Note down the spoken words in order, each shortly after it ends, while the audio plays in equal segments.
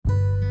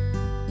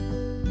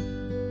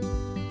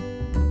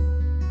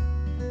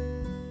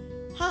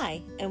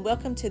Hi, and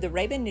welcome to the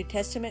Rabun New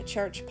Testament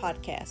Church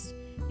podcast.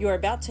 You are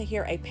about to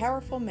hear a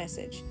powerful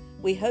message.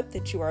 We hope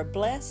that you are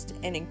blessed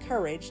and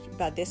encouraged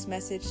by this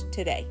message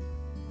today.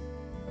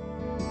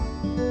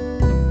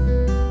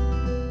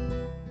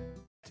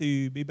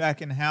 To be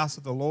back in the house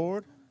of the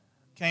Lord.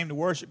 Came to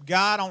worship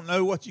God. I don't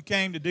know what you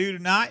came to do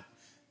tonight,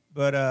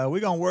 but we're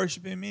going to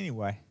worship Him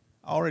anyway.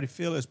 I already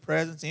feel His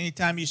presence.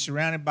 Anytime you're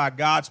surrounded by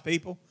God's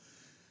people,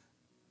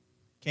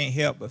 can't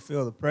help but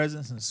feel the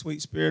presence and the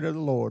sweet spirit of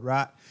the Lord,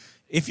 right?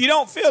 If you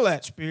don't feel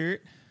that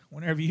spirit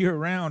whenever you're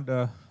around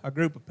a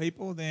group of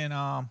people, then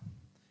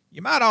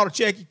you might ought to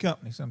check your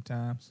company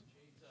sometimes.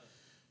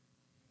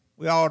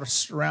 We ought to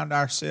surround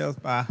ourselves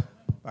by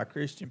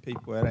Christian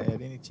people at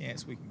any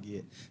chance we can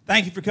get.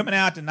 Thank you for coming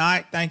out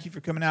tonight. Thank you for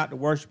coming out to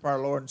worship our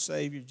Lord and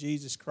Savior,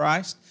 Jesus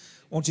Christ.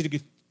 I want you to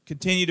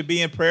continue to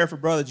be in prayer for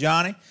Brother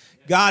Johnny.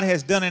 God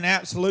has done an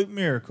absolute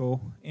miracle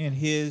in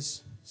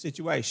his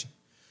situation.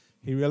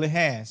 He really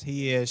has.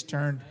 He has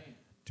turned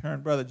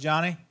Brother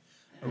Johnny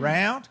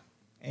around,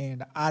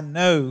 and I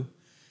know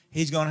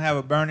he's going to have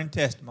a burning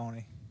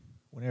testimony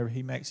whenever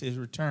he makes his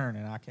return,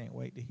 and I can't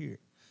wait to hear it.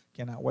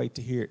 Cannot wait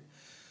to hear it.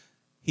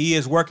 He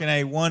is working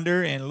a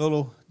wonder in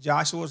little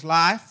Joshua's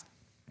life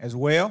as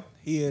well.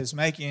 He is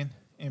making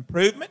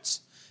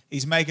improvements.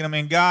 He's making them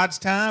in God's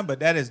time, but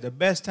that is the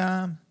best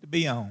time to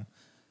be on.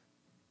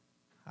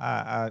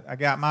 I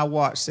got my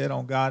watch set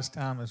on God's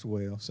time as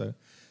well. So,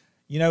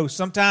 you know,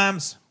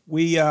 sometimes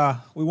we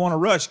want to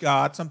rush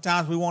God.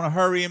 Sometimes we want to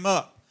hurry Him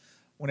up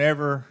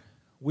whenever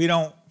we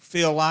don't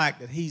feel like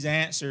that He's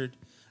answered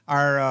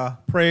our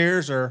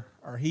prayers or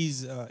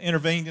He's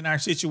intervened in our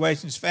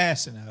situations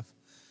fast enough.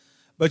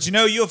 But you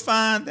know, you'll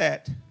find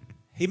that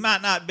He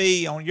might not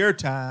be on your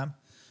time,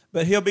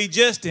 but He'll be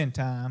just in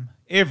time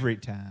every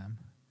time.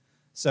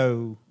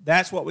 So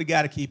that's what we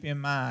got to keep in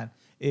mind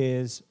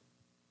is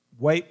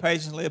wait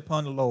patiently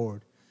upon the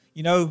Lord.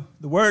 You know,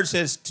 the Word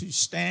says to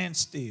stand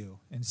still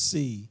and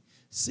see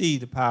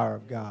the power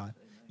of God.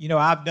 You know,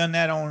 I've done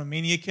that on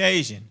many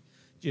occasions.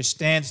 Just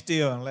stand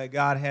still and let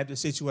God have the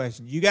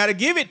situation. You got to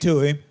give it to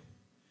Him,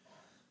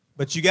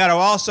 but you got to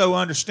also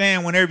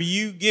understand whenever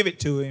you give it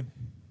to Him,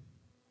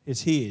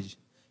 it's His.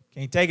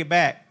 Can't take it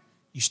back.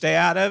 You stay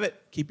out of it.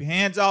 Keep your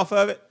hands off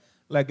of it.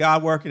 Let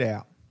God work it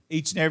out.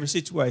 Each and every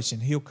situation,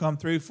 He'll come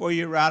through for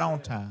you right on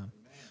time.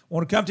 I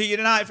want to come to you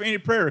tonight for any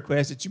prayer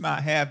requests that you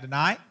might have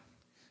tonight.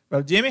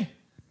 Brother Jimmy?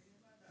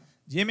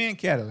 Jimmy and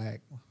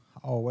Cadillac.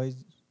 Always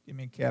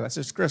Jimmy and Cadillac.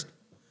 Sister Crystal.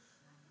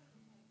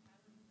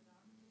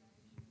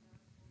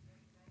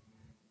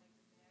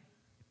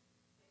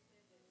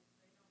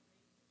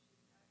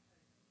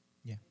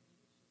 Yeah.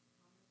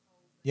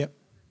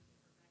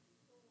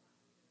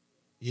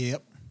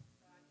 Yep.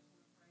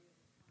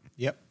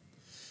 Yep.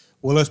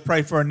 Well, let's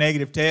pray for a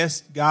negative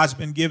test. God's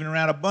been giving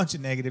around a bunch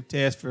of negative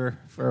tests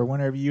for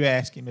whenever you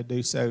ask Him to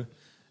do so.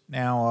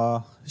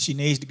 Now, she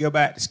needs to go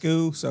back to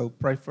school, so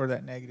pray for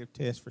that negative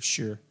test for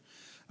sure.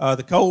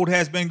 The cold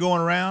has been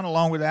going around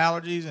along with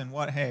allergies and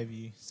what have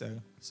you.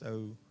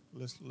 So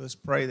let's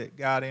pray that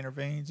God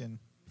intervenes and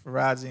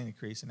provides the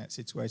increase in that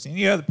situation.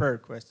 Any other prayer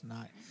requests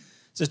tonight?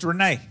 Sister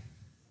Renee.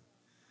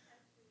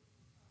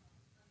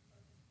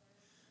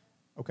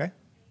 Okay.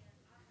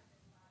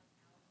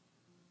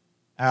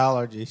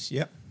 Allergies,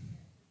 yep.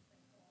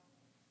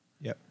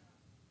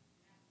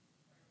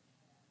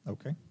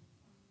 Okay.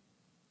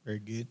 Very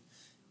good.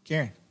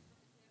 Karen.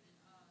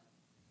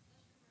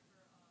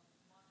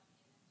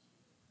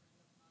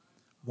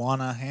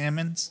 Wanda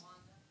Hammonds,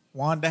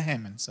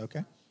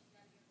 okay.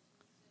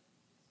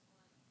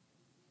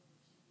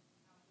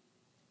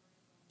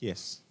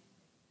 Yes.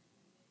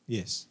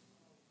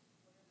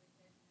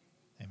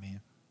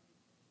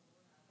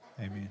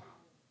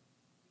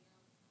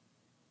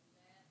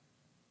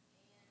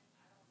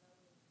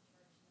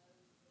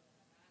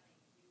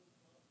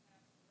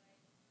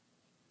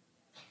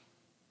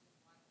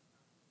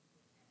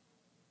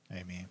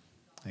 Amen.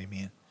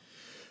 Amen.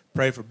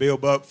 Pray for Bill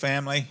Buck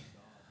family,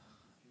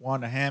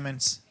 Wanda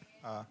Hammond's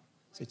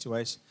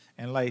situation,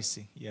 and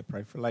Lacey. Yeah,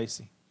 pray for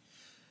Lacey.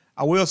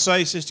 I will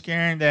say, Sister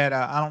Karen, that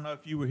I don't know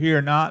if you were here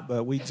or not,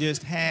 but we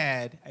just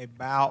had a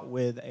bout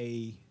with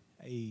a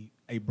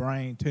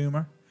brain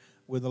tumor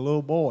with a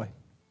little boy.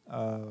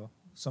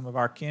 Some of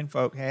our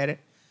kinfolk had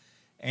it,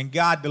 and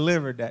God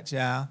delivered that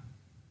child.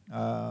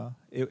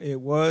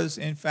 It was,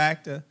 in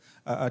fact,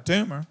 a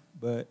tumor,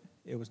 but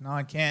it was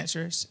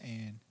non-cancerous,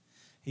 and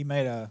he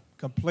made a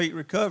complete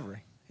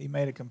recovery.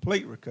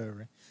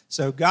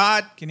 So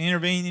God can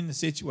intervene in the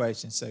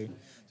situation. So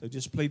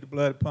just plead the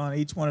blood upon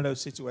each one of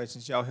those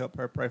situations. Y'all help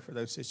her pray for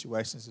those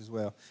situations as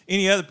well.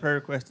 Any other prayer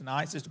requests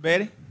tonight? Sister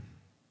Betty?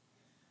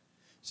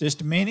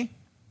 Sister Minnie?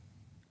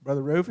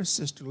 Brother Rufus?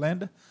 Sister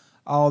Linda?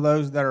 All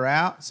those that are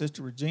out.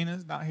 Sister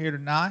Regina's not here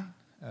tonight.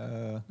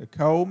 The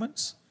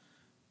Colemans.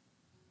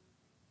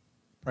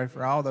 Pray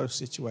for all those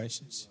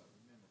situations.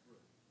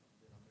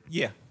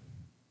 Yeah.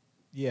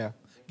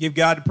 Give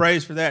God the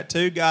praise for that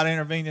too. God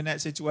intervened in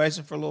that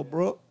situation for little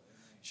Brooke.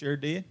 Sure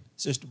did.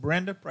 Sister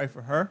Brenda, pray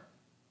for her.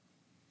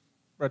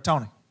 Brother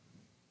Tony.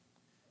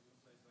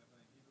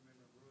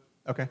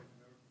 Okay.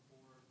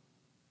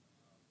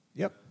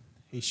 Yep,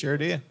 he sure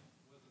did.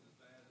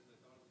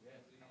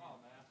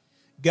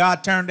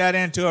 God turned that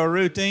into a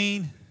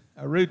routine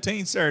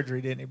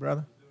surgery, didn't he,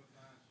 brother?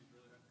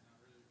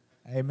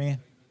 Amen.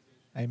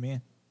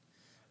 Amen.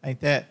 Ain't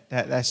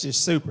that's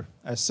just super.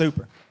 That's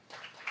super.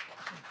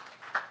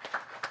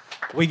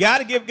 We got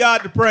to give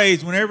God the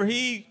praise. Whenever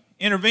he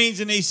intervenes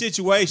in these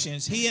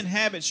situations, he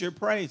inhabits your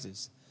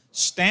praises.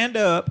 Stand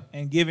up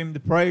and give him the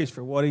praise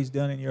for what he's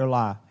done in your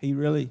life. He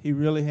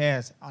really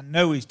has. I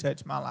know he's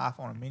touched my life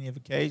on many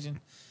occasions.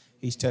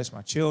 He's touched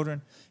my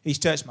children. He's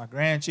touched my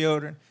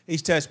grandchildren.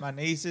 He's touched my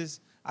nieces.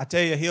 I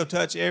tell you, he'll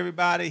touch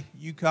everybody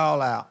you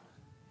call out.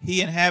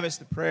 He inhabits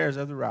the prayers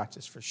of the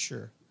righteous for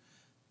sure.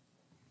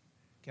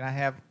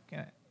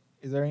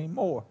 Is there any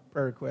more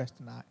prayer requests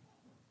tonight?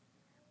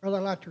 Brother,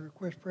 I'd like to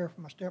request prayer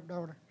for my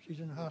stepdaughter. She's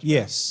in the hospital.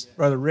 Yes.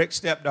 Brother Rick's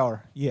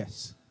stepdaughter.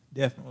 Yes,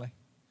 definitely.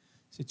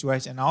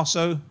 Situation. And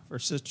also for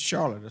Sister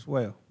Charlotte as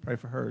well. Pray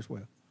for her as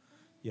well.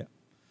 Yeah.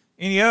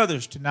 Any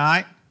others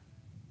tonight?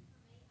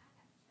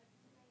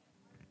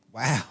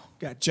 Wow.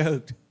 Got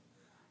choked.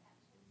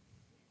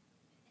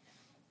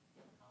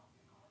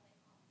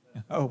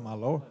 Oh, my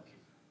Lord.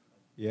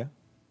 Yeah.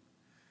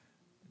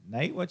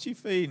 Nate, what you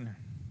feeding her?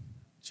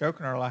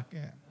 Choking her like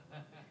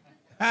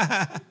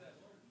that.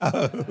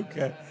 Oh,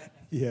 okay.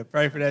 Yeah,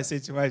 pray for that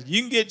situation.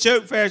 You can get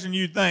choked faster than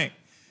you think.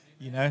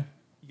 You know,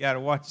 you got to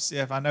watch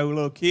yourself. I know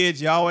little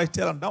kids, you always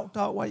tell them, don't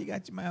talk while you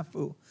got your mouth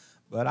full.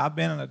 But I've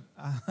been,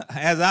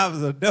 as I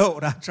was an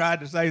adult, I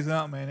tried to say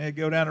something and it'd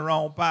go down the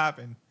wrong pipe.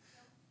 And,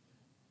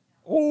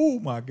 oh,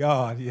 my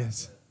God,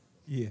 yes.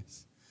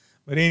 Yes.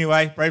 But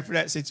anyway, pray for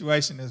that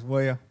situation as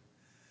well.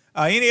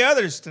 Any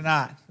others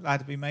tonight like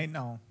to be made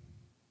known?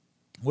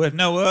 With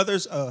no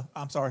others,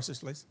 I'm sorry,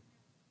 Sister Lisa.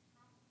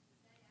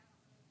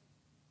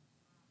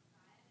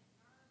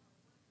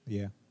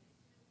 Yeah.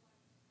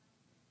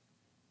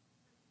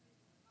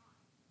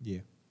 Yeah.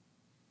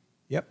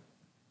 Yep.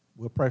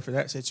 We'll pray for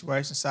that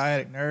situation,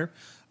 sciatic nerve.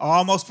 I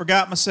almost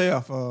forgot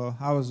myself.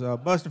 I was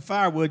busting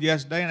firewood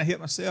yesterday, and I hit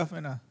myself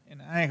in the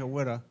ankle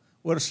with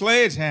a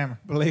sledgehammer,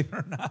 believe it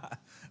or not.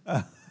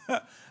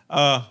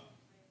 A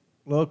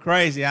little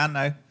crazy, I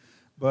know.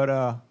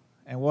 But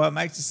and what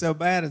makes it so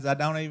bad is I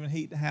don't even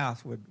heat the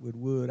house with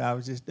wood. I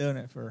was just doing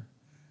it for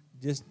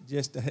just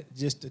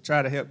to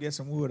try to help get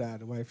some wood out of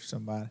the way for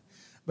somebody.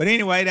 But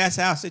anyway, that's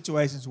how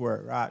situations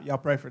work, right? Y'all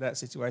pray for that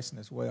situation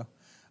as well.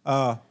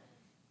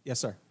 Yes,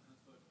 sir.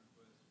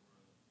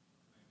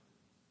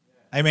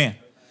 Amen.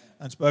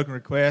 Unspoken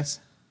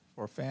requests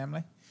for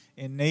family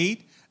in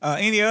need.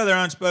 Any other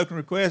unspoken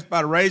requests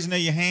by the raising of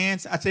your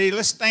hands? I tell you,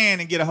 let's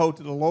stand and get a hold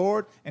to the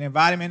Lord and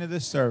invite him into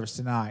this service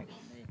tonight.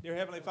 Dear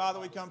Heavenly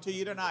Father, we come to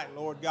you tonight,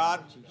 Lord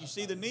God. You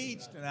see the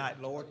needs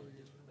tonight, Lord.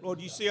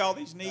 Lord, you see all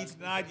these needs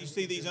tonight. You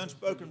see these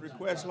unspoken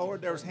requests,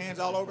 Lord. There's hands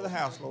all over the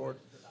house, Lord.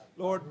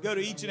 Lord, go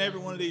to each and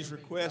every one of these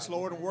requests,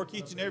 Lord, and work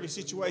each and every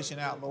situation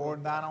out, Lord,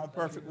 in thine own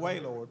perfect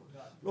way, Lord.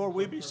 Lord,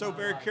 we be so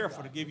very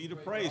careful to give you the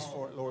praise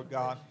for it, Lord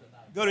God.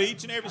 Go to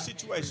each and every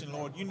situation,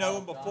 Lord. You know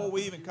them before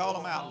we even call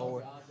them out,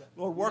 Lord.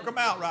 Lord, work them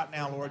out right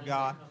now, Lord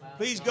God.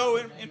 Please go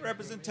in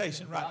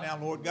representation right now,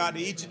 Lord God,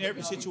 to each and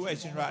every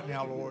situation right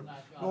now, Lord.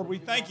 Lord, we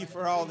thank you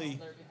for all the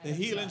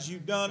healings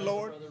you've done,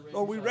 Lord.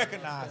 Lord, we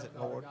recognize it,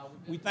 Lord.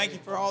 We thank you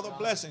for all the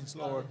blessings,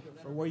 Lord,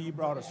 for where you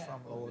brought us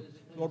from, Lord.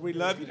 Lord, we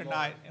love you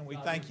tonight, and we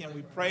thank you, and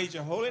we praise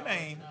your holy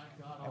name,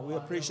 and we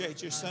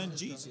appreciate your son,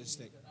 Jesus,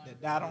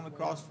 that died on the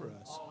cross for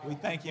us. We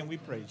thank you, and we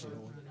praise you,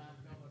 Lord.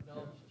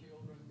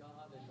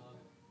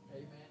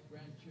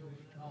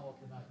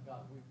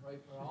 We pray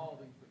for all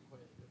these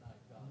requests tonight,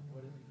 God.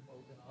 What is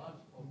spoken,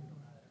 unspoken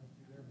tonight. I want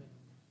you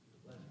to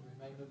bless the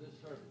remainder of this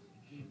service.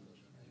 In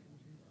Jesus'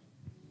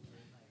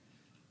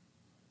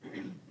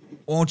 name.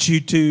 I want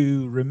you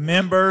to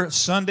remember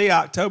Sunday,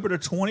 October the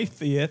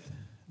 25th,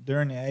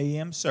 during the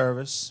AM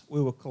service,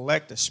 we will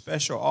collect a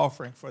special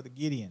offering for the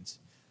Gideons.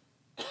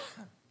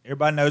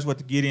 Everybody knows what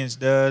the Gideons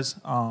does.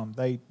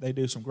 They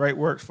do some great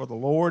works for the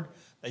Lord.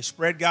 They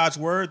spread God's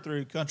word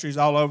through countries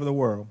all over the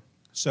world.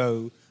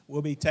 So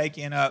we'll be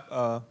taking up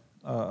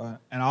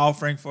an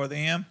offering for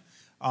them.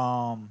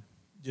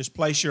 Just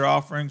place your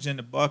offerings in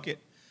the bucket.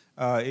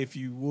 If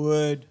you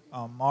would,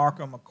 mark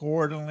them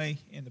accordingly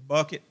in the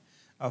bucket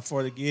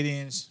for the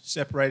Gideons,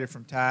 separated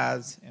from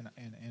tithes and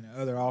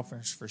other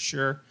offerings for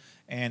sure.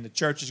 And the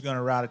church is going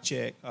to write a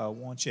check,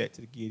 one check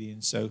to the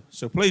Gideons.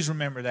 So please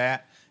remember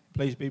that.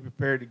 Please be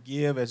prepared to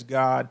give as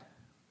God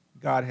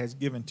has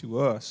given to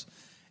us.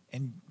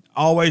 And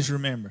always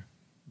remember,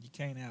 you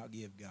can't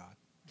outgive God.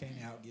 Can't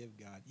outgive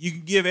God. You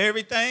can give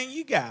everything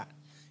you got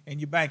in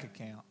your bank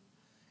account,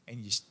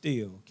 and you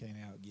still can't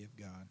outgive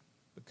God,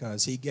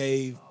 because he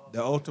gave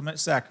the ultimate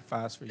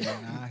sacrifice for you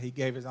and I. He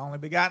gave his only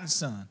begotten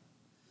son.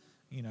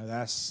 You know,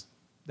 that's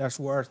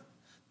worth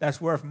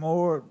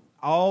more.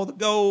 All the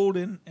gold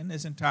in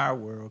this entire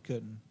world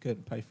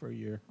couldn't pay for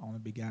your only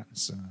begotten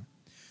son.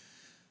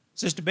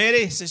 Sister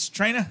Betty, Sister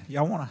Trina,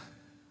 y'all want to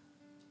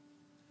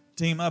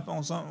team up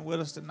on something with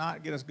us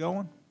tonight, get us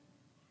going?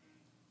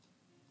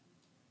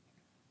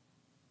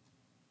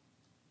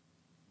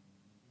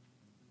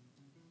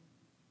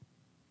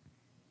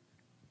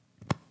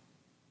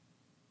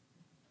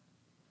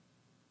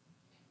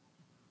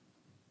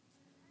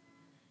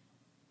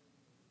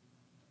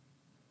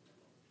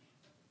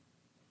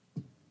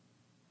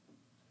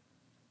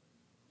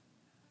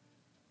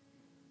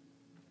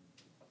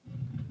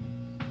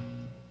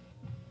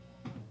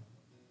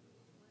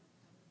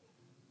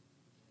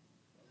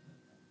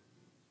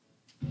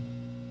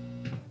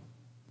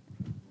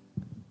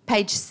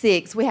 page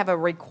 6. We have a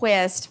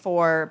request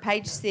for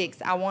page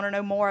 6. I want to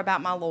know more about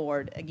my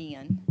Lord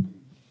again.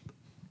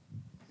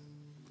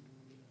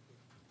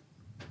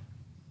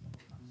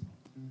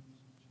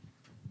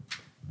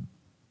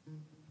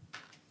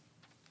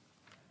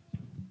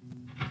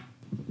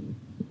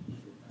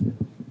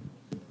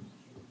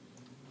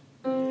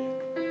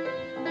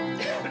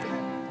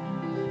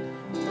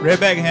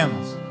 Rebecca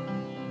Hamels.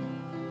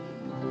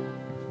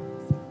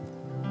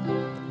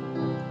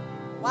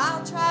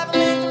 While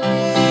traveling through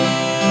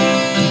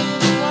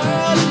the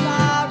world of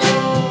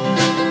sorrow,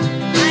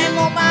 I'm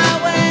on my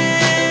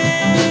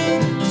way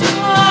to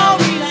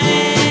Holy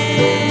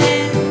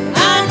Land.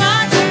 I'm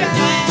not turning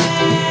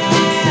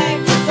back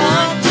to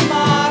some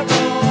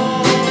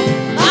tomorrow.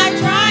 My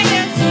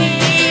triumphs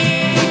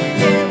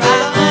here I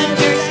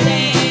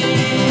understand.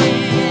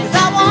 'Cause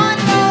I want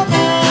to know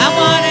more. I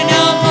want to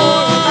know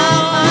more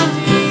about my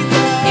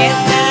Jesus. Yes,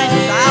 I do.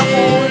 I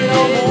want to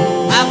know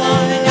more. I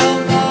want to know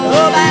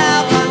more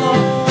about my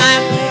Lord.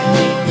 I'm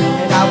living,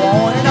 and I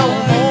want to know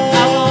more.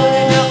 I want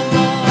to know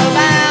more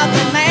about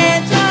the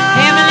mansion,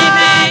 heavenly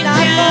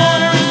mansion.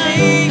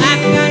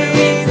 I'm gonna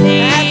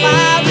receive as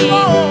my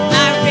reward,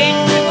 my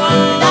rich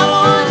reward. I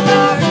want to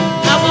know more.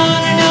 I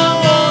want to know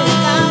more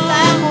about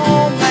that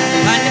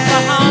homeland,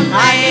 wonderful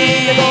homeland.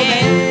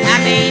 I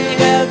mean to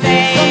go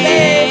there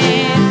someday,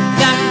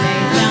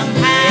 somehow.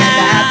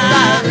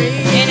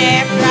 And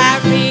after I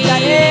reach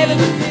that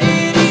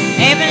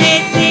heavenly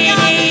city,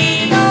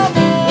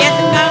 yes,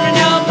 I'm gonna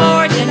know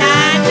more than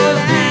I know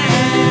now.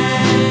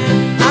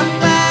 I'm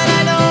glad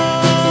I know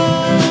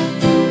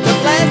the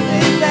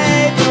blessed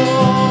Savior,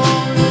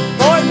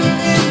 for through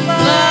His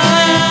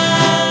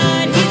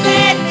blood He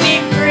set me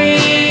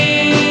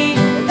free.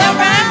 The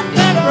round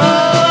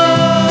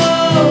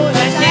road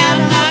I shall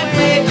not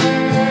waver,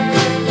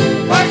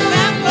 for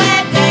some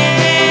glad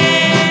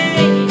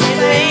day His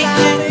face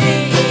I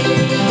see.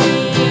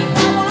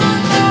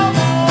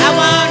 I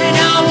want to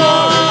know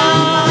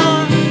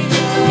more.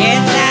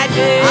 Yes, I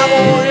do. I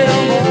want to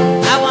know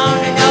more. I want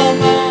to know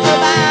more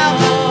about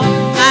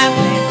my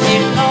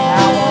blessed Lord.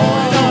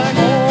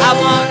 I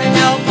want to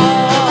know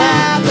more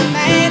about the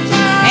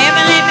mansion,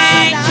 heavenly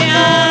mansion.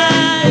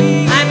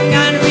 I'm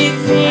gonna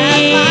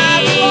receive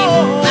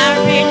my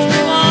rich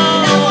reward.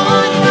 I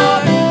want to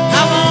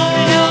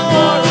know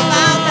more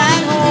about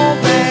that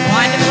homeland,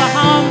 wonderful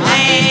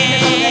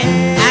homeland.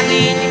 I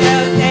mean to go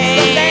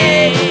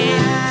there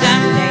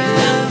someday,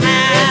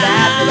 somehow.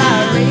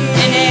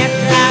 And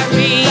after I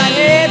reach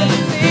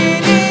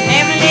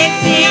heavenly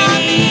city,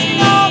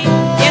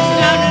 yes,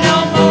 I'm gonna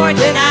know more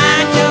than I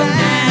know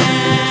now.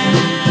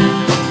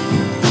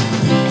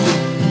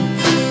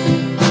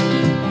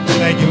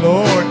 Thank you,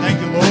 Lord. Thank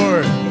you,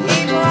 Lord. He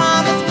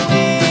promised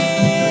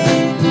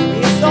when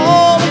your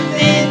soul is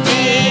in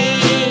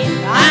need,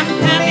 I'm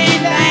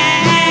coming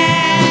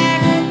back.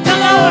 The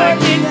Lord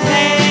did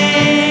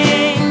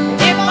say,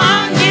 if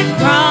on His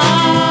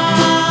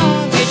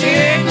cross, His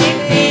sure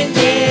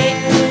defended,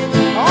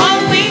 on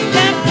wings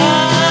of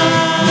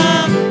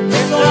love, the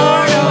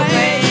sword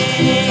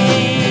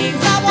obeys.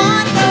 I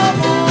want to know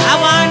more. I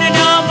want to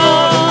know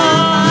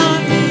more.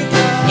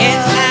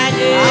 Yes, I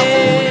do.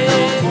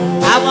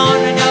 I want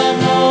to know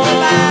more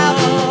about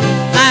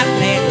my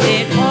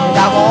blessed Lord.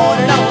 I want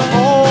to know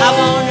more. I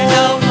want to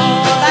know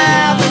more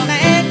about the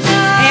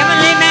mansion,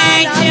 heavenly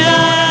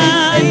mansion.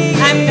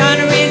 I'm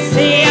gonna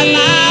receive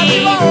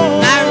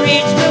my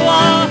rich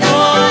reward.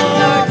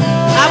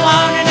 I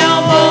want to know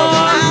more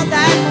about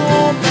that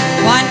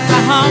homeland,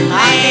 wonderful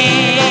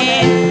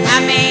homeland. I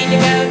mean to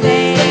go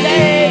there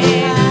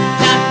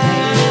someday,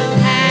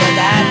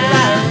 somehow.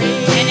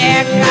 And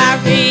after I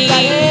reach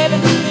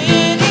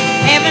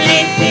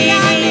heavenly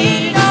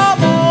city, don't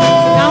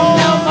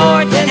know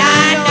more than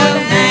I know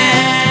now.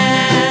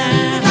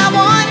 I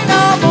want to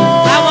know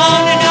more. I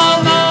want to know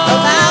more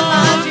about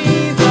my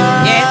Jesus.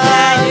 Yes,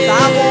 I do.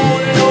 I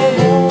want to know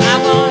more. I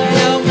want to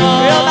know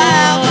more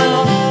about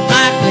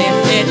my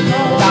blessed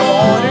Lord. I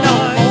want to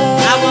know more.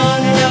 I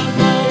want to know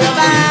more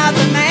about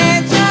the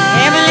mansion,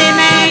 heavenly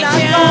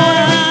mansion.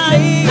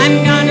 I'm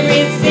gonna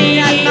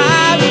receive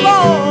my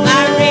reward,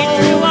 my rich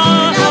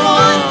reward. I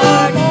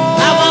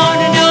want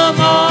to know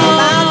more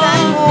about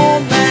that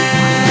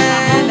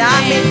homeland. I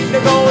mean to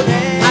go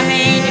there. I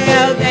mean to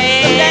go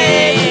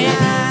there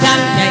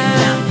someday,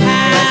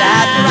 somehow.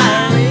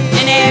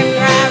 And after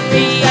I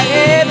reach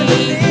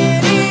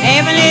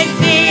heavenly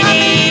city,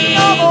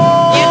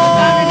 yes, I'm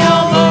gonna know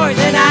more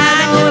than I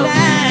know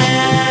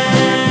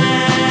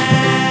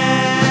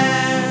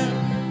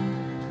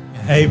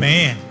now.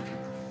 Amen.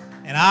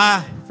 And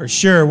I for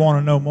sure want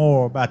to know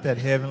more about that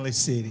heavenly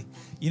city.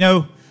 You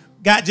know,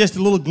 got just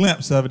a little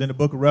glimpse of it in the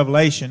book of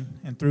Revelation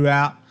and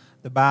throughout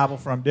the Bible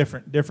from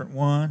different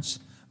ones.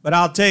 But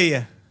I'll tell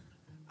you,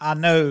 I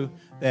know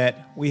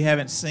that we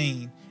haven't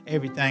seen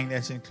everything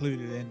that's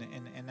included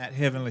in that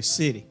heavenly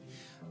city.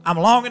 I'm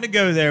longing to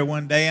go there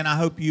one day, and I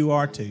hope you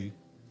are too.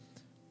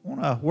 I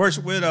want to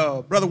worship with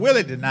Brother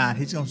Willie tonight.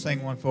 He's going to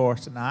sing one for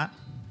us tonight.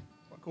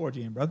 What chord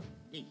you in, brother?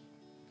 D.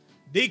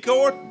 D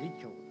chord? D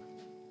chord.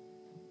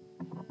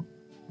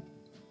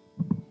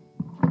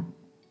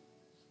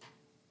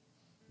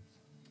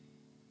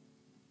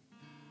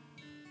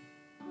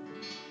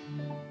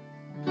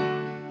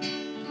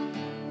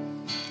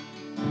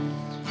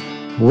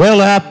 Well,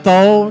 I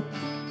thought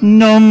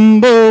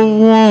number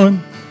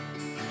one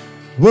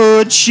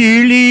would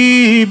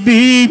surely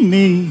be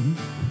me.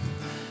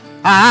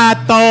 I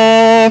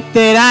thought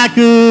that I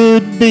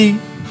could be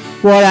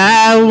what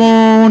I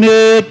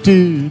wanted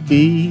to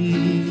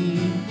be.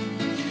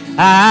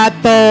 I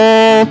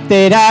thought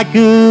that I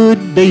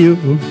could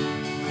build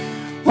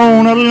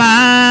on a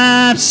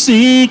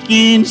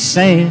life-sinking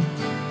sand,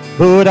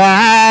 but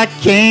I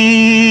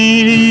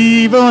can't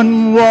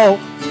even walk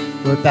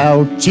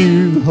without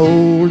you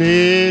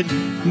holding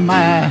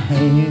my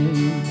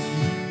hand.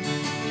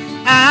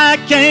 I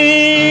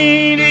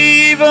can't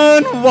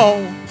even walk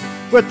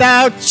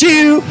without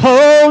you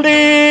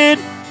holding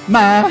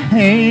my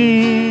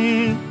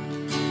hand.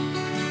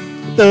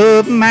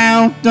 The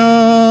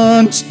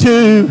mountain's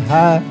too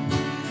high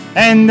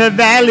and the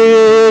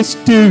valley's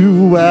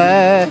too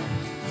wide.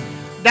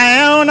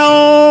 Down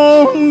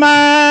on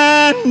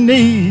my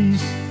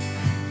knees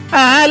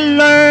I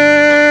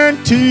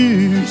learned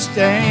to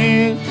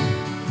stand.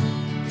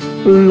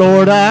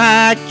 Lord,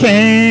 I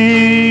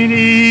can't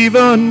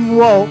even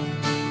walk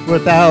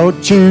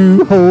without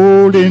you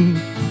holding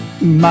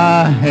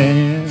my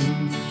hand.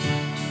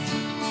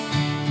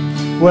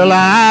 Well,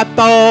 I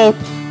thought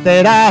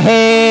that I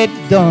had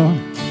done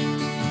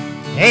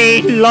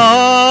a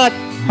lot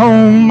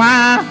on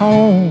my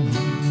own.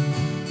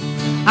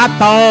 I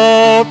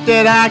thought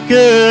that I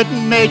could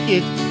make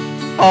it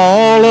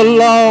all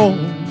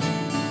alone.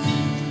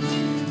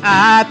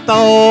 I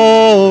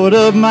thought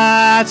of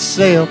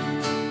myself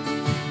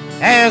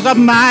as a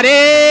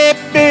mighty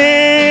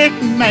big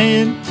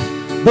man,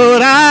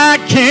 but I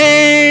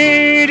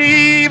can't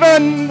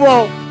even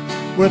walk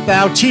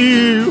without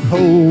you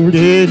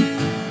holding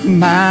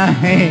my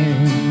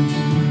hand.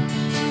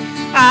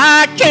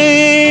 I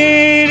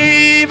can't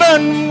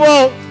even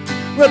walk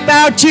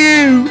without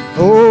you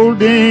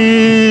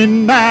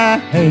holding my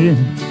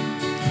hand.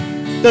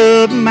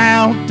 The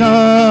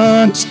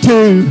mountain's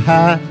too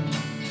high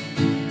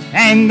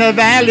and the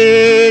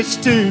valley's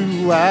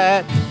too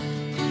wide.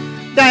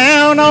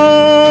 Down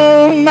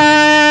on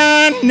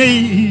my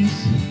knees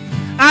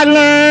I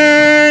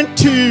learned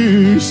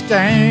to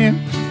stand.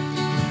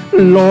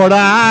 Lord,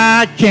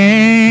 I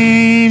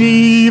can't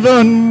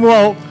even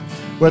walk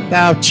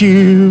without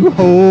you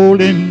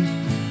holding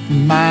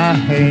my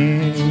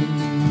hand.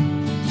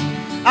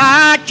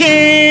 I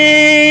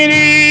can't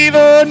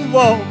even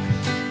walk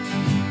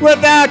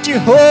without you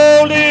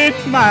holding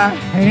my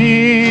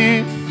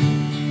hand.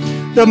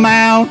 The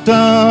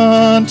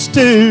mountain's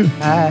too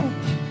high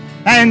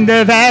and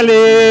the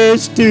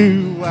valley's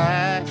too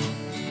wide.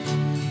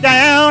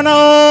 Down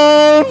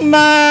on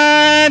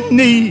my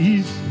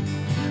knees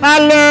I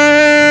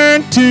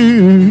learned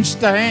to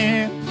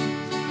stand.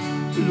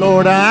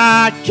 Lord,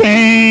 I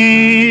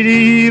can't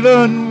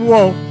even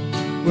walk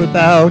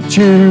without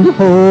you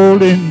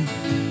holding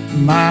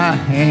my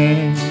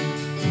hand.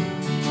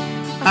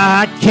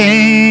 I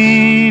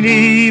can't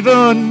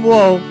even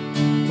walk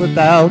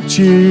without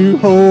you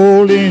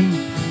holding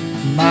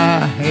my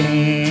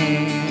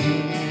hand.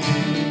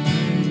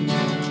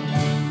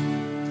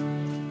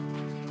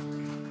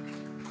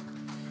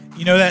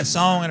 You know that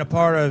song, and a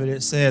part of it,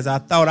 it says, I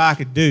thought I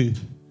could do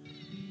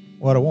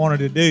what I wanted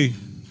to do.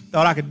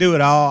 Thought I could do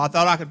it all. I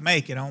thought I could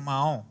make it on my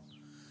own.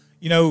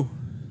 You know,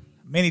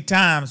 many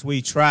times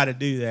we try to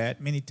do that.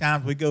 Many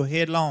times we go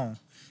headlong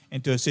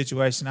into a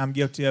situation. I'm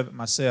guilty of it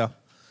myself.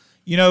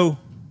 You know,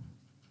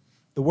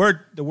 the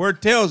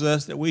word tells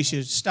us that we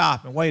should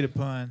stop and wait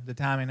upon the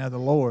timing of the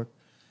Lord.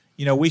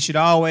 You know, we should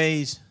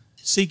always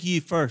seek ye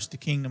first the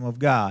kingdom of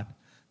God.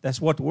 That's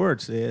what the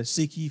word says.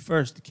 Seek ye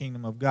first the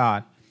kingdom of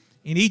God.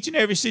 In each and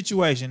every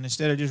situation,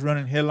 instead of just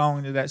running headlong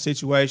into that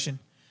situation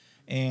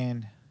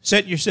and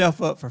setting yourself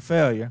up for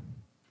failure.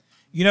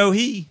 You know,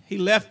 he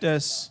left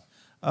us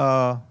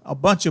a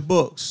bunch of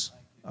books,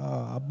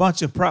 a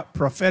bunch of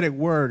prophetic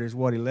word is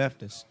what he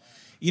left us.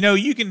 You know,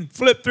 you can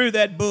flip through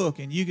that book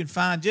and you can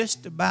find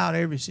just about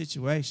every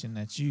situation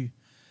that you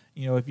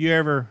know, if you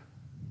ever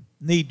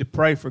need to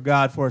pray for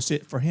God for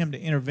him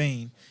to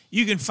intervene,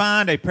 you can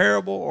find a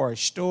parable or a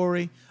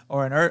story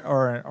or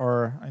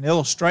an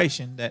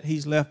illustration that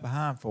he's left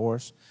behind for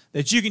us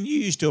that you can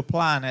use to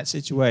apply in that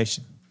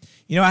situation.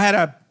 You know, I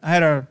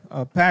had a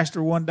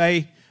pastor one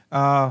day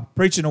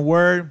preaching a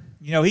word.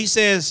 You know, he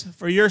says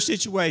for your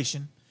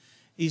situation,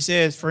 he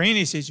says for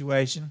any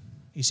situation,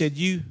 he said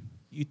you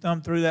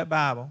thumb through that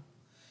Bible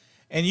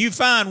and you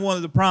find one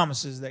of the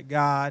promises that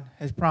God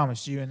has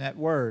promised you in that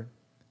word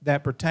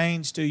that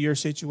pertains to your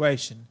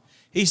situation.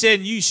 He said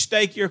you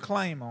stake your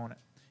claim on it.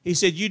 He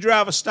said you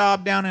drive a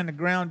stop down in the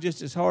ground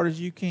just as hard as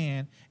you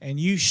can and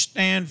you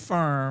stand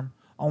firm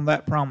on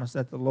that promise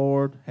that the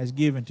Lord has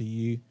given to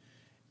you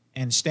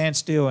and stand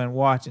still and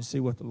watch and see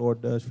what the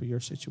Lord does for your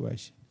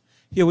situation.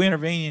 He'll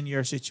intervene in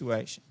your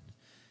situation.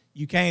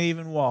 You can't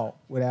even walk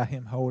without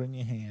him holding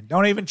your hand.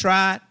 Don't even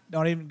try it.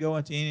 Don't even go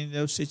into any of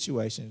those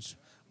situations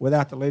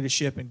without the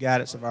leadership and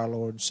guidance of our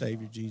Lord and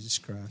Savior, Jesus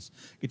Christ.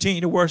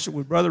 Continue to worship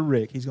with Brother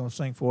Rick. He's going to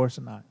sing for us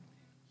tonight.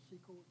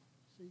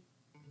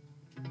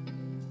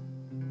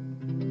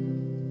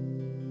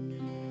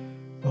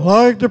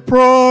 like the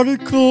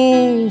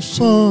prodigal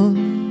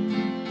son.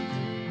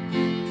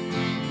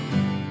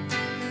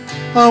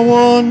 I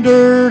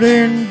wandered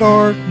in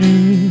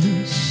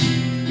darkness,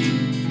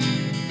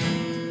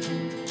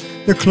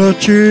 the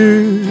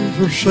clutches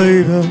of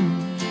Satan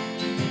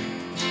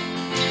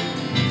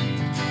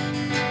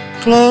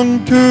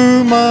clung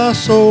to my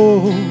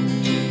soul.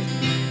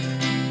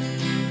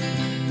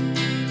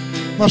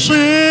 My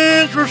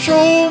sins were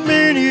so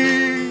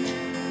many,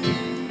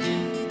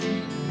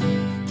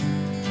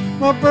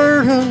 my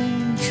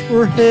burdens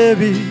were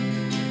heavy.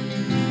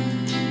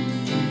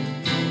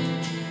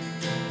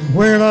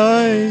 When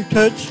I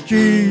touched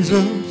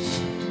Jesus,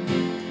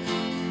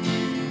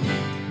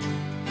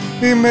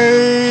 He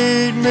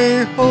made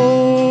me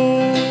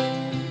whole.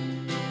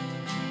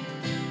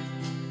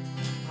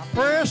 I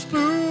pressed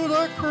through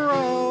the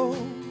crowd,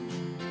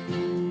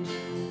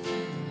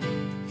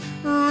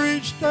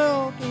 reached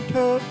out and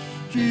touched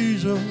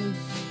Jesus.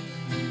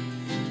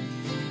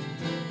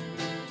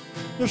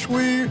 The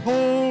sweet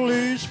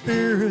Holy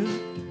Spirit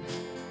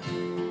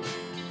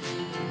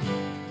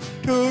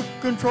took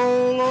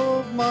control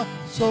of my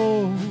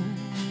soul.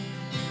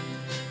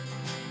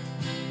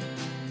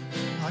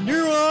 I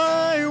knew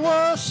I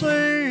was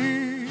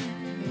saved,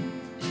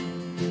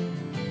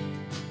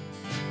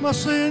 my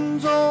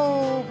sins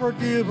all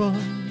forgiven.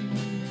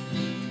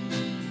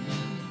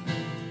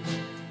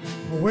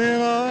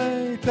 When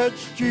I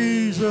touched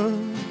Jesus,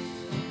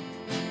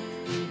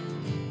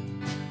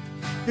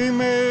 He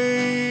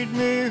made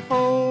me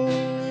whole.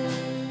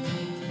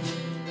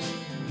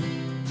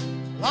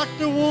 Like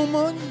the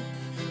woman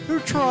who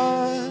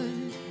tried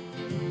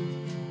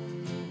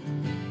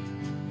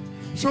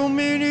so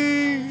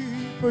many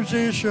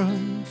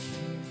physicians,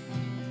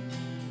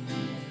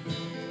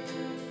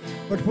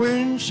 but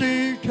when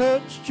she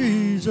touched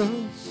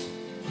Jesus,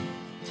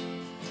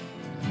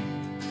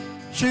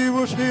 she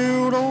was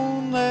healed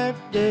on that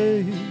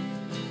day.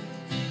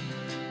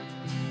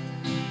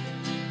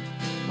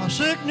 My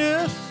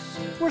sickness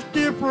was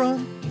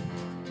different,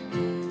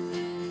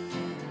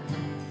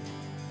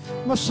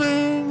 my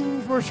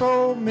sins were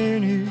so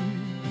many,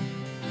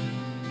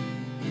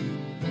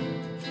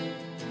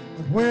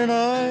 but when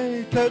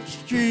I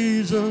touched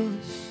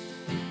Jesus,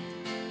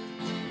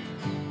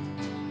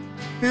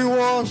 He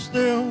washed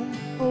them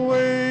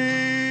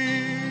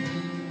away.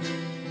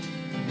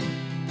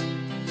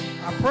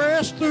 I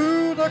pressed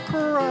through the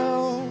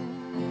crowd,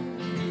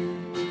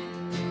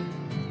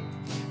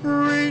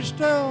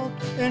 reached out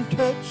and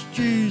touched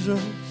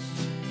Jesus.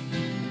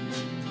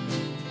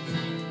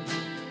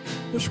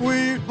 The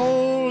sweet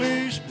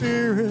Holy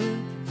Spirit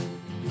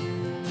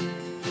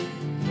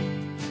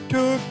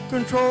took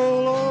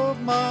control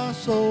of my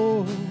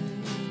soul.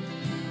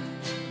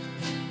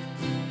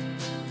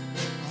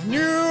 I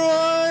knew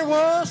I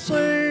was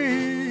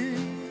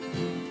saved,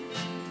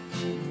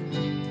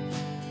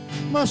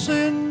 my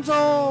sins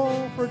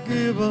all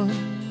forgiven.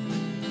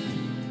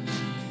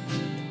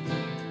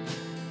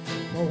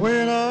 But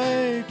when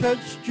I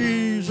touched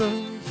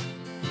Jesus,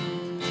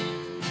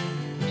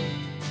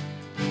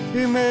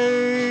 He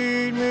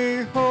made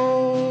me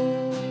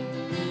whole.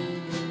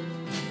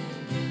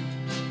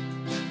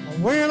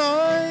 When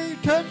I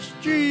touched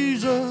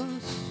Jesus,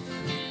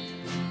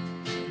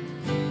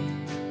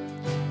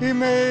 He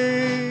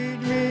made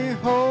me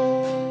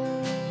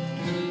whole.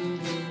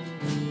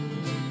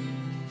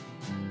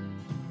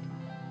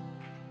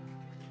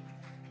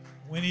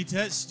 When he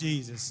touched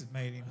Jesus, it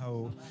made him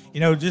whole. You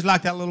know, just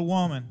like that little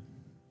woman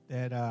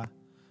that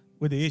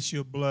with the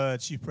issue of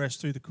blood, she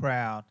pressed through the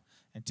crowd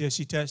until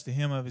she touched the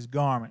hem of his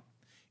garment.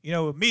 You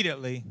know,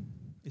 immediately,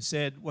 it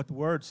said what the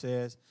word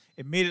says,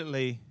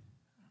 immediately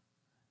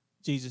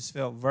Jesus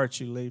felt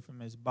virtue leave from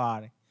his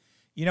body.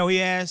 You know,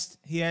 he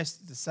asked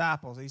the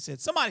disciples, he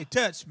said, somebody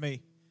touched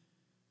me.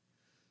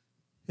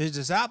 His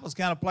disciples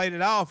kind of played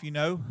it off, you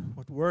know,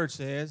 what the word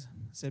says.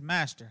 Said,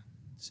 Master,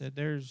 said,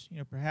 there's, you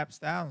know, perhaps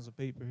thousands of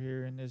people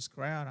here in this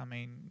crowd. I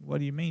mean, what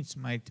do you mean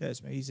somebody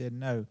touched me? He said,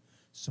 no,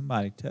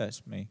 somebody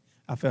touched me.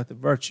 I felt the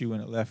virtue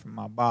when it left from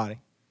my body.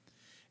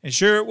 And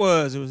sure it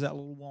was. It was that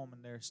little woman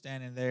there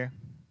standing there.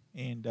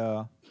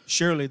 And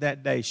surely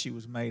that day she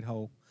was made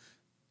whole.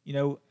 You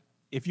know,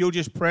 if you'll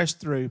just press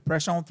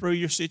on through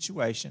your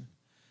situation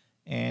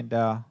and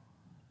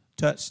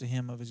touch the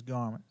hem of his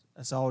garment.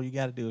 That's all you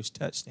got to do is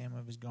touch the hem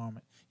of his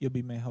garment. You'll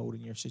be made whole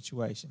in your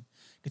situation.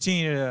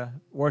 Continue to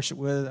worship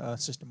with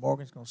Sister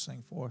Morgan's going to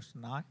sing for us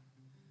tonight.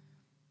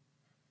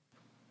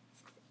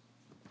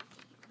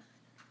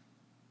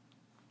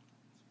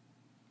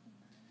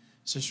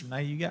 Sister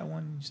Renee, you got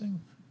one you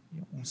sing?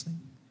 You don't want to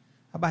sing?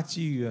 How about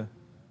you,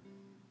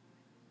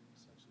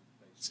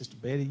 Sister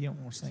Betty? You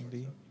don't want to sing, do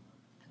you?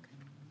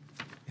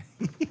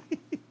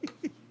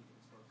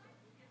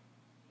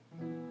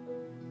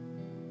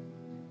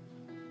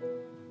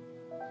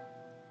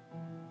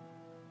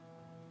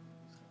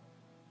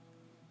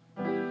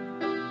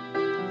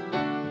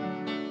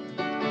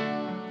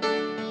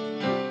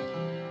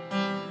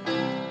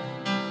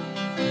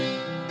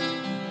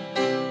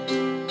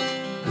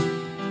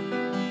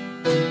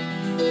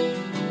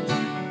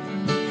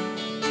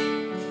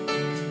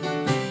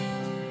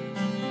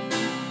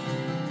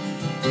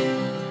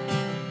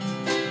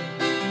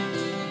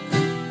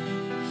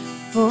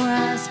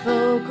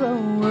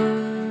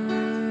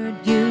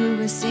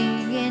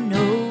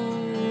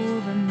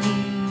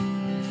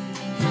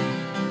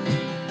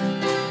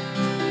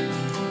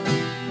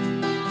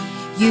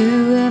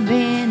 You have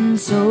been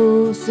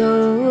so,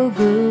 so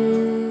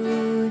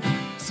good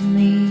to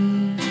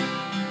me.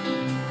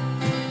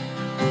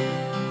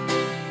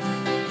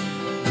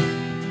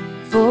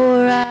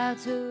 For I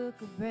took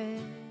a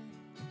breath,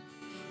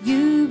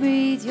 you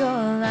breathed your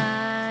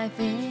life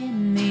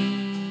in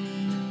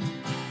me.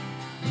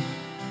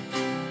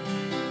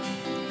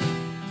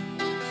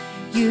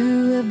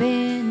 You have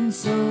been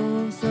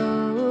so,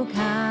 so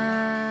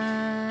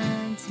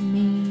kind to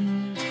me.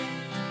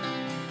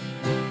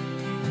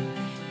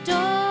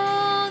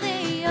 Oh,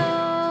 the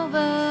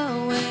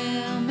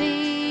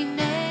overwhelming,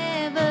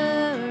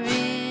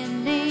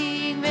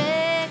 never-ending,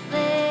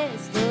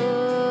 reckless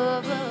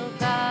love of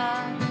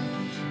God.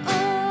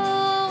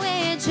 Oh,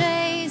 it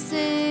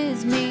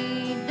chases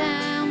me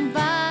down,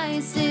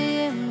 fights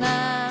till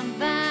I'm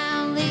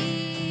found,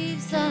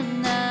 leaves the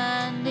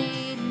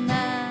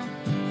 99.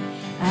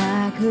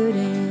 I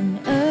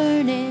couldn't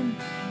earn it,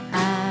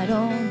 I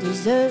don't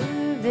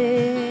deserve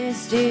it,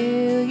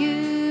 still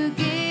you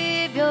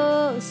give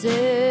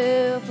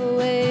yourself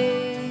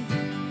away.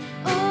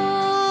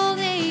 Oh,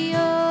 the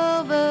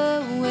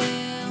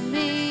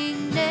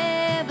overwhelming,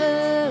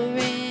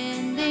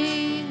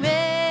 never-ending,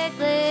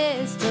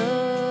 reckless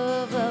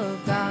love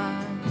of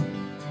God.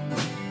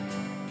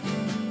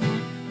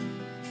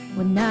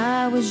 When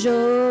I was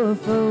your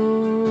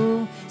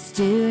foe,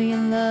 still your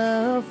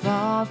love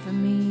fought for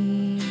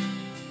me.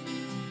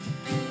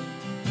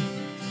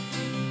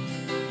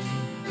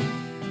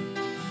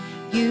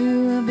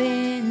 You have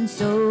been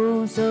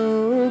so,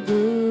 so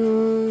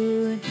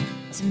good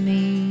to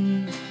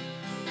me.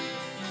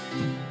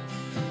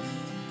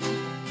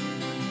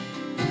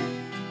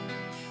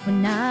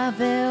 When I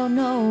felt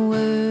no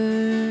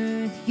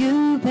worth,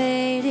 you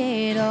paid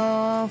it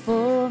all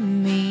for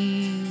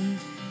me.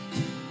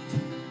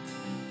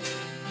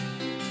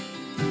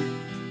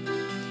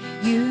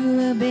 You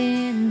have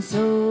been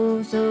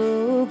so,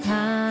 so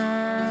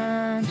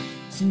kind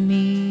to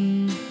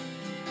me.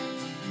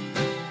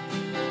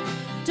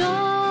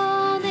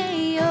 Don't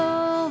the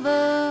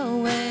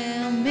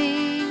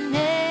overwhelming,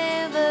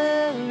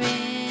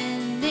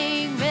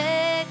 never-ending,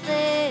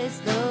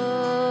 reckless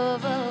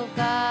love of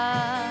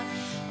God.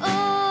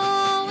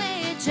 Oh,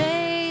 it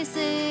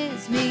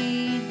chases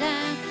me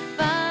down,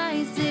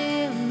 fights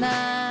till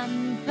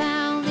I'm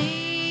found,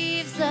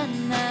 leaves the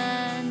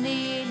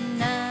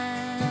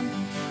 99.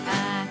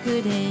 I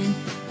couldn't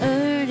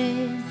earn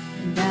it,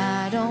 and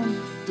I don't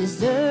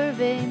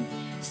deserve it,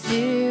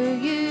 still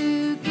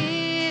you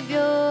give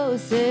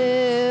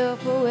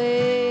yourself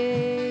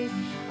away.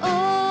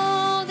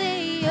 Oh,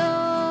 the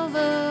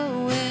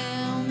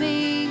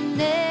overwhelming,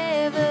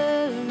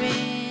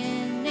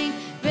 never-ending,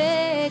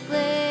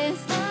 reckless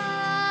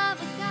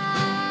love of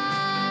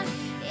God.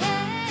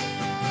 Yeah.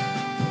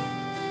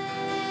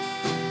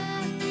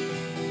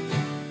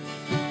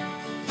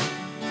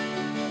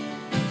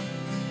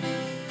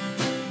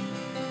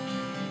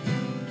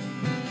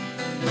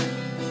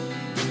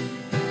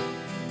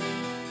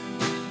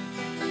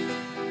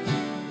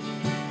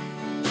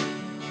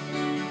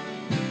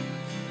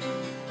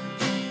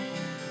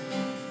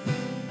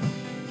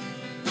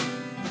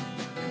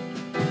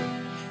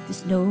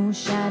 There's no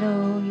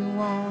shadow you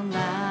won't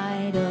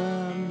light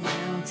up,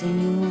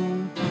 mountain you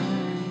won't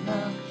climb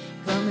up,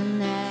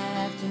 coming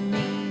after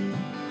me.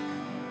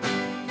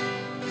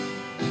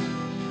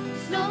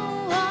 There's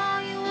no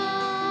wall you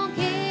won't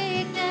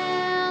kick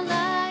down,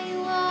 lie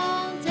you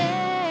won't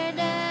tear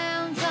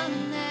down,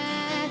 coming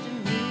after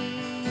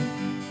me.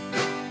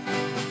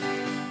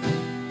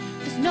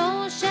 There's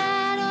no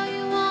shadow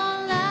you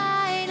won't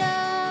light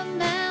up,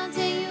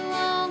 mountain you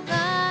won't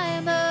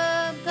climb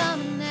up,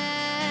 coming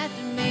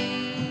after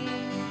me.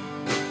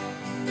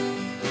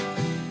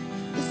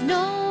 There's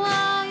no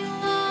wall you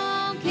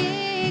won't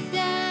kick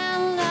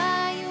down,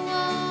 lie you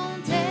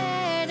won't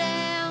tear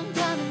down,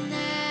 coming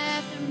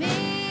after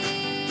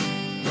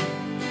me.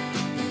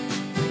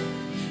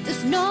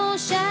 There's no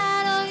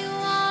shadow you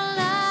won't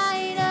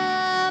light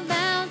up,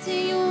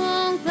 mountain you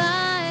won't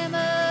climb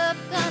up,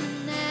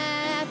 coming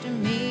after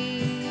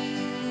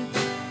me.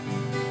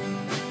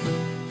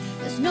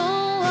 There's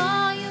no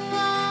wall you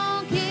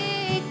won't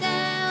kick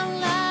down,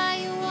 lie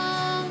you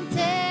won't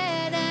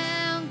tear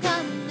down,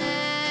 coming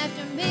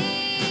after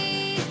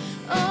me.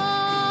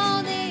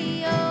 Oh,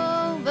 the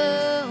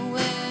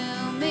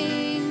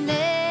overwhelming,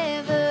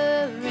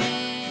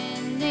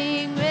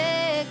 never-ending,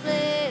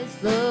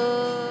 reckless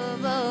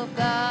love of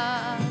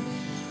God.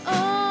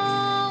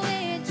 Oh,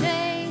 it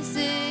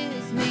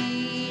chases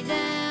me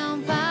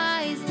down,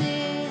 fights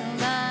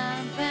till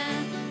I'm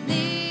found,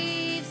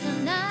 leaves the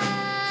 99.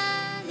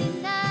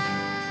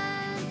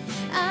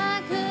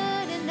 I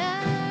couldn't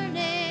earn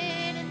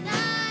it, and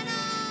I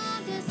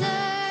don't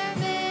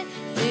deserve it,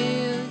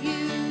 still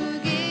you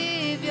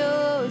give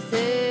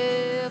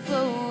yourself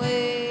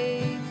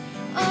away.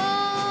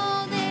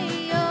 Oh,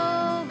 the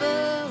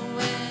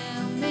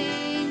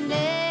overwhelming,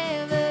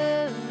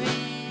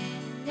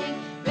 never-ending,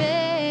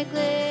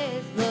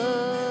 reckless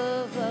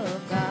love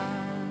of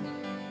God.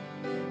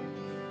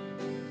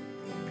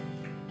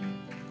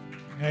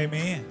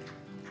 Amen.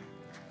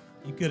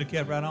 You could have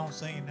kept right on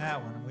singing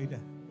that one, and we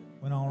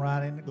went on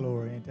right into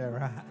glory. Ain't that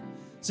right?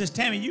 Sister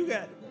Tammy, you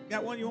got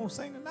one you want to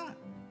sing tonight?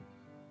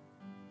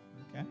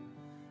 Okay.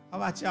 How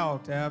about y'all,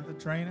 Tabitha,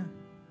 Trina?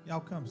 Y'all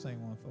come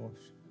sing one for us.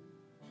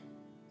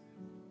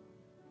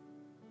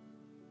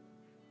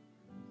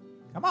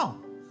 Come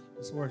on.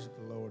 Let's worship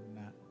the Lord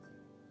tonight.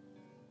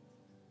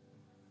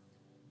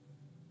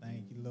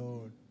 Thank you,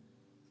 Lord.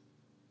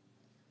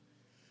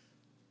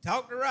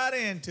 Talked right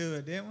into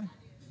it, didn't we?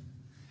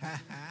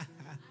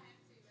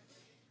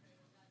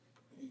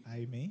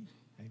 Amen.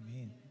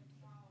 Amen.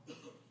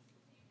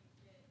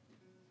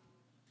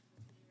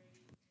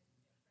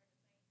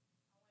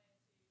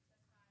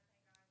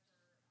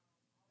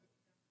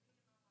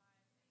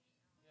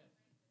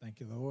 Thank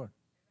you, Lord.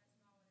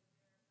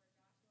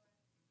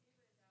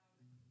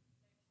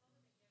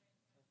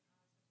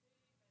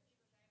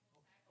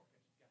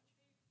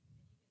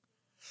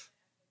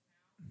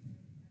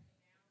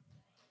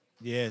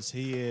 Yes,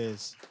 he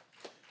is.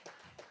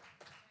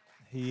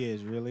 He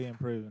is really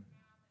improving.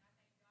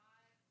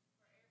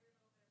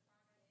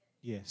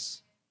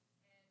 Yes.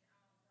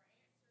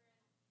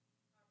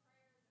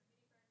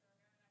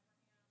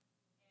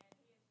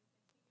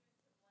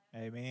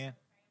 Amen.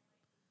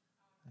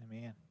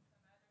 Amen.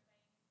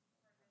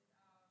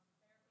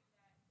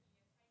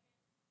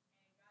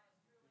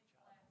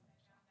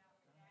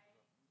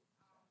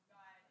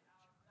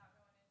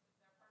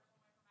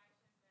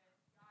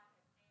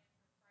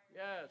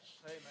 Yes,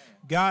 amen.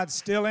 God's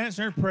still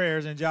answering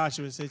prayers in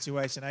Joshua's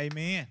situation.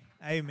 Amen.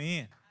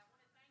 Amen.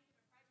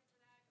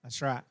 That's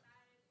right.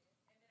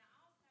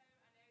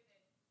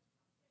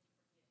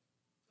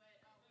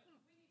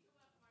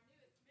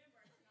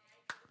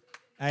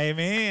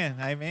 Amen.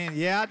 Amen.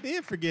 Yeah, I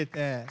did forget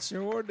that.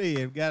 Sure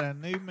did. Got a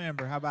new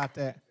member. How about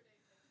that?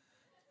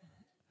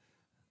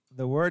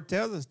 The word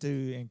tells us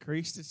to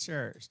increase the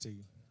church, to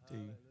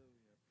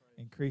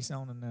increase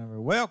on the number.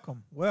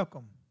 Welcome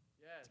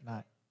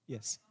tonight.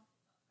 Yes.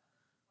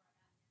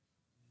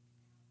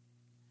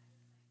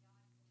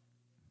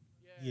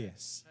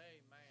 Yes.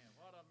 Amen.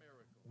 What a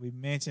miracle. We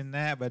mentioned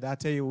that, but I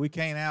tell you, we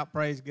can't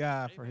outpraise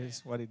God for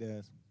what He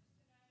does.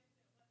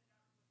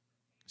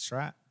 That's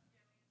right.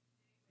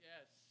 Yes.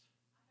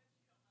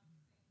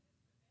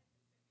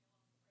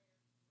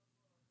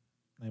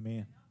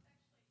 Amen.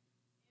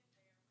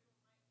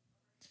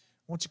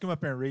 Why don't you come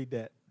up here and read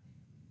that?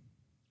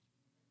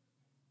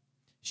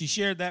 She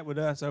shared that with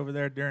us over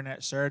there during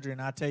that surgery,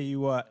 and I tell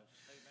you what,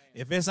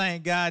 if this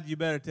ain't God, you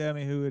better tell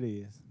me who it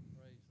is. Praise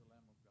the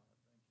Lamb of God.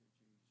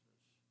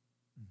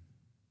 Thank you,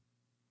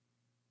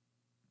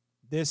 Jesus.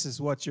 This is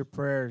what your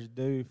prayers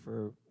do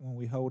for when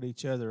we hold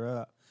each other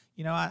up.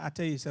 You know, I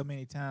tell you so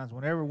many times,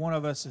 whenever one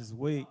of us is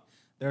weak,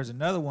 there's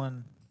another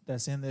one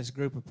that's in this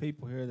group of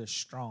people here that's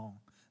strong,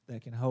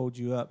 that can hold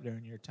you up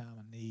during your time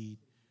of need.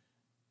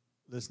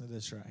 Listen to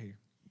this right here.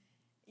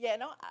 Yeah,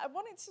 no, I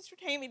wanted Sister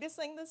Tammy to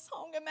sing this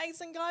song,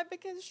 Amazing God,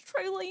 because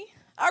truly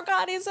our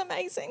God is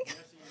amazing.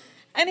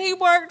 And He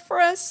worked for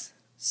us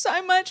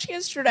so much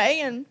yesterday,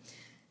 and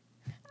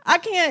I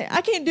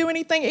can't do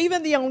anything.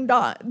 Even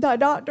the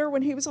doctor,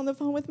 when he was on the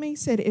phone with me,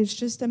 said it's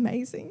just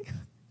amazing.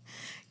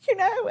 You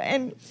know,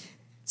 and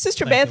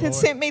Sister Thank Beth you, had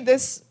Lord. sent me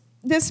this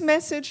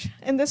message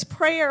and this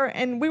prayer,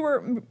 and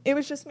it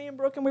was just me and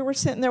Brooke, and we were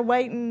sitting there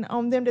waiting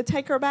on them to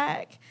take her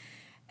back.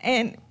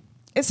 And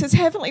it says,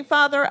 Heavenly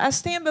Father, I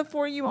stand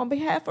before you on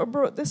behalf of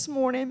Brooke this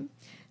morning,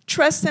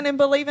 trusting and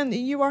believing that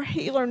you are a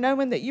healer,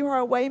 knowing that you are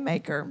a way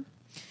maker.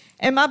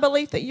 In my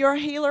belief that you're a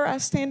healer, I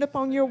stand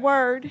upon your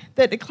word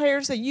that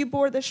declares that you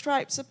bore the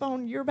stripes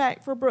upon your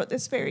back for Brooke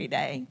this very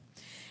day.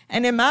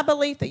 And in my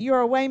belief that you're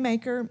a way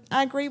maker,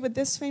 I agree with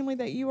this family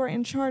that you are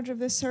in charge of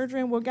this surgery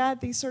and will guide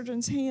these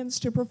surgeons'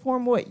 hands to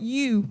perform what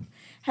you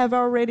have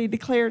already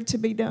declared to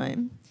be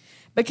done.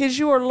 Because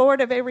you are Lord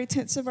of every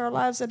tense of our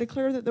lives, I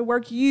declare that the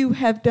work you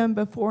have done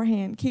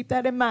beforehand, keep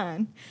that in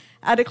mind.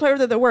 I declare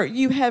that the work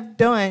you have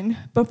done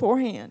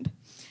beforehand,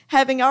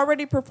 having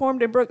already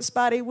performed in Brooke's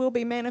body, will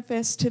be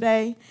manifest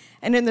today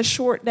and in the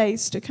short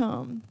days to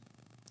come.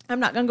 I'm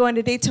not going to go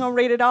into detail and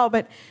read it all,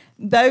 but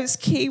those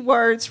key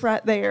words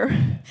right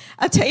there.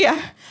 I tell you,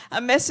 I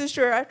messaged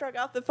her after I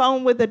got off the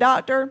phone with the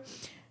doctor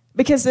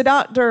because the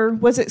doctor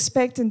was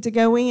expecting to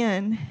go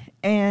in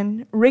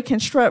and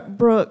reconstruct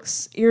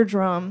Brooke's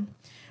eardrum,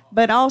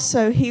 but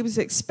also he was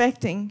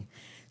expecting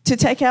to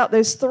take out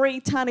those 3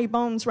 tiny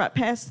bones right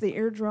past the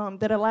eardrum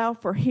that allow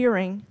for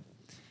hearing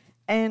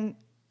and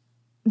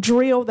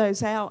drill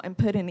those out and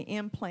put in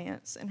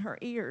implants in her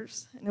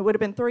ears. And it would have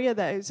been 3 of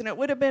those, and it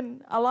would have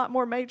been a lot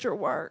more major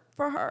work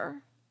for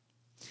her.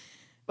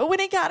 But when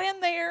he got in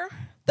there,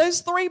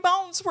 those 3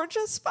 bones were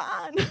just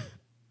fine.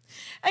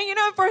 And, you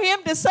know, for him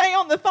to say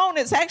on the phone,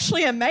 it's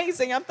actually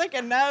amazing. I'm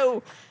thinking,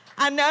 no,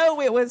 I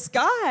know it was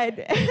God.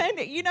 And,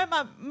 you know,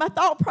 my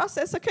thought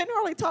process, I couldn't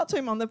hardly talk to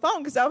him on the phone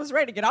because I was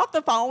ready to get off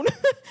the phone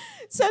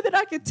so that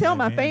I could tell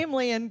my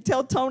family and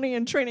tell Tony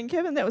and Trina and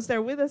Kevin that was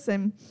there with us.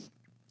 And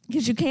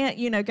because you can't,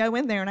 you know, go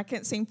in there, and I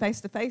couldn't see him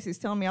face to face. He's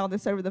telling me all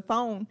this over the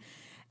phone.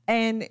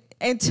 And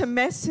to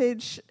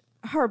message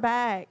her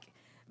back,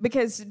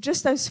 because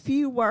just those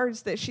few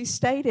words that she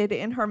stated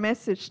in her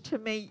message to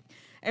me,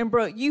 and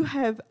Brooke, you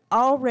have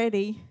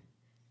already,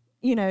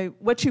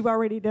 what you've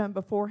already done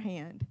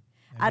beforehand.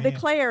 I Amen.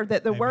 declare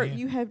that the work Amen.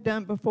 you have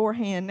done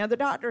beforehand. Now, the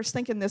doctor is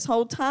thinking this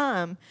whole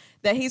time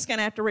that he's going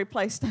to have to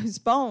replace those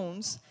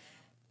bones,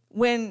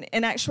 when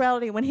in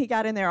actuality, when he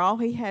got in there, all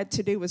he had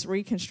to do was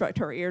reconstruct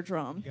her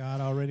eardrum.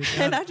 God already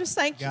done And it. I just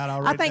thank God I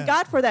already thank done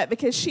God for that,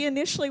 because she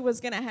initially was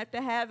going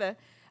to have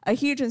a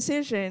huge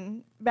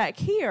incision back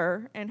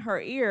here, and her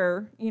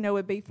ear,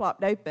 would be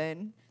flopped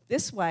open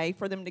this way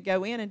for them to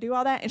go in and do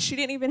all that. And she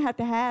didn't even have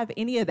to have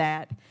any of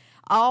that.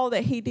 All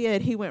that he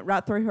did, he went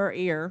right through her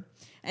ear,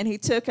 and he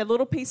took a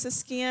little piece of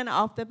skin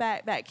off the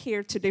back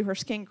here to do her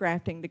skin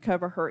grafting to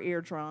cover her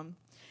eardrum.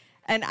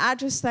 And I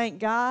just thank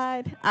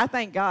God. I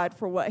thank God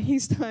for what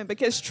he's done,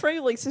 because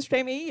truly, Sister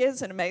Amy, he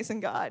is an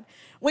amazing God.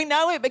 We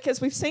know it because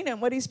we've seen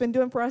him, what he's been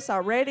doing for us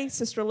already.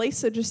 Sister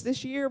Lisa just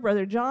this year,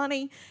 Brother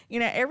Johnny,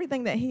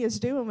 everything that he is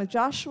doing with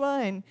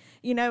Joshua, and,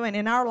 and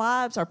in our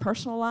lives, our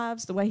personal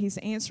lives, the way he's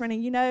answering.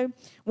 And,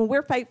 when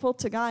we're faithful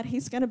to God,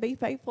 he's going to be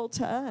faithful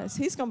to us.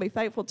 He's going to be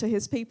faithful to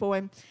his people.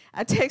 And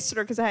I texted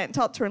her because I hadn't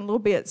talked to her in a little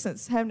bit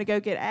since having to go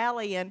get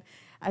Allie, and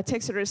I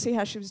texted her to see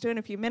how she was doing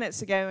a few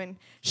minutes ago, and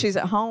she's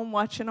at home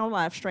watching on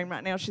live stream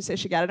right now. She said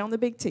she got it on the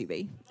big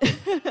TV.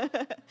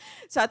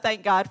 So I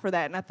thank God for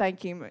that, and I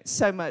thank him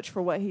so much for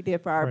what he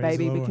did for our Praise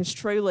baby, the Lord. because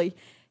truly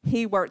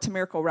he worked a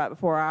miracle right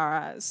before our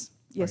eyes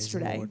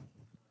yesterday.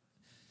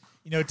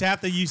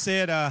 Tabitha, you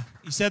said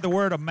the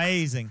word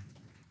amazing.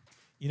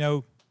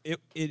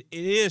 It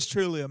is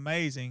truly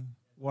amazing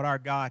what our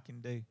God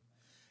can do.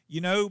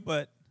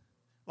 But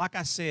like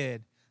I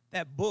said,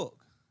 that book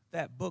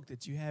that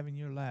you have in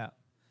your lap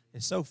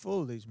is so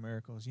full of these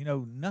miracles.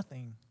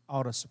 Nothing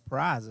ought to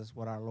surprise us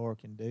what our Lord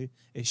can do.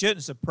 It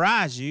shouldn't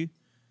surprise you.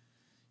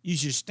 You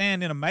should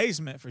stand in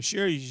amazement for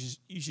sure. You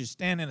should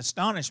stand in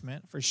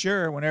astonishment for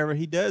sure whenever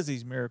he does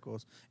these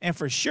miracles. And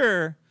for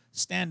sure,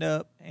 stand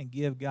up and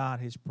give God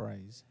his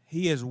praise.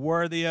 He is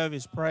worthy of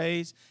his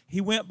praise. He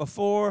went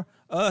before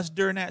us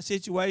during that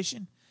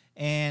situation,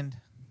 and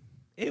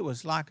it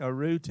was like a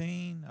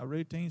routine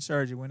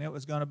surgery when it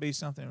was going to be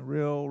something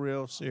real,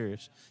 real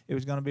serious. It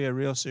was going to be a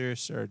real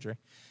serious surgery.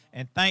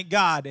 And thank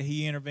God that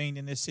he intervened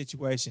in this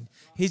situation.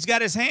 He's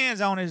got his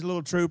hands on his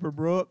little trooper,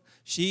 Brooke.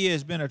 She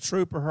has been a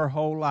trooper her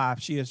whole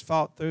life. She has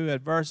fought through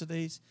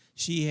adversities.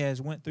 She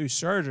has went through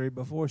surgery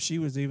before she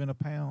was even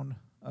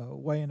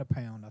weighing a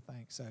pound, I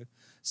think.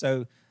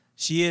 So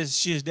she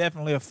is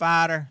definitely a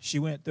fighter. She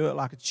went through it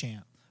like a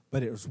champ.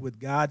 But it was with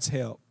God's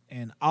help.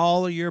 And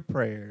all of your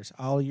prayers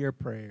helped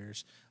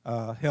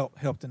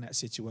in that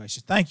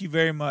situation. Thank you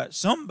very much.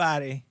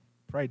 Somebody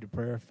prayed the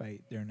prayer of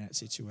faith during that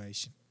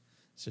situation.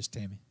 Sister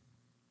Tammy.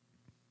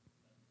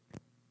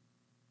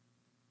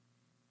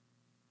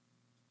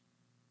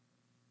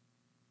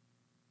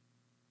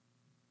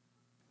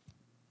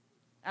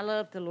 I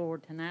love the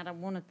Lord tonight. I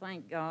want to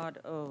thank God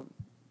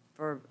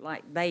for,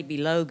 like, baby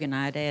Logan.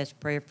 I'd asked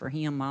prayer for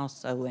him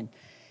also, and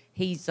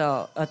he's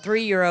a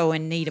 3-year-old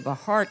in need of a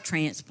heart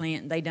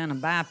transplant, and they done a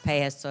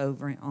bypass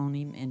over on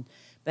him,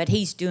 but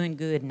he's doing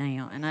good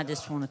now, and I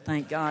just want to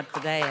thank God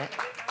for that.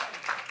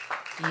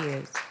 He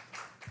is.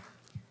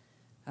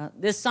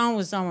 This song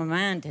was on my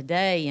mind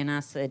today, and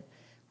I said,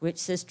 which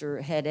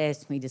sister had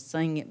asked me to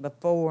sing it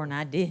before, and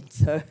I did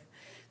so.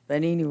 But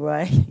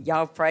anyway,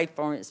 y'all pray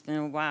for me. It's been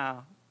a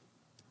while.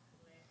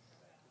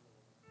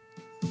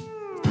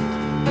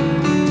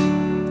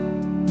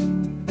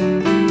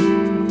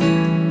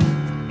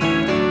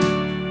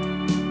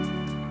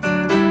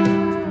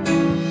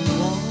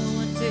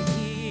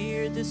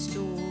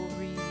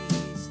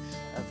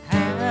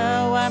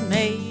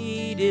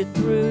 Made it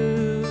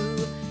through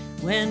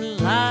when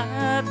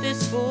life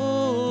is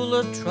full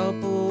of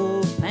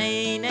trouble,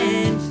 pain,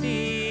 and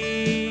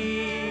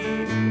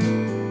fear.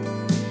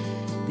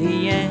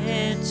 The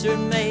answer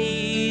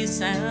may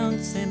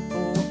sound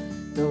simple,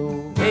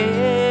 though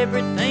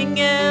everything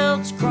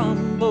else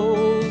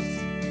crumbles.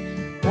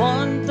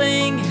 One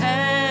thing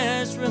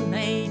has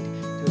remained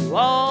through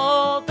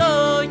all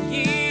the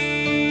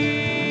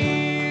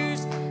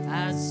years.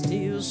 I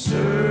still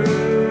serve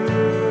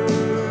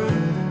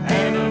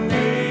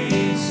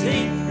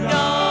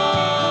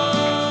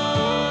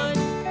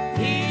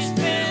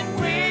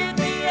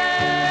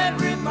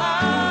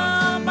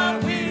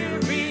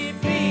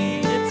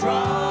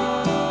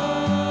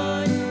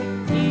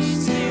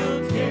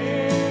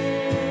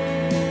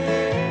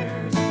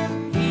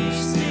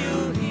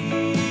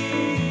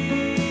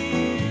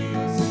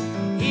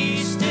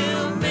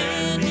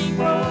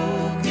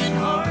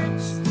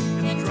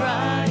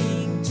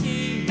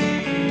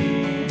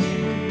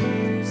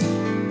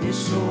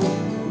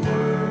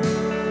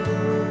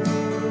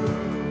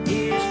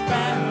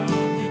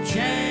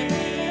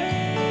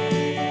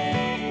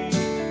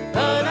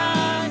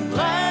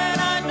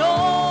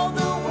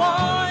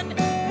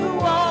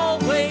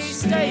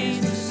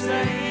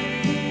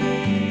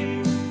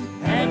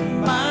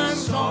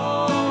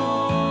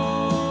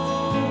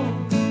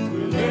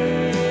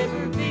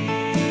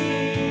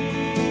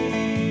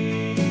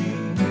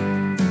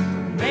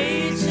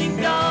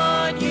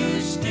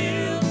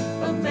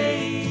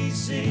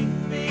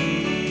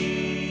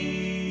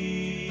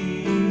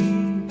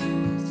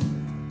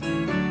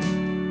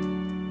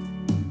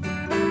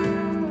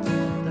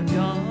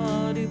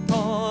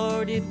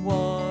uncharted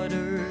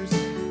waters,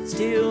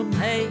 still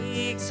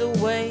makes a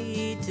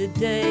way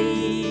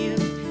today.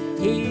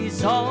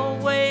 He's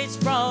always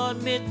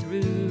brought me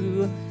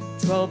through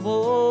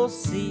troubled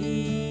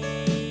seas.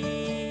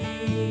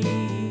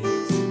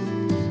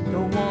 The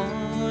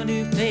one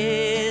who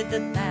fed the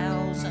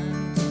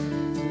thousands,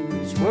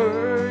 whose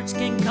words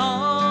can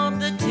calm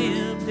the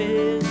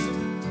tempest.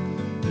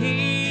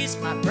 He's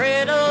my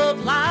bread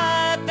of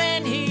life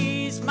and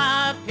He's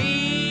my peace.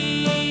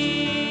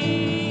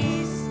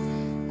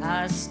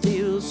 I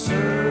still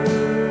serve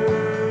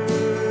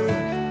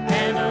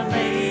an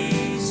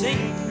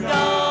amazing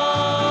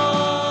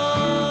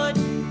God.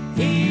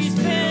 He's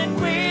been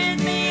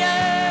with me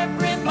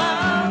every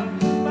mile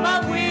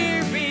my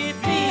weary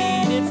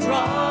feet have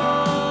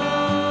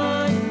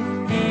trod.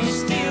 He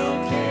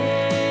still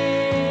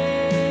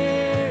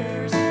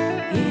cares.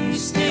 He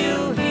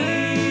still heals.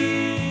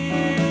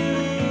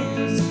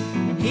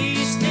 And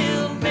He's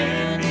still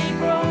mending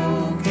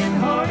broken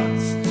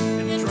hearts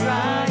and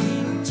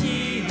drying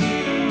tears.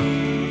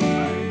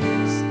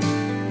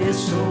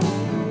 This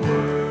whole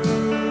world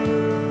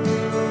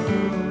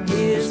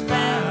is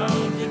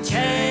bound to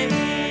change,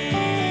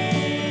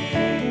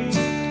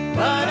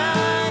 but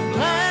I'm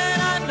glad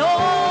I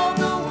know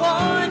the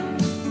one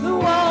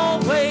who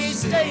always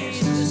stays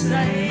the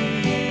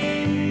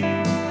same.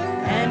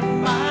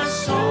 And my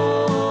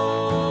song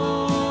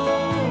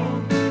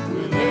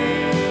will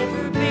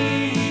ever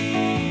be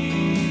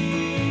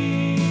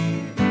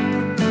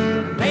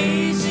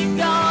amazing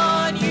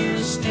God, you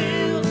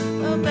still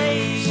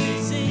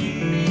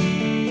amazing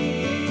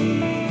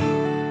me.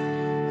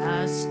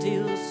 I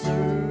still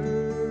serve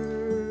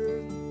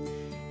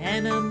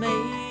an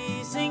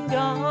amazing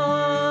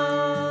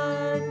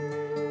God.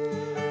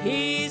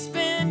 He's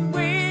been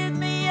with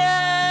me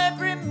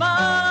every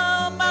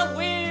mile my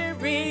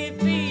weary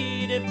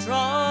feet have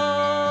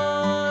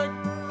trod.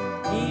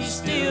 He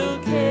still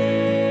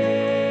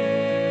cares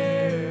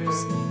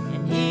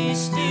and He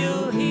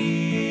still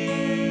heals.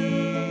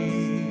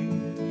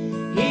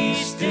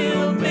 He's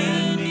still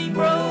mending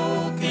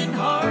broken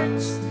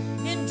hearts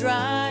and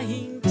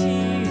drying tears.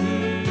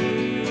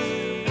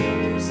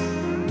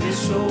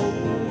 This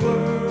old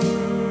world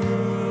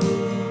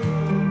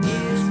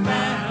is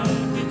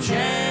bound to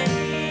change,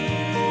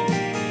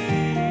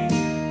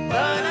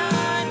 but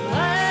I'm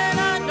glad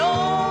I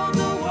know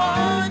the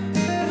one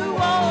who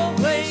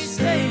always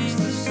stays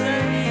the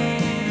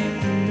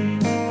same.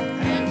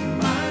 And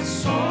my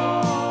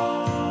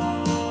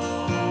song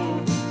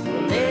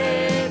will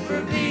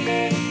ever be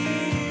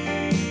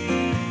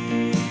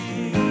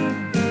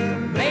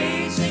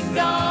amazing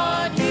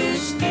God, you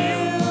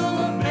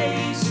still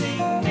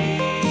amazing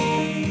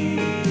me.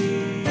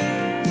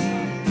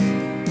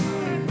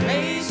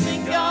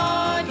 Amazing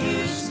God,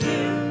 you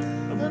still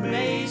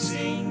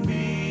amazing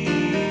me.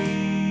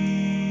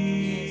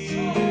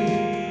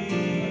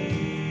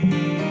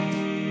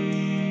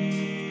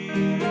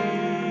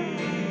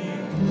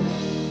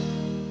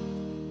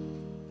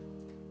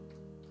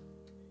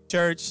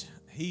 Church,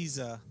 he's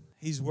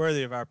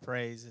worthy of our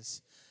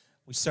praises.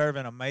 We serve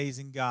an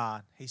amazing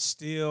God. He's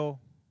still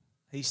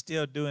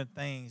doing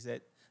things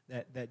that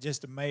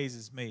just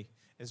amazes me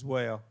as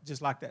well,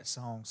 just like that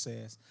song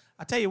says.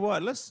 I tell you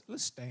what, let's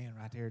stand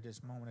right here at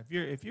this moment.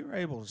 If you're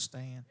able to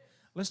stand,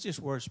 let's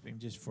just worship Him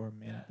just for a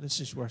minute. Let's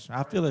just worship Him.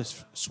 I feel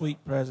His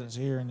sweet presence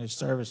here in this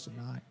service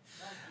tonight.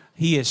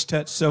 He has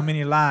touched so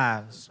many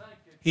lives.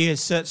 He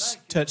has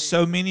touched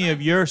so many of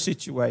your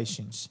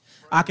situations.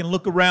 I can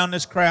look around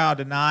this crowd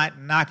tonight,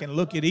 and I can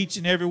look at each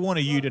and every one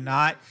of you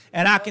tonight,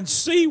 and I can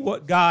see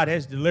what God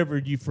has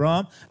delivered you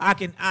from. I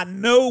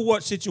know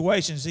what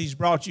situations He's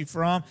brought you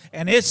from,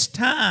 and it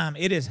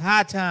is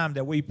high time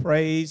that we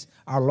praise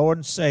our Lord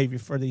and Savior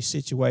for these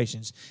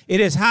situations. It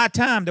is high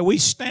time that we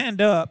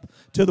stand up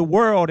to the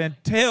world and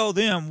tell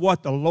them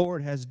what the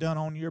Lord has done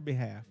on your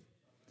behalf,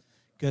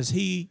 because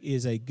He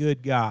is a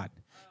good God.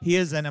 He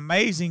is an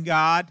amazing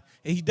God.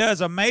 He does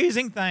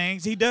amazing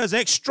things. He does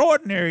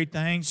extraordinary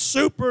things.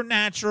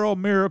 Supernatural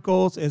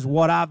miracles is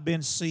what I've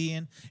been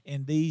seeing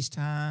in these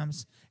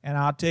times. And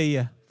I'll tell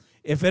you,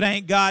 if it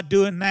ain't God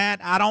doing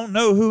that, I don't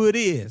know who it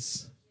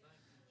is.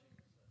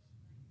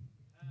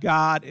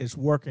 God is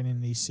working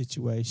in these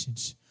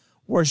situations.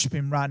 Worship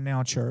Him right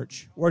now,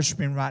 church.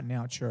 Worship Him right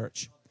now,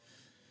 church.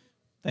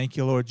 Thank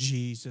you, Lord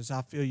Jesus.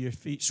 I feel your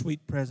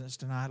sweet presence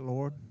tonight,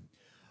 Lord.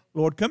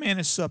 Lord, come in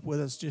and sup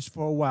with us just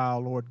for a while,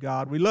 Lord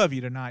God. We love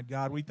you tonight,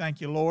 God. We thank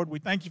you, Lord. We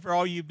thank you for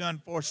all you've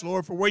done for us,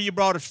 Lord, for where you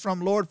brought us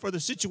from, Lord, for the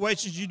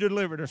situations you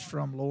delivered us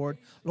from, Lord.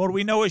 Lord,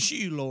 we know it's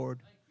you,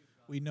 Lord.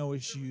 We know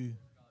it's you.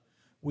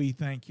 We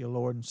thank you,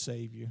 Lord and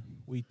Savior.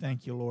 We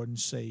thank you, Lord and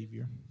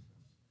Savior.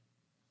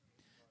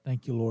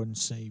 Thank you, Lord and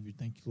Savior.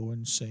 Thank you, Lord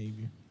and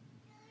Savior.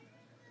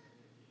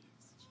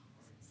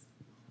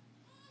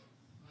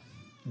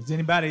 Has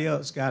anybody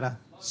else got a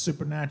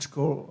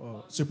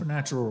supernatural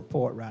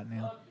report right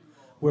now?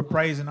 We're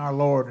praising our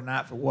Lord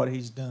tonight for what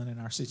He's done in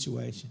our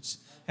situations.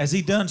 Has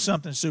He done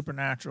something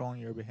supernatural on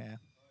your behalf?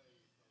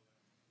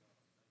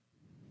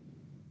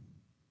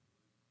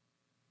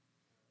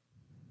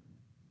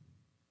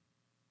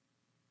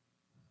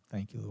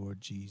 Thank you, Lord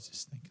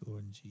Jesus. Thank you,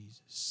 Lord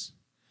Jesus.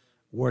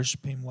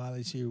 Worship him while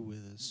he's here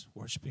with us.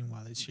 Worship him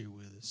while he's here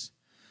with us.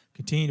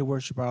 Continue to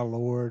worship our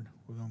Lord.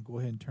 We're going to go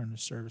ahead and turn the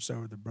service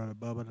over to Brother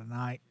Bubba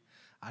tonight.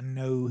 I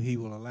know he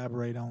will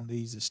elaborate on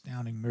these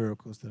astounding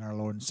miracles that our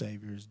Lord and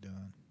Savior has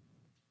done.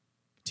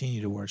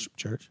 Continue to worship,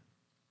 church.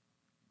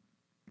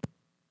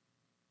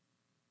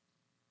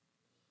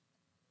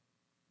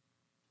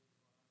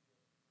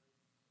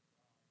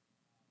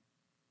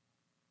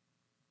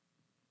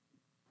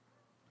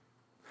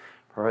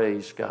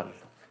 Praise God.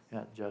 You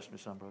got to adjust me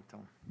some, Brother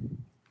Tony.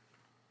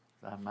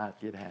 I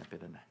might get happy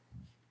tonight.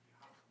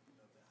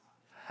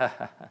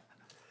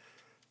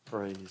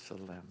 Praise the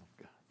Lamb of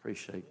God.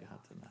 Appreciate God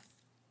tonight.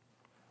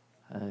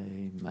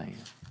 Amen.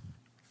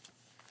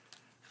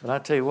 But I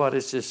tell you what,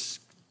 it's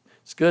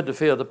good to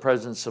feel the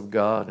presence of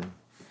God and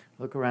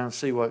look around and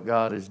see what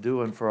God is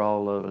doing for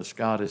all of us.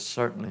 God is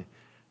certainly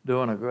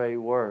doing a great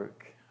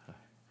work.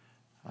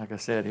 Like I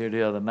said here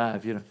the other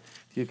night, if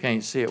you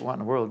can't see it, what in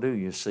the world do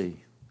you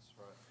see?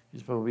 You're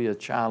supposed to be a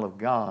child of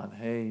God.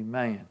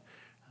 Amen.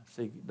 I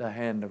see the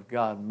hand of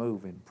God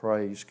moving.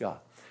 Praise God.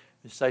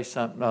 You say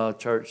something,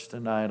 church,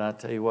 tonight. I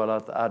tell you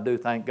what, I do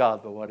thank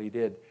God for what he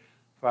did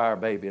for our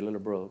baby, little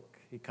Brooke.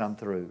 He come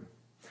through.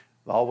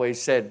 I've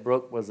always said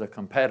Brooke was a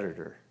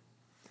competitor.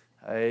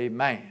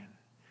 Amen.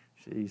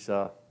 She's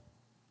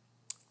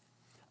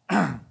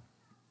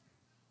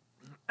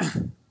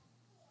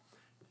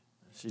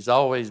she's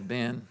always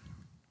been,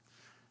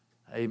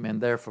 amen,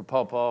 there for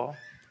Pawpaw.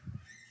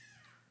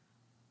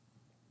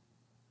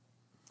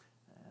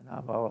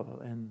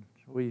 And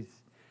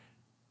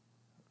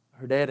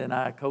her dad and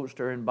I coached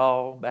her in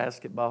ball,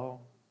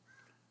 basketball,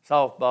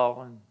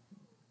 softball,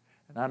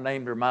 and I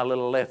named her my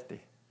little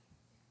lefty.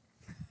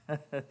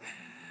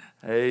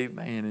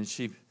 Amen. And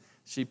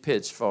she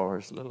pitched for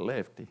us, little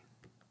lefty.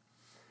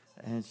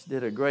 And she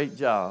did a great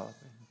job.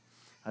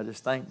 I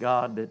just thank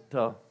God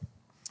that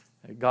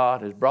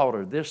God has brought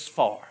her this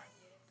far.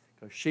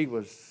 Because she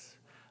was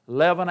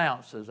 11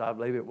 ounces, I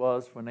believe it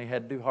was, when they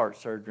had to do heart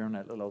surgery on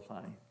that little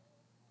thing.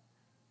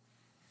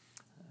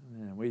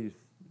 And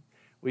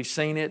we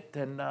seen it,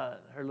 and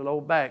her little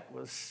old back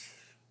was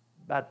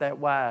about that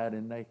wide,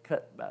 and they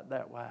cut about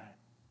that wide.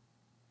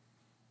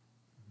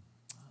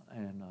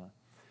 And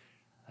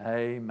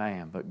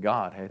amen. But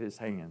God had his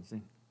hands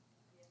in.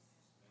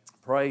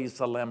 Praise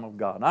the Lamb of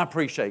God. And I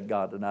appreciate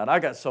God tonight. I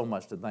got so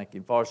much to thank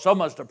him for, so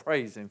much to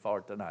praise him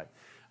for tonight.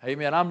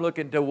 Amen. I'm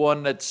looking to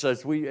one that's,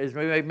 as we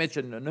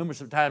mentioned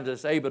numerous of times,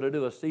 that's able to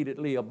do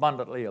exceedingly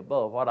abundantly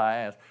above what I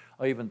ask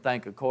or even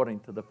think, according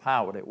to the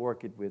power that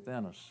worketh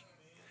within us.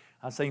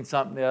 I seen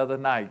something the other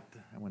night,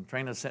 and when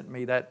Trina sent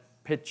me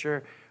that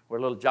picture where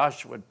little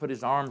Joshua would put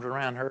his arms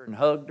around her and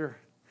hugged her.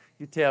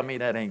 You tell me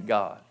that ain't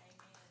God.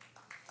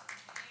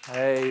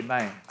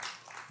 Amen.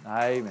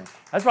 Amen.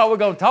 That's what we're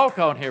going to talk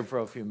on here for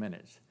a few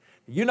minutes.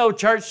 You know,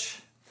 church,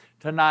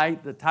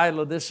 tonight the title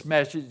of this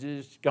message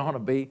is going to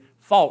be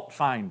Fault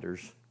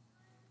Finders.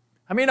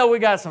 How many know we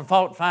got some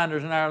fault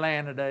finders in our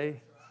land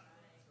today?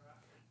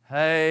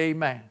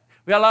 Amen.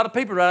 We got a lot of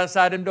people right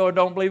outside them door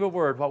don't believe a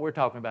word what we're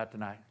talking about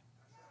tonight.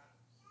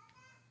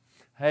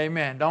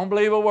 Amen. Don't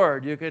believe a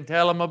word. You can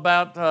tell them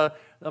about the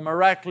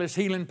miraculous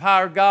healing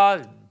power of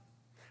God.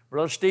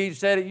 Brother Steve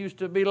said it used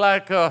to be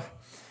like a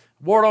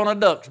wart on a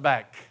duck's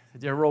back.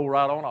 It just rolled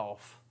right on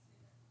off.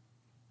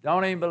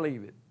 Don't even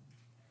believe it.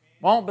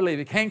 Won't believe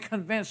it. Can't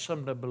convince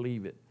them to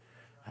believe it.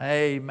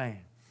 Amen.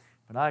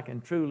 But I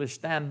can truly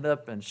stand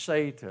up and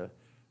say to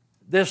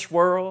this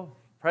world,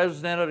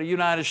 President of the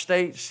United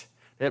States,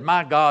 that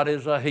my God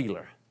is a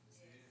healer.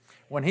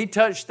 When he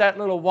touched that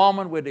little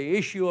woman with the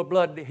issue of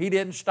blood, he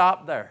didn't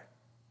stop there.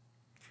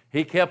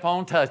 He kept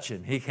on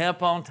touching. He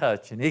kept on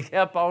touching. He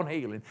kept on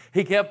healing.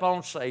 He kept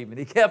on saving.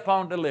 He kept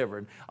on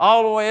delivering.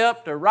 All the way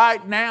up to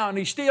right now, and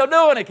he's still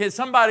doing it. Can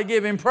somebody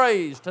give him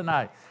praise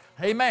tonight?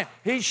 Amen.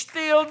 He's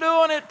still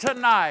doing it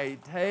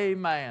tonight.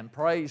 Amen.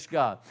 Praise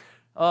God.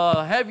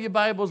 Have your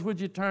Bibles. Would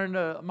you turn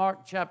to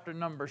Mark chapter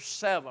number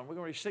 7. We're going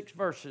to read 6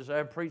 verses.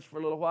 I preached for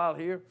a little while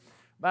here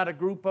about a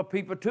group of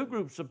people, 2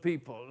 groups of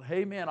people.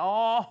 Amen.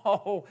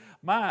 Oh,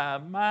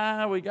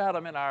 my, we got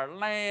them in our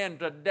land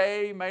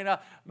today.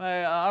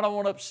 I don't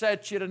want to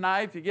upset you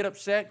tonight. If you get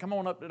upset, come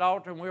on up to the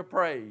altar and we'll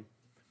pray.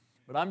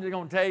 But I'm just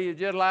going to tell you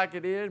just like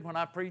it is. When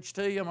I preach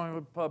to you, I'm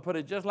going to put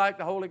it just like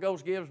the Holy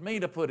Ghost gives me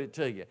to put it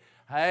to you.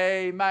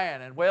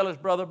 Amen. And well as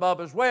Brother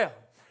Bubba as well.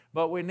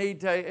 But we need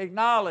to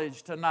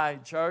acknowledge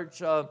tonight,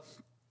 church,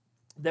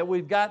 that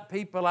we've got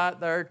people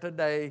out there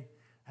today.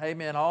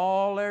 Amen.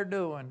 All they're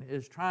doing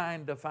is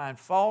trying to find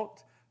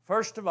fault.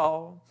 First of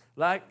all,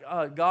 like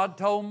God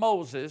told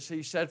Moses,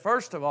 he said,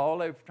 first of all,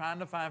 they're trying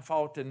to find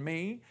fault in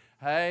me.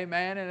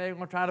 Amen. And they're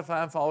going to try to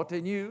find fault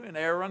in you and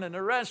Aaron and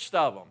the rest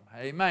of them.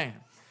 Amen.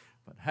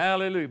 But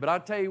hallelujah. But I'll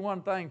tell you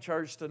one thing,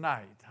 church,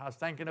 tonight. I was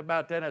thinking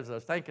about that as I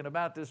was thinking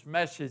about this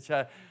message.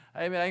 Amen.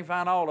 They can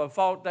find all the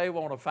fault they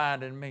want to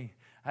find in me.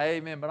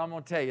 Amen. But I'm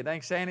going to tell you, they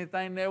can say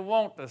anything they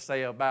want to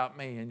say about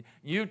me. And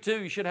you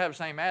too, you should have the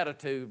same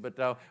attitude.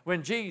 But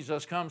when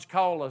Jesus comes,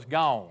 call us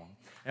gone.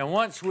 And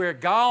once we're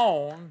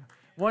gone,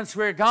 once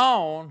we're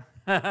gone,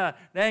 there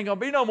ain't going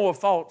to be no more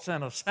faults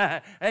in us.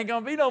 Ain't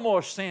going to be no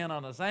more sin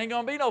on us. Ain't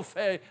going to be no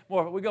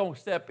more. We're going to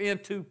step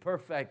into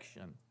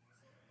perfection.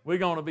 We're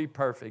going to be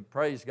perfect.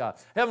 Praise God.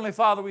 Heavenly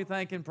Father, we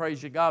thank and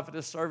praise you, God, for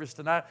this service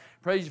tonight.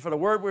 Praise you for the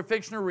word we're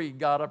fixing to read,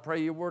 God. I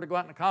pray your word to go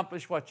out and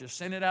accomplish what you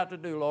sent it out to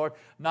do, Lord,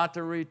 not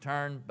to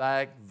return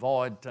back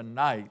void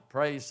tonight.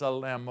 Praise the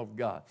Lamb of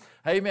God.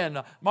 Amen.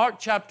 Mark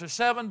chapter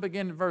 7,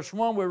 beginning verse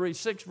 1, we'll read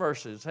 6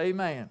 verses.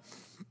 Amen.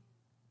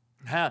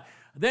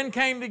 Then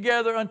came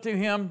together unto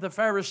him the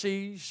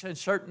Pharisees and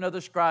certain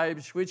other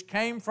scribes, which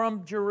came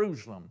from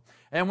Jerusalem.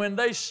 And when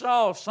they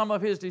saw some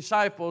of his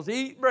disciples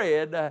eat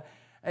bread,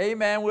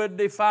 amen, with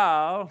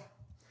defiled,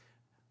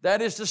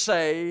 that is to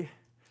say,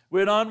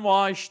 with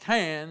unwashed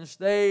hands,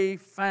 they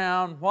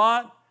found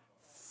what?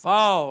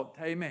 Fault.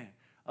 Amen.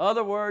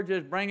 Other words,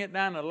 just bring it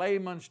down to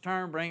layman's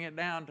term, bring it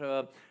down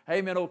to,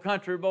 amen, old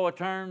country boy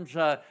terms.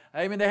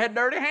 Amen, they had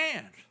dirty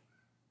hands.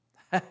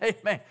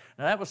 Amen.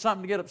 Now that was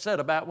something to get upset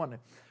about, wasn't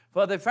it?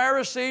 For the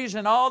Pharisees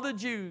and all the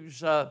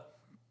Jews,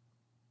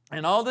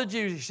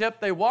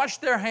 except they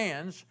washed their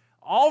hands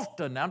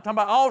often. Now I'm talking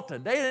about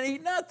often. They didn't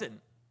eat nothing.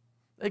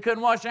 They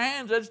couldn't wash their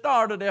hands. It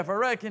started, if I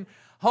reckon,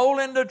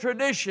 holding the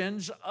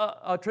tradition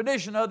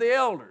of the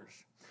elders.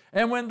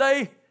 And when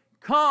they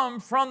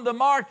come from the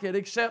market,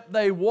 except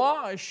they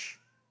wash,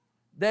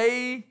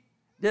 they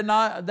eat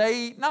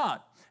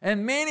not.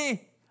 And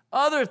many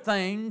other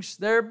things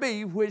there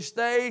be which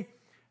they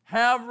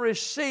have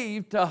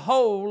received to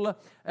hold,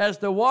 as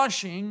the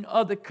washing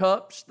of the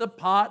cups, the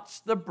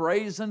pots, the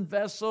brazen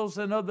vessels,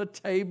 and of the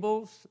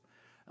tables.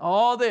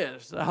 All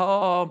this.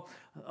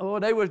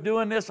 They was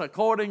doing this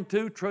according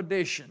to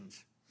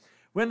traditions.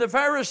 When the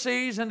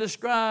Pharisees and the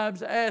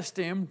scribes asked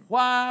him,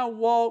 why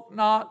walk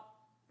not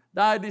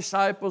thy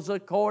disciples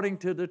according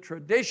to the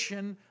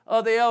tradition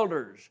of the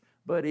elders,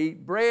 but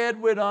eat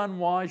bread with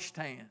unwashed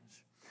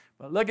hands?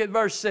 But look at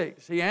verse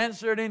 6. He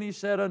answered and he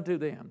said unto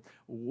them,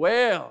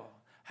 well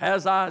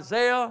has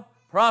Isaiah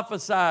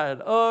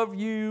prophesied of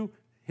you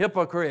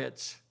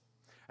hypocrites,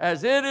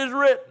 as it is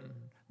written,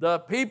 the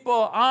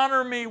people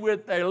honor me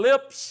with their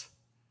lips,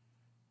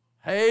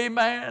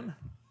 amen,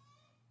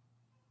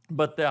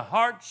 but their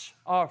hearts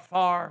are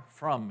far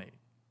from me.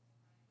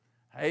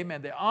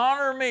 Amen. They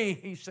honor me,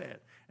 he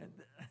said,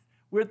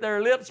 with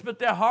their lips, but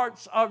their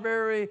hearts are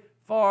very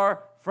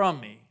far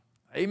from me.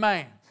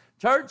 Amen.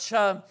 Church,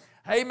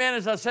 amen,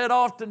 as I said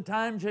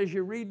oftentimes, as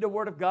you read the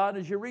Word of God,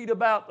 as you read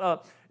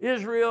about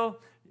Israel,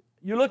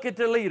 you look at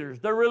the leaders,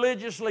 the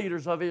religious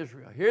leaders of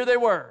Israel. Here they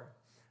were.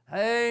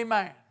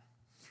 Amen.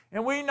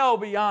 And we know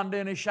beyond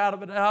any shadow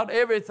of a doubt,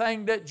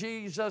 everything that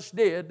Jesus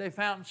did, they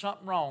found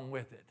something wrong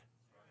with it.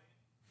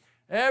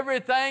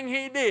 Everything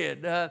he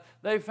did,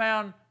 they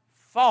found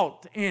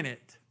fault in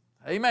it.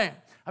 Amen.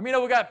 I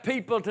mean, we got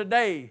people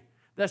today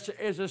that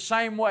is the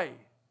same way.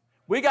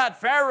 We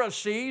got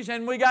Pharisees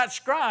and we got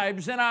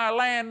scribes in our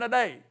land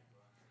today.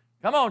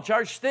 Come on,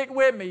 church, stick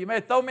with me. You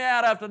may throw me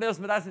out after this,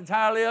 but that's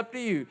entirely up to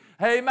you.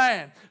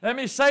 Amen. Let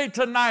me say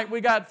tonight,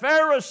 we got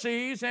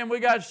Pharisees and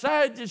we got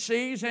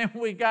Sadducees and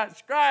we got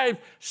scribes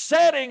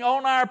sitting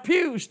on our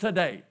pews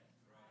today.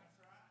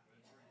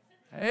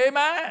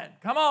 Amen.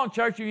 Come on,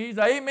 church. He's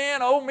amen,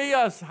 oh me,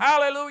 a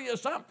hallelujah,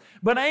 something.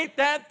 But ain't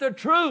that the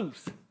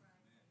truth?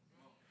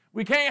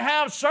 We can't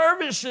have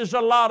services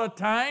a lot of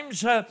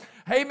times,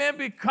 amen,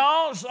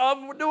 because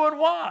of doing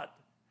what?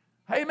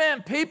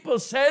 Amen. People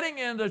sitting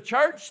in the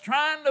church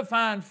trying to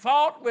find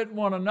fault with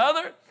one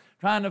another,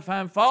 trying to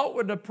find fault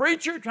with the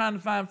preacher, trying to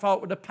find fault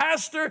with the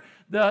pastor,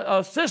 the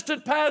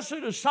assistant pastor,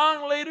 the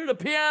song leader, the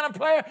piano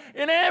player,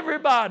 and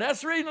everybody.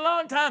 That's the reason a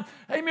long time,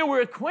 amen,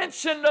 we're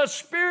quenching the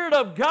Spirit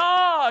of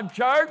God,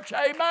 church.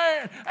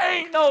 Amen.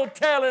 Ain't no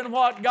telling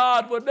what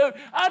God would do.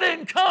 I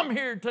didn't come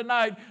here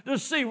tonight to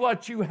see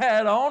what you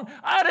had on.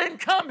 I didn't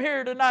come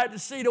here tonight to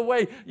see the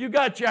way you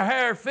got your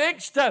hair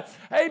fixed.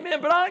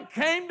 Amen. But I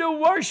came to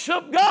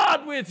worship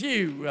God with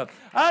you.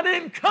 I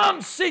didn't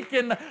come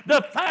seeking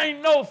to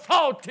find no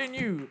fault in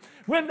you.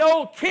 When the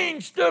old king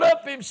stood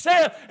up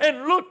himself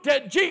and looked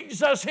at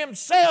Jesus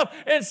himself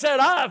and said,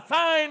 I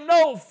find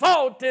no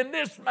fault in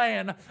this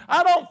man.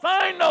 I don't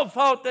find no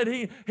fault that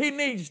he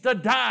needs to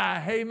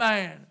die.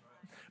 Amen.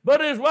 But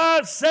his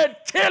wife said,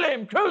 kill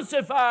him,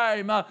 crucify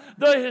him.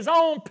 His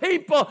own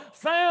people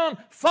found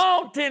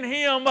fault in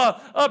him,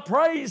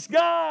 praise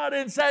God,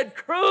 and said,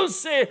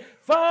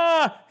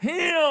 crucify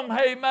him.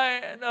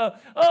 Amen.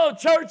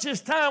 Church,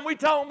 it's time. We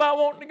talking about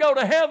wanting to go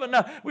to heaven.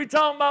 We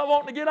talking about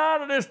wanting to get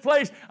out of this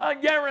place. I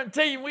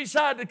guarantee you, we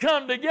decided to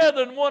come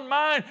together in one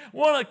mind,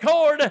 one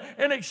accord,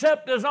 and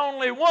accept there's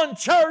only one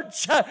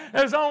church.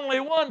 There's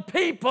only one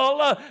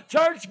people.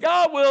 Church,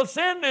 God will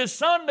send His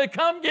Son to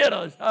come get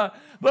us.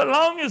 But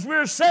long as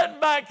we're sitting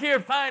back here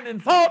finding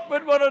fault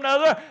with one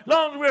another,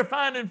 long as we're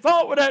finding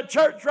fault with that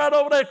church right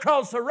over there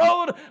across the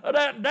road, or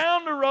that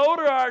down the road,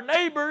 or our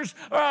neighbors,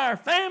 or our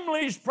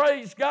families,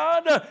 praise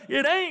God,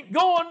 it ain't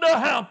going to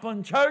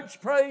happen, church,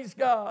 praise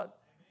God.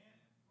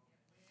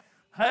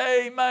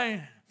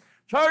 Amen.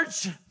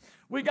 Church,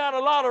 we got a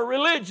lot of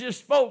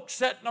religious folks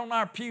sitting on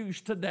our pews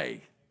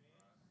today.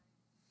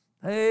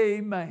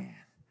 Amen.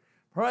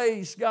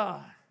 Praise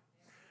God.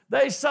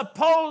 They're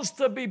supposed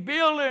to be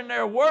building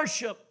their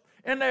worship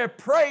and their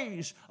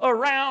praise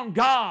around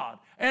God,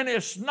 and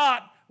it's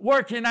not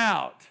working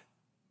out.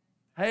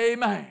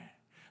 Amen.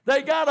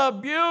 They got a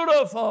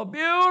beautiful,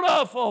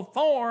 beautiful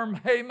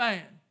form.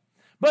 Amen.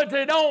 But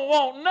they don't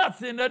want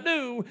nothing to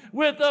do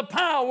with the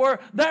power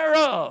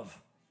thereof.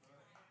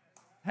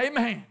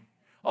 Amen.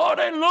 Oh,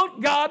 they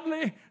look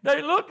godly.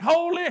 They look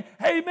holy.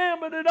 Amen.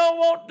 But they don't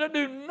want to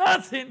do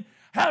nothing,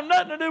 have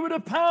nothing to do with the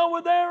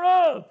power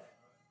thereof.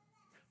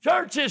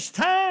 Church, it's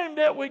time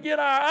that we get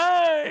our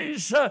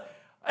eyes,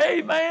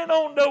 amen,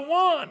 on the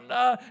one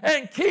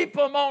and keep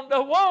them on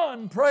the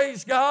one,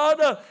 praise God.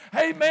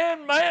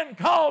 Amen, man,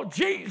 call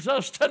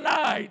Jesus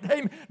tonight.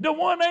 Amen. The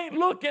one ain't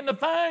looking to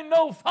find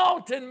no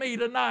fault in me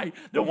tonight.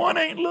 The one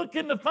ain't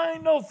looking to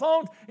find no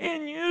fault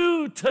in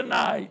you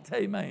tonight.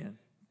 Amen.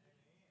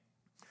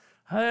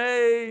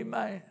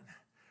 Amen.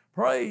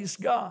 Praise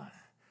God.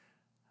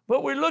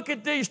 But we look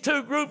at these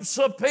two groups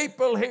of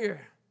people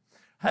here.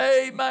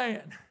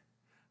 Amen.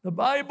 The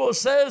Bible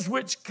says,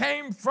 which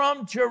came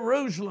from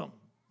Jerusalem.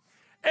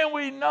 And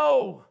we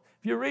know,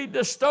 if you read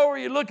the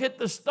story, you look at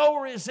the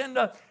stories in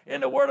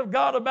the Word of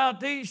God about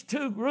these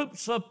two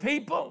groups of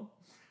people.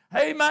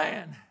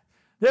 Amen.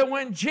 That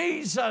when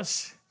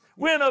Jesus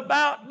went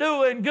about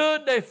doing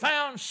good, they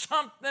found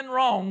something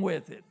wrong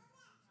with it.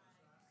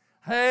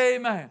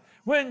 Amen.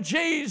 When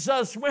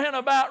Jesus went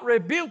about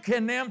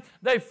rebuking them,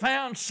 they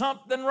found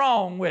something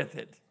wrong with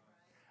it.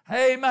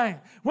 Amen.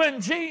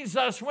 When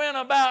Jesus went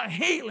about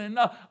healing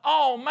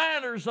all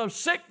manners of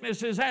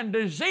sicknesses and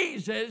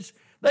diseases,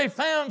 they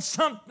found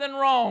something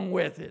wrong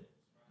with it.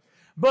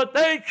 But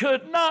they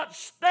could not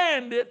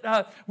stand it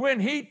when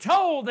He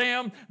told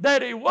them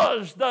that He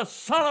was the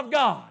Son of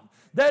God,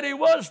 that He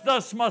was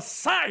the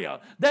Messiah,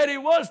 that He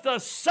was the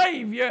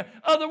Savior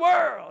of the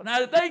world.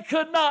 Now, they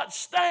could not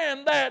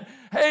stand that.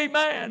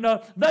 Amen.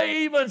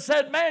 They even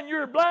said, man,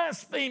 you're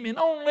blaspheming.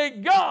 Only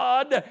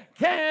God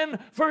can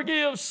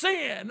forgive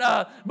sin.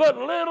 But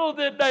little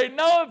did they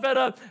know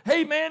that,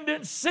 amen,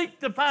 didn't seek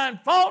to find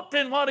fault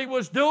in what He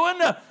was doing.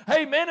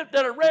 Amen. If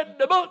they'd have read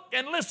the book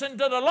and listened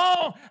to the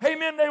law,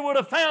 amen, they would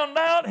have found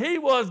out He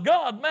was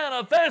God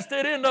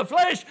manifested in the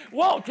flesh,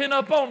 walking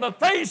upon the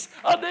face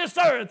of this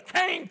earth.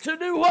 Came to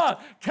do what?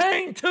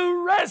 Came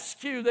to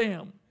rescue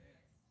them.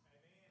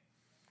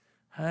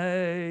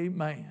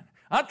 Amen.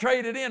 I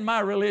traded in my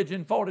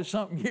religion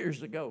 40-something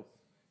years ago.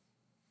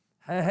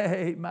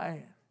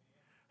 Amen.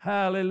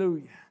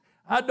 Hallelujah.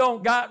 I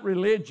don't got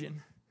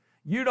religion.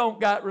 You don't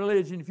got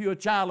religion. If you're a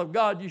child of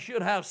God, you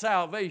should have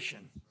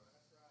salvation.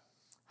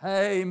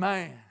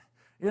 Amen.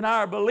 In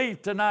our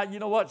belief tonight, you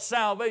know what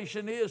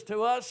salvation is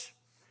to us?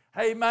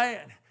 Amen.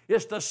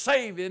 It's the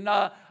saving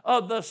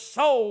of the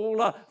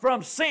soul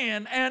from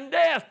sin and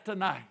death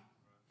tonight.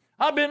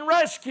 I've been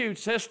rescued,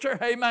 sister.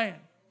 Amen.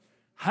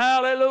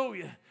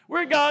 Hallelujah.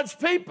 We're God's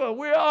people.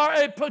 We are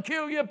a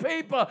peculiar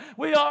people.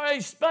 We are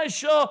a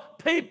special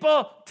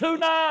people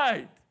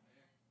tonight.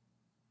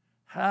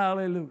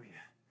 Hallelujah.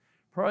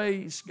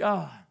 Praise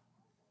God.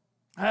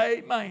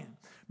 Amen.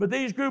 But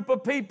these group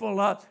of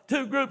people,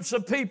 two groups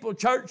of people,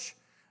 church,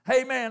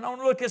 amen. I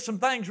want to look at some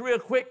things real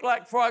quick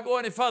like before I go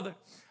any further.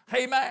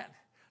 Amen.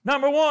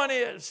 Number one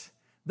is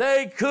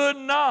they could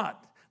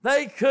not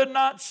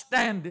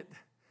stand it.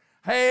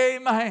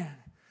 Amen.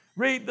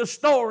 Read the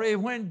story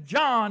when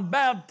John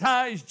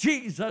baptized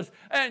Jesus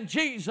and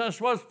Jesus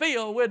was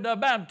filled with the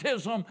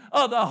baptism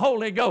of the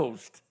Holy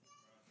Ghost.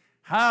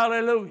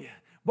 Hallelujah.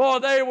 Boy,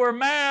 they were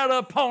mad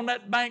upon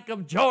that bank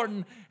of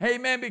Jordan.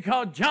 Amen.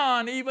 Because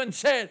John even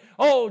said,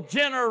 oh,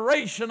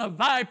 generation of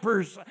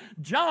vipers.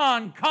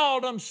 John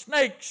called them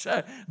snakes.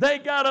 They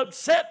got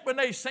upset when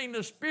they seen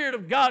the Spirit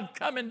of God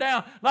coming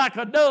down like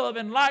a dove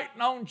and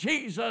lighting on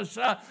Jesus.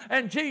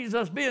 And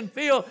Jesus being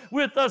filled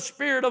with the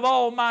Spirit of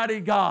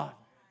Almighty God.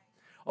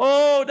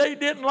 Oh, they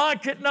didn't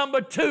like it. Number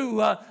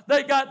two,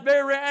 they got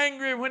very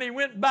angry when He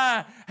went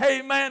by,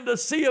 amen, the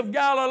Sea of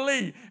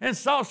Galilee and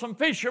saw some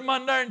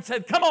fishermen there and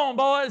said, come on,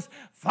 boys,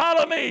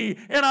 follow me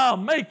and I'll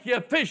make you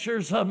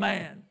fishers of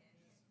man.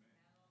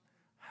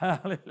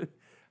 Hallelujah.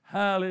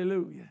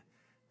 Hallelujah.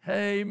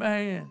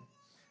 Amen.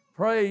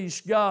 Praise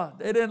God.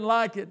 They didn't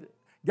like it.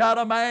 Got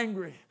them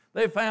angry.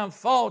 They found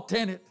fault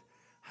in it.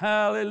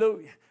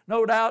 Hallelujah.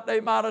 No doubt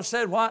they might have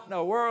said, what in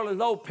the world is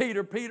old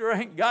Peter? Peter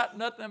ain't got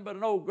nothing but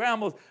an old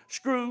grandma's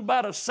screw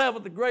about a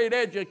 7th grade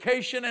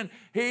education, and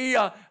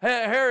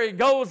here he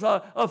goes,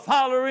 a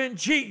follower in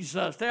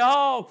Jesus. They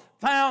all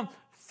found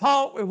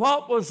fault with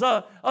what was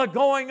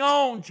going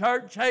on,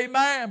 church.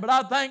 Amen. But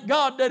I thank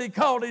God that He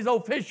called these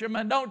old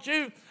fishermen, don't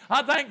you?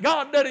 I thank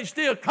God that He's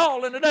still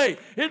calling today.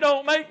 It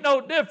don't make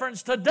no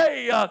difference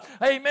today,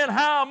 amen,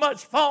 how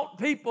much fault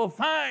people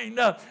find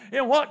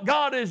in what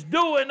God is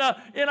doing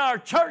in our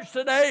church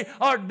today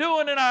or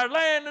doing in our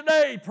land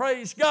today.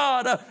 Praise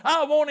God.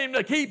 I want Him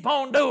to keep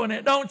on doing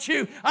it, don't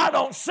you? I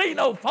don't see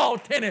no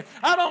fault in it.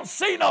 I don't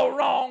see no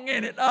wrong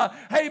in it.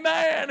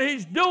 Amen.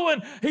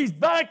 He's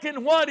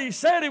backing what He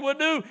said He would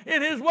do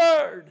in His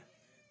Word.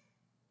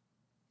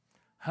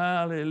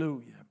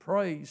 Hallelujah.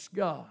 Praise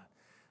God.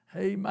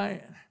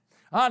 Amen.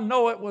 I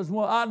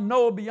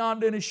know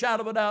beyond any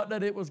shadow of a doubt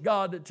that it was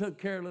God that took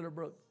care of little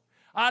brother.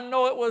 I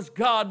know it was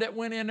God that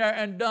went in there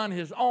and done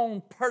His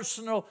own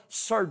personal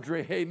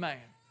surgery. Amen.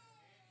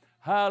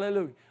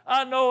 Hallelujah.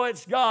 I know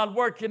it's God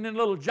working in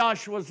little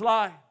Joshua's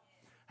life.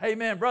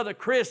 Amen. Brother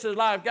Chris's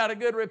life got a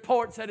good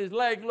report, said his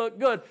leg looked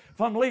good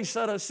from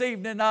Lisa this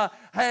evening.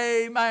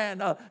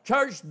 Amen.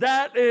 Church,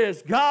 that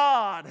is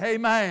God.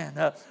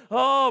 Amen.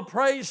 Oh,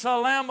 praise the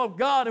Lamb of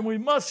God, and we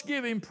must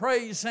give Him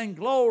praise and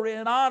glory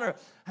and honor.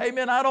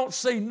 Amen. I don't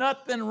see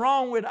nothing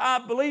wrong with I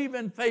believe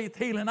in faith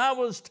healing. I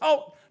was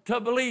taught to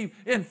believe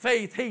in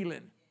faith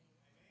healing.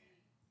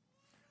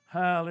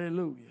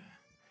 Hallelujah.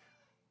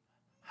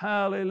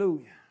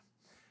 Hallelujah.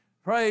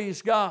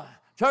 Praise God.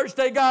 Church,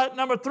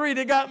 number 3,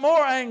 they got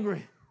more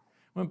angry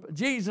when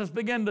Jesus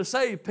began to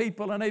save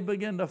people and they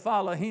began to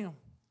follow Him.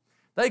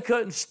 They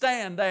couldn't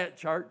stand that,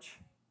 church.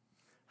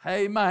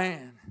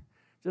 Amen.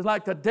 Just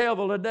like the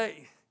devil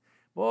today.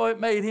 Boy, it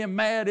made him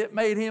mad. It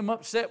made him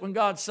upset when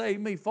God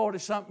saved me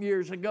 40-something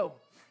years ago.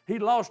 He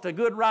lost a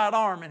good right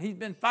arm, and he's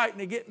been fighting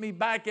to get me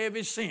back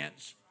ever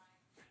since.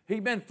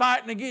 He's been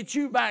fighting to get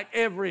you back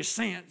ever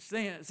since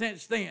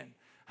then.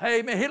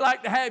 Amen. He'd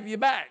like to have you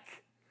back.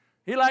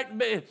 He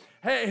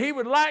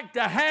would like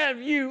to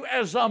have you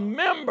as a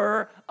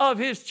member of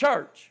His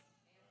church.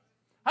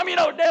 How many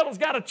know the devil's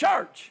got a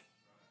church?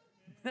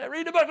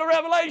 Read the book of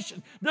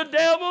Revelation. The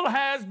devil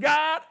has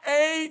got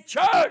a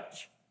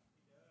church.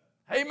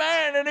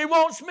 Amen. And he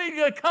wants me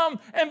to come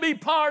and be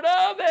part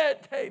of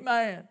it.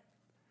 Amen.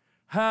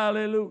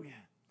 Hallelujah.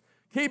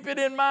 Keep it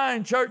in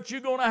mind, church.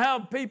 You're going to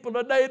have people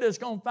today that's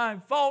going to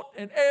find fault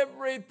in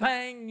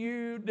everything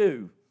you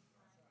do.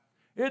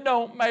 It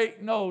don't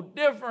make no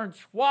difference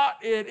what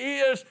it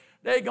is.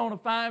 They're going to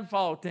find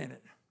fault in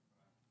it.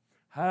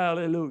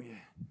 Hallelujah.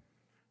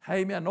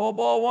 Amen. I know a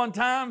boy one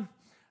time,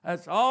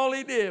 that's all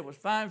he did was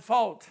find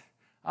fault.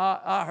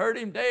 I heard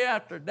him day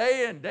after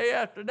day and day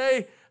after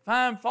day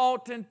find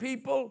fault in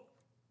people,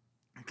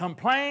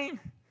 complain.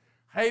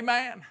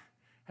 Amen.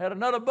 Had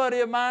another buddy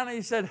of mine,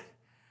 he said,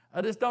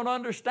 I just don't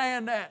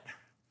understand that.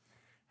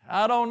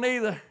 I don't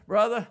either,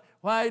 brother,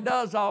 why he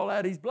does all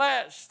that. He's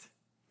blessed.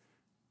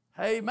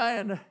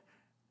 Amen.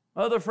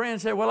 Other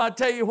friends said, well, I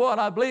tell you what,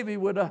 I believe he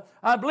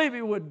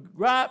would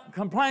gripe,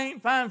 complain,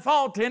 find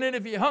fault in it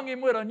if you hung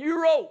him with a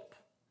new rope.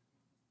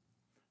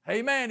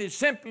 Amen. He'd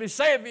simply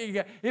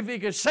say, if he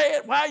could say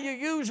it, why are you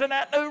using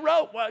that new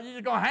rope? Well, you're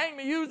just going to hang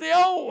me, use the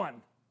old one.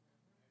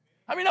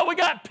 I mean, we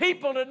got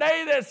people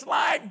today that's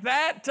like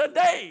that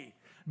today.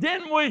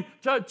 Didn't we,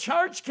 to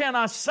church, can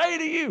I say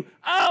to you,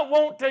 I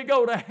want to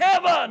go to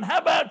heaven. How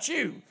about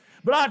you?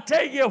 But I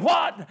tell you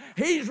what,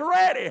 He's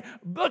ready.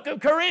 Book of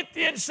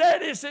Corinthians said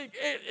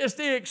it's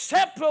the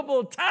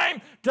acceptable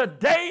time.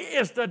 Today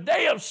is the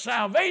day of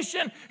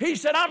salvation. He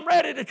said, I'm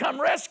ready to come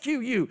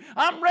rescue you.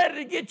 I'm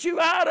ready to get you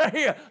out of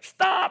here.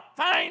 Stop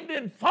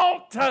finding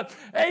fault,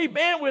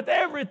 amen, with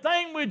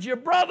everything, with your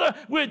brother,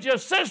 with your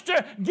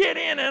sister. Get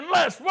in and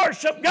let's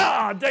worship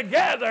God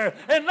together.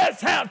 And let's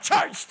have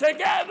church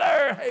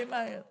together.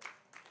 Amen.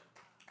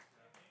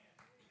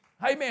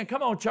 Amen.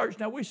 Come on, church.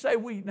 Now we say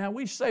we got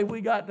we say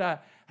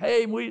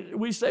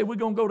we're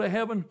gonna go to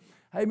heaven.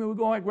 Amen. We're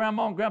going like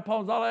grandma and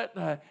grandpa and all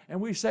that,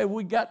 and we say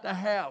we got to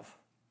have.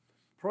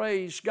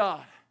 Praise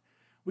God.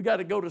 We got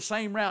to go the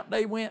same route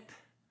they went.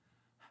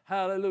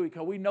 Hallelujah.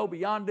 Because we know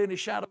beyond any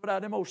shadow of a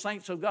doubt, them old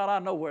saints of God, I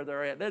know where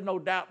they're at. There's no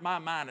doubt in my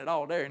mind at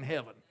all. They're in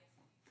heaven.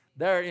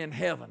 They're in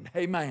heaven.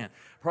 Amen.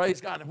 Praise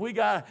God. If we're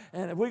going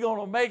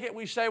to make it,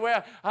 we say,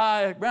 well,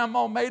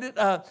 Grandma made it.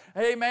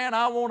 Amen.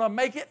 I want to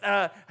make it.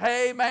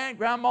 Amen.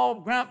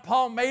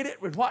 Grandpa made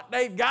it with what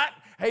they've got.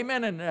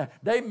 Amen. And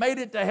they made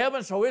it to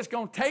heaven, so it's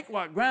going to take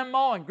what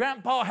Grandma and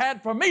Grandpa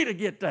had for me to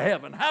get to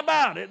heaven. How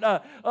about it?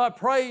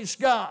 Praise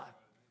God.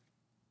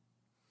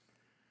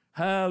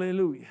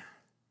 Hallelujah.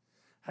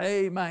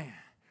 Amen.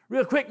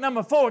 Real quick,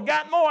 number 4.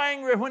 Got more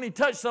angry when he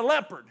touched the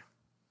leopard,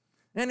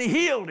 and he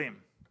healed him.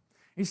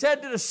 He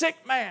said to the sick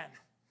man,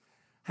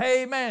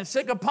 amen,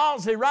 sick of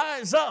palsy,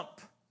 rise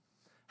up.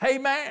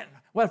 Amen.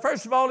 Well,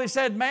 first of all, he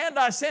said, man,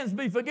 thy sins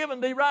be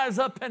forgiven thee, rise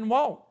up and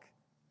walk.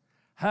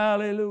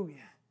 Hallelujah.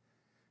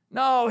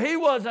 No,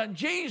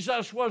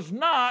 Jesus was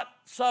not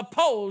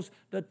supposed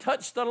to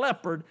touch the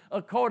leopard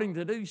according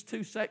to these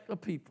two sect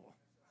of people.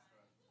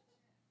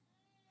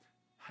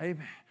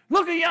 Amen.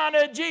 Look at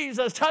yonder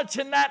Jesus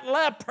touching that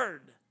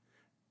leopard.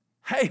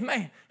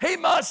 Amen. He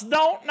must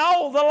don't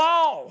know the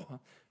law.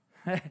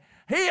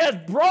 He has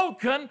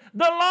broken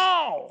the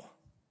law.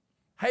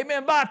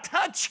 Amen. By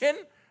touching,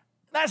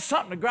 that's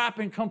something to gripe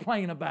and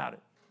complain about it.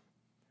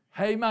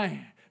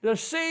 Amen. to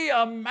see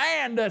a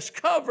man that's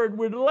covered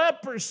with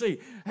leprosy.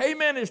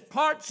 Amen. His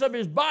parts of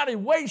his body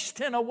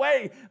wasting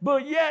away.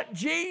 But yet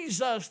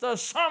Jesus, the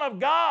Son of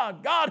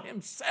God, God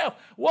himself,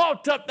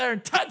 walked up there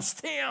and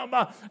touched him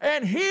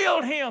and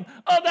healed him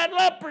of that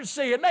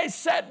leprosy. And they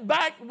sat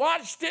back,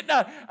 watched it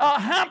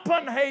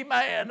happen.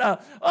 Amen.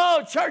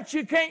 Oh, church,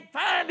 you can't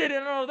find it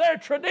in their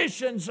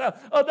traditions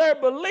or their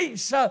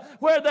beliefs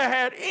where they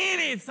had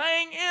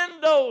anything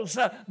in those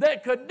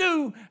that could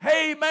do,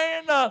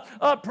 amen,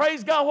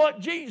 praise God, what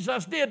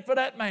Jesus did for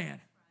that man.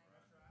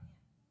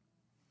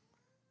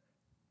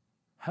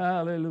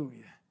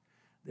 Hallelujah.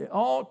 They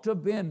ought to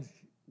have been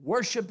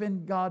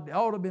worshiping God. They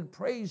ought to have been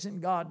praising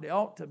God. They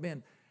ought to have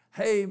been,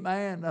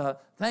 amen,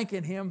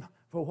 thanking Him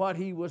for what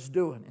He was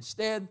doing.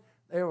 Instead,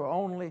 they were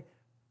only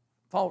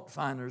fault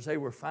finders. They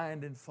were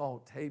finding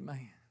fault.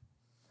 Amen.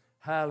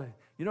 Hallelujah.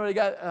 You know, they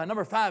got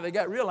number 5, they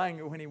got real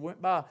angry when he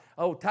went by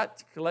old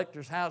tax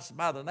collector's house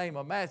by the name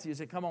of Matthew. He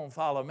said, come on,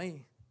 follow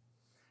me.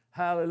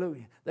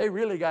 Hallelujah. They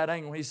really got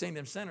angry when he seen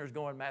them sinners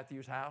go in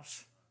Matthew's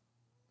house.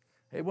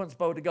 He wasn't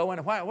supposed to go in.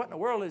 What in the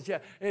world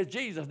is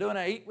Jesus doing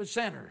to eat with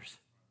sinners?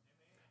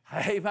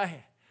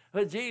 Amen.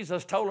 But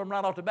Jesus told them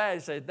right off the bat, he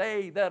said,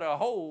 they that are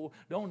whole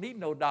don't need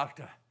no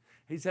doctor.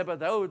 He said, but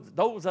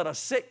those that are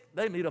sick,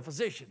 they need a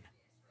physician.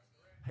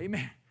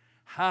 Amen.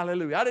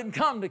 Hallelujah. I didn't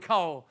come to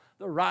call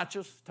the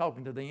righteous,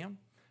 talking to them.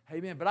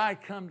 Amen. But I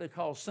come to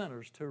call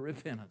sinners to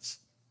repentance.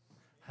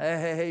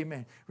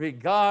 Amen.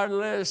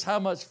 Regardless how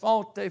much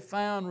fault they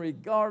found,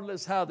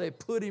 regardless how they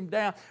put him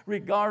down,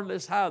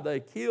 regardless how they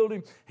killed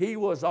him, he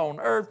was on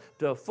earth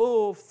to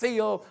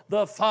fulfill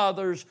the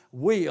Father's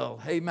will.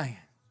 Amen.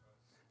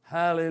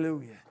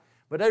 Hallelujah.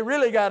 But they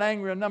really got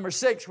angry in number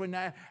 6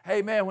 when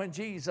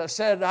Jesus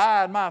said,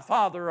 I and my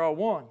Father are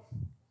one.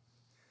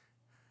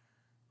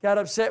 Got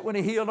upset when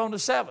he healed on the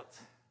 7th.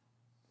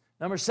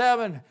 Number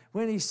 7,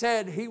 when he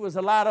said he was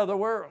the light of the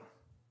world.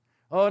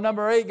 Oh,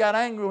 number 8, got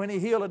angry when he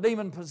healed a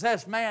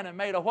demon-possessed man and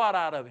made a what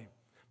out of him?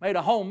 Made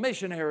a home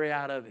missionary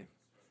out of him.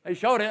 They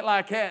showed it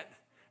like that.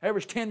 There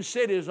was 10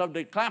 cities of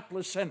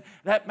Decapolis, and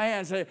that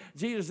man said,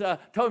 Jesus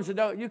told him,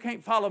 no, you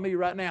can't follow me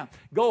right now.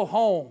 Go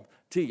home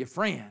to your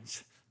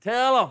friends.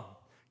 Tell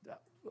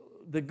them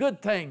the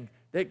good thing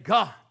that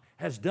God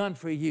has done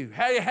for you.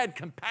 How you had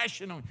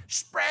compassion on him.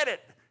 Spread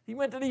it. He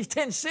went to these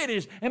 10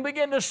 cities and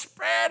began to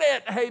spread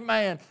it,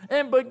 amen,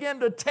 and began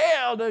to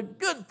tell the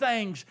good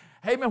things,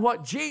 amen,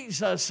 what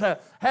Jesus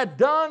had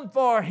done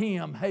for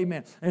him,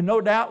 amen. And no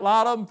doubt a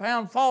lot of them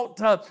found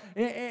fault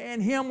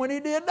in him when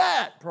he did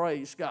that,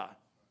 praise God.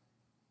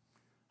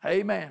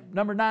 Amen.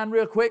 Number 9,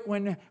 real quick,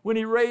 when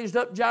he raised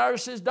up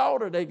Jairus'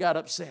 daughter, they got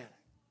upset.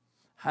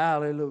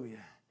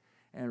 Hallelujah.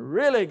 And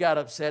really got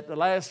upset, the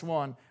last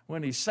one,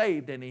 when he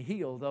saved and he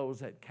healed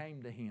those that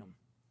came to him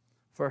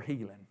for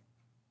healing.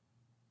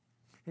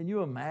 Can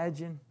you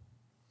imagine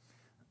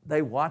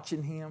they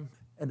watching him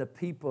and the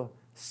people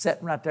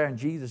sitting right there and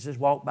Jesus just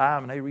walked by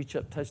them and they reach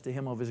up, touch the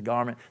hem of his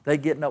garment. They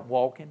getting up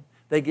walking.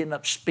 They getting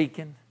up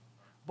speaking.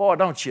 Boy,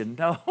 don't you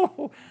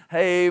know?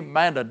 Hey,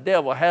 man, the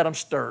devil had them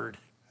stirred.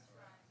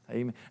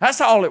 Amen.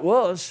 That's all it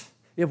was,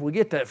 if we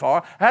get that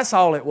far. That's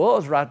all it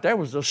was right there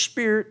was the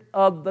spirit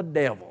of the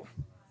devil.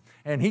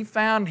 And he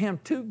found him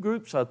 2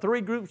 groups or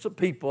 3 groups of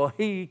people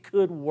he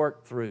could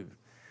work through.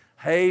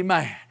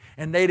 Amen.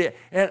 And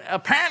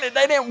apparently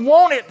they didn't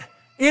want it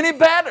any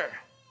better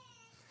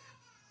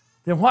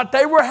than what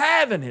they were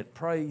having it.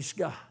 Praise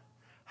God.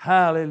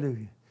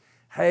 Hallelujah.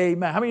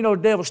 Amen. How many know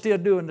the devil's still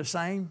doing the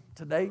same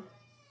today?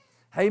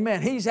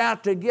 Amen. He's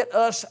out to get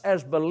us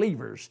as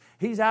believers.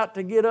 He's out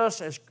to get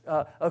us as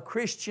a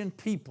Christian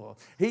people.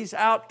 He's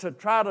out to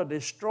try to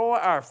destroy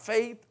our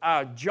faith,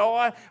 our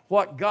joy,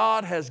 what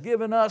God has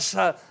given us,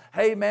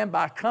 amen,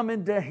 by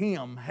coming to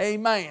Him.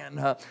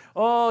 Amen.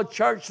 Oh,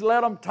 church,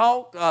 let them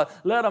talk.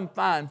 Let them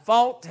find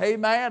fault.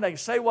 Amen. They can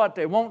say what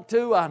they want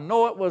to. I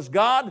know it was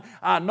God.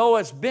 I know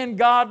it's been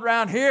God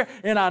around here,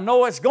 and I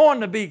know it's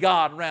going to be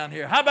God around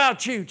here. How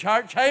about you,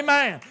 church?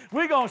 Amen.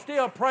 We're going to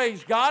still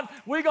praise God.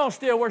 We're going to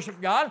still worship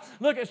God.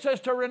 Look at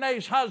Sister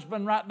Renee's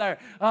husband right there.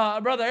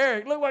 Brother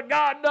Eric, look what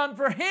God done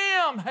for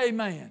him.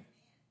 Amen.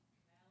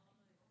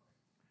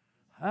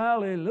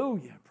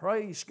 Hallelujah.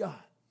 Praise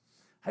God.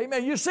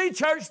 Amen. You see,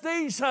 church,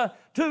 these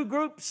 2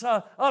 groups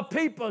of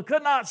people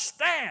could not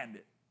stand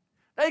it.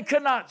 They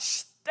could not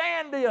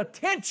stand the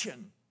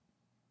attention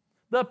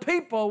the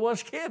people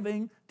was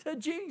giving to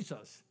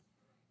Jesus.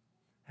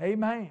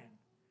 Amen.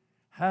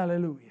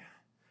 Hallelujah.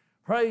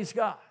 Praise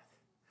God.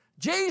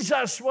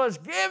 Jesus was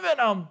giving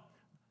them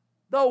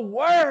the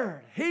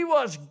Word. He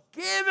was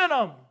giving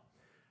them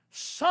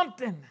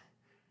something,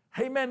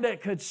 amen,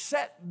 that could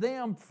set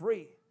them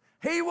free.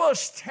 He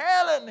was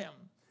telling them,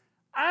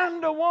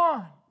 I'm the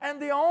one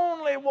and the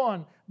only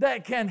one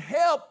that can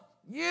help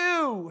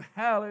you.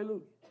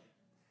 Hallelujah.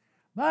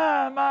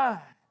 My.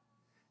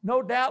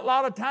 No doubt a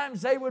lot of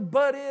times they would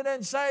butt in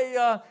and say,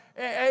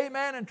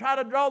 amen, and try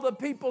to draw the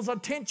people's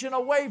attention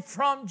away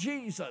from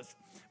Jesus.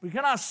 But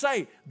can I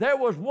say, there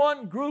was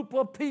one group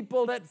of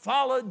people that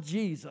followed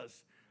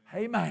Jesus.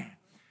 Amen.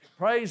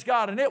 Praise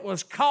God. And it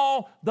was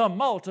called the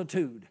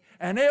multitude.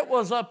 And it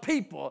was a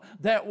people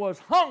that was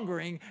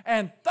hungering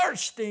and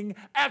thirsting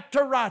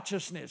after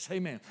righteousness.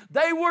 Amen.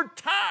 They were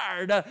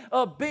tired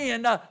of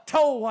being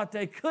told what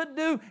they could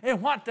do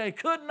and what they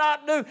could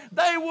not do.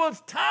 They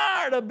was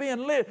tired of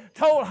being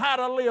told how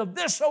to live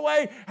this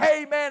way.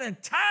 Amen.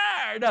 And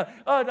tired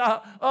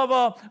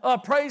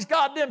of praise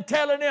God, them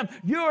telling them,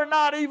 you're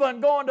not even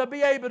going to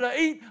be able to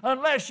eat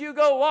unless you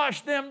go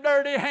wash them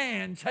dirty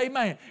hands.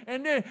 Amen.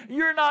 And then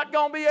you're not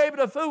going to be able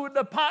to food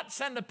the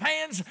pots and the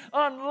pans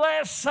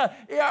unless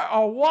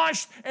are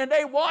washed, and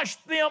they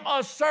washed them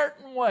a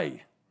certain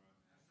way.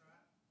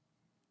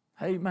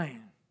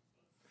 Amen.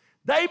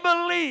 They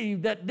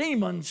believed that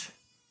demons,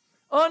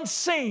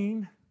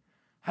 unseen,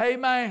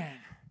 amen,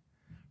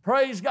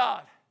 praise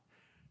God,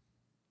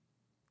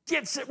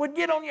 would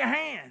get on your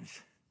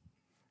hands.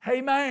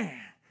 Amen.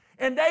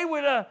 And they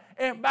would,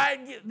 and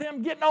by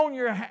them getting on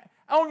your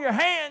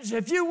hands,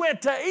 if you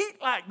went to eat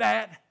like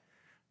that,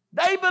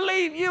 they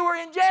believed you were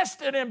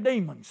ingesting them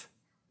demons.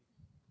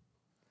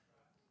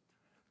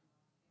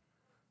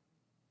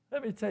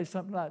 Let me tell you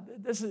something like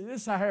this.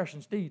 This is how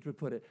Harrison Steeds would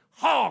put it.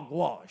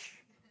 Hogwash.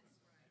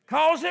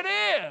 Because it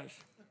is.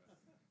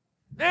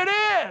 It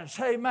is.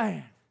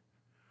 Amen.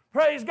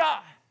 Praise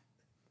God.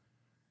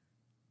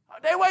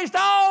 They waste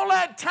all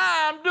that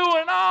time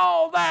doing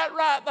all that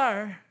right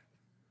there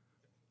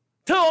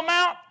to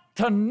amount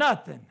to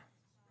nothing.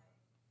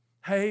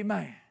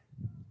 Amen.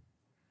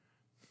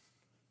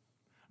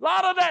 A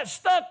lot of that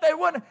stuff they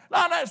wouldn't, a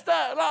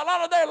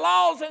lot of their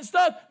laws and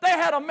stuff, they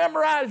had them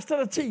memorized to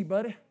the T,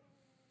 buddy.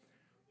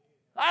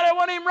 They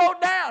wasn't even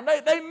wrote down.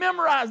 They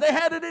memorized. They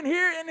had it in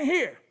here and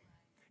here.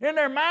 In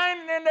their mind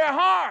and in their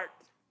heart.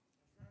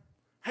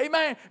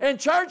 Amen. And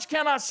church,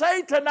 can I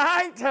say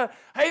tonight,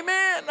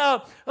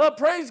 amen,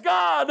 praise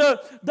God,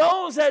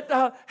 those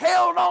that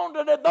held on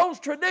to those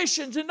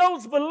traditions and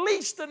those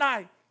beliefs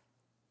tonight,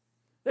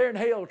 they're in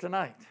hell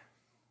tonight.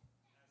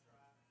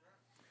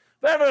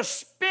 That have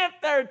spent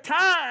their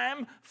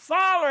time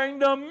following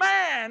the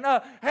man,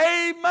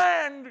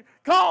 amen,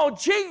 called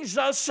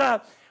Jesus,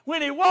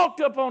 when he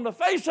walked up on the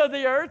face of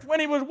the earth, when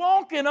he was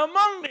walking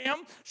among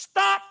them,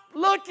 stopped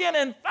looking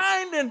and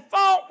finding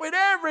fault with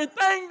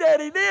everything that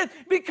he did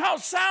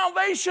because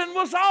salvation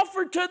was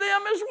offered to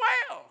them as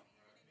well.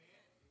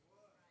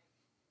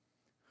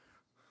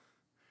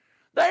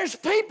 There's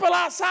people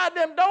outside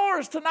them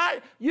doors tonight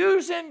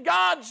using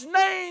God's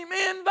name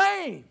in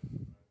vain.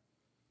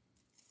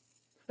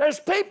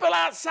 There's people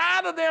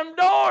outside of them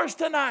doors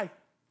tonight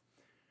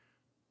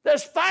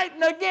that's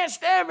fighting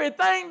against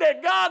everything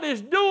that God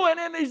is doing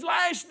in these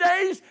last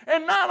days,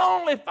 and not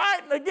only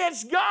fighting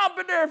against God,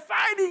 but they're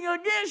fighting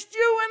against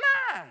you and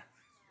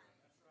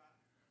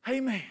I.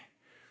 Amen.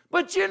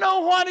 But you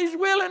know what He's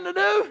willing to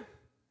do?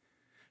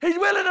 He's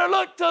willing to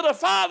look to the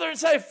Father and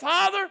say,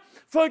 Father,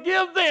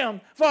 forgive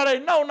them, for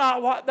they know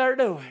not what they're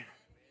doing.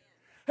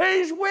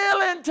 He's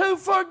willing to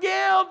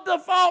forgive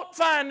the fault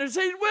finders.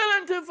 He's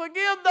willing to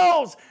forgive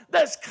those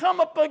that's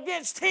come up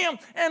against Him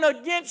and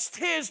against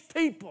His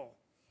people.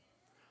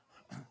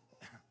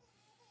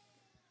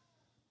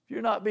 If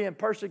you're not being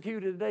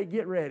persecuted today,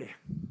 get ready,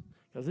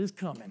 because it's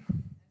coming.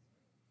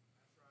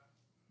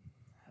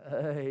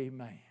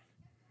 Amen.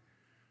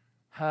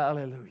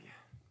 Hallelujah.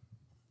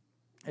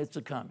 It's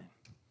a coming.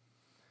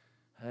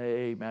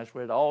 Amen. That's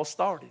where it all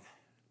started,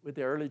 with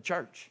the early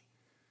church.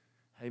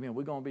 Amen.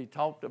 We're going to be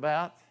talked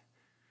about.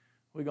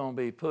 We're going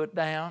to be put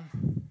down.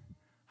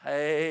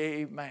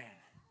 Amen.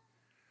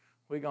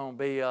 We're going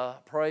to be,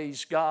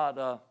 praise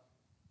God,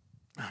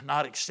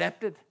 not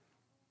accepted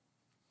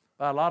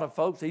by a lot of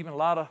folks, even a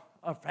lot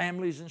of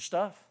families and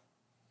stuff.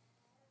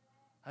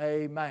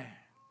 Amen.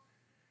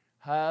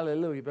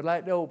 Hallelujah. But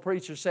like the old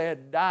preacher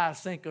said, die,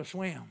 sink, or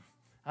swim.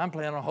 I'm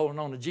planning on holding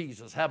on to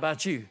Jesus. How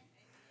about you?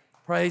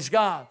 Praise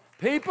God.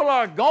 People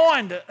are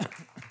going to,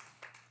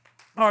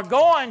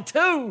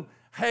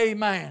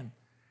 amen,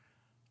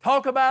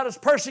 talk about us,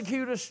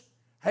 persecute us,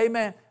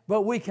 amen,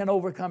 but we can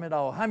overcome it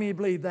all. How many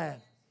believe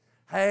that?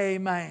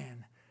 Amen.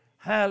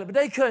 But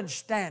they couldn't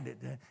stand it.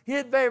 He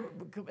had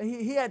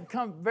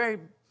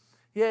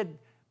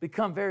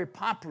become very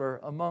popular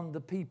among the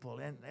people,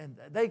 and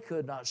they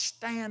could not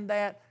stand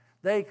that.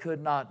 They could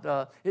not,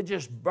 it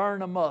just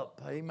burned them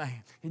up,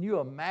 amen. Can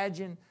you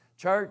imagine,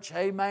 church,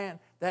 amen,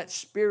 that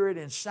spirit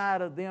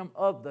inside of them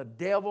of the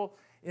devil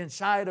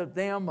inside of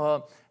them,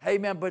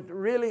 amen, but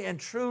really and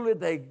truly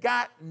they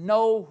got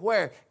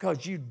nowhere,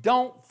 because you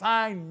don't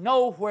find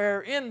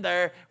nowhere in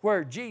there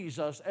where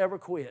Jesus ever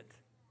quit,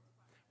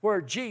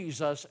 where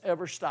Jesus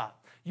ever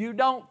stopped. You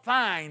don't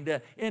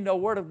find in the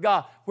Word of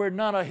God where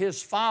none of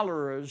His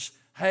followers,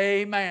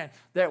 amen,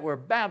 that were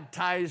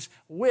baptized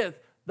with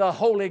the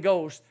Holy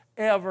Ghost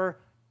ever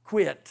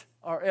quit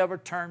or ever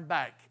turned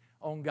back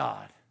on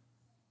God.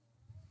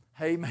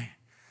 Amen.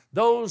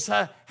 Those,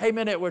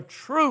 amen, that were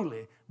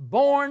truly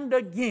born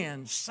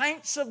again,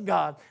 saints of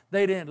God,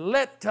 they didn't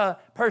let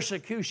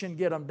persecution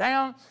get them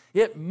down.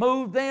 It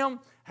moved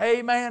them.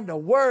 Amen. The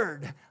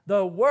Word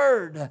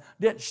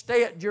didn't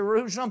stay at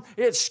Jerusalem.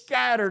 It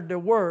scattered the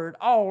Word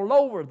all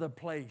over the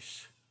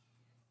place.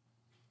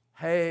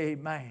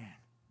 Amen.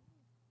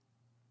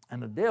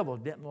 And the devil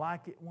didn't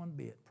like it one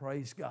bit.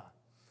 Praise God.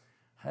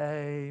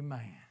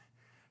 Amen.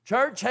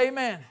 Church,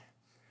 amen.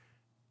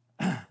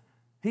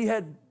 He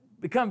had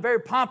become very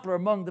popular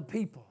among the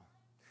people,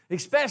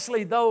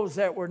 especially those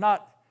that were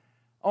not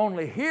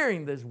only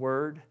hearing this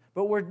Word,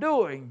 but were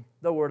doing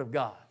the Word of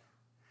God.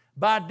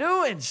 By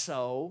doing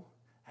so,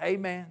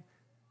 amen,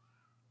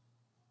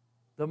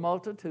 the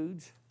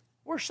multitudes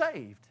were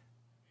saved.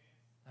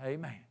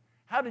 Amen.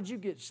 How did you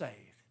get saved?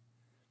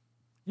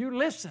 You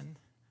listened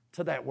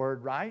to that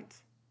Word, right?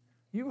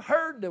 You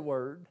heard the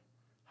Word.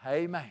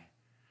 Amen.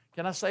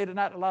 Can I say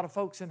tonight, a lot of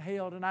folks in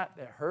hell tonight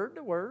that heard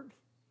the Word.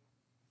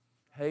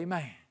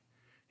 Amen.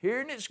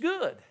 Hearing it's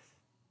good.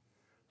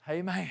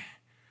 Amen.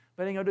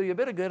 But it ain't going to do you a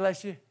bit of good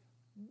unless you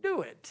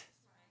do it.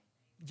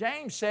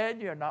 James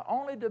said you're not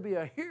only to be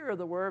a hearer of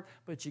the Word,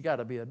 but you got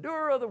to be a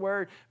doer of the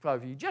Word.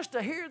 Because if you just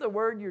to hear the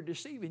Word, you're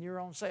deceiving your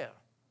own self.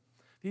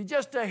 If you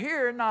just a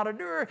hearer and not a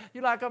doer,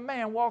 you're like a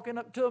man walking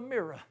up to a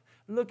mirror,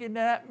 looking in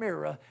that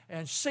mirror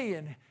and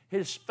seeing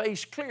his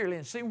face clearly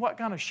and seeing what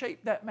kind of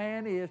shape that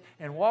man is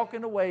and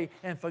walking away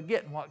and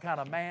forgetting what kind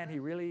of man he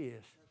really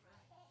is.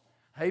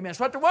 Amen. That's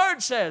what the Word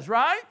says,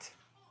 right?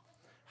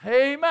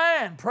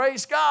 Amen.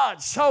 Praise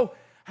God. So,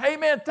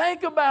 amen.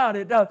 Think about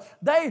it. A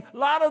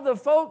lot of the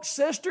folks,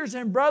 sisters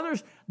and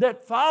brothers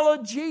that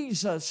followed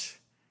Jesus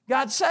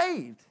got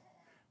saved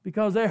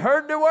because they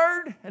heard the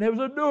Word and there was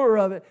a doer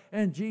of it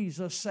and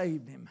Jesus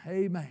saved him.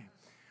 Amen.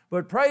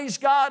 But praise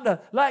God,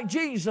 like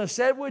Jesus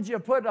said, would you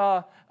put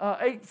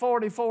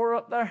 844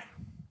 up there?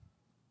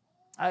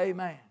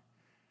 Amen.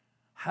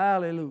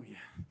 Hallelujah.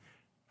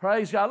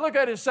 Praise God. Look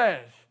at it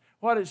says.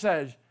 What it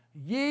says.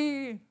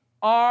 Ye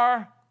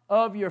are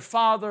of your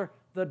father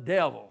the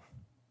devil,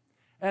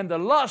 and the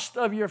lust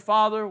of your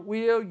father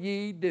will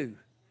ye do.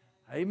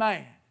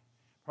 Amen.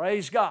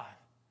 Praise God.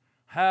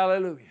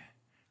 Hallelujah.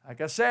 Like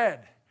I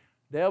said,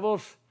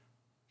 devil's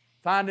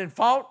finding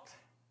fault,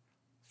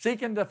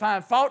 seeking to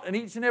find fault in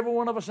each and every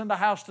one of us in the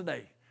house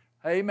today.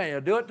 Amen. He'll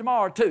do it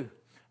tomorrow too.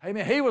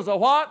 Amen. He was a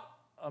what?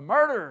 A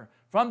murderer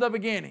from the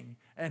beginning.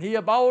 And he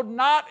abode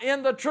not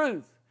in the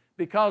truth,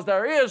 because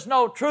there is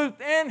no truth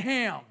in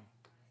him.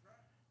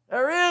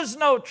 There is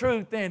no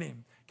truth in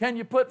him. Can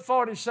you put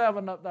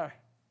 47 up there?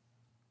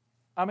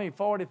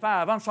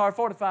 45. I'm sorry,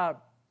 45.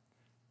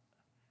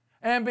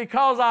 And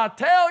because I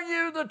tell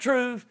you the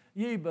truth,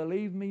 ye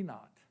believe me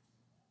not.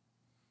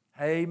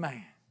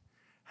 Amen.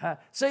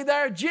 See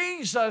there,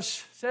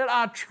 Jesus said,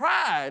 I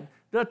tried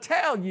to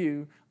tell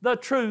you the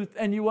truth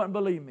and you wouldn't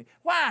believe me.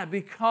 Why?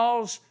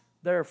 Because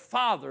their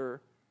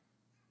father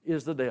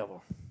is the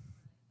devil.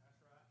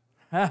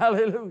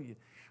 Hallelujah.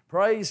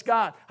 Praise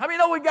God. How many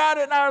know we got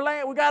it in our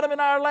land? We got them in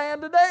our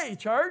land today,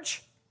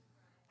 church.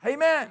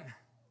 Amen.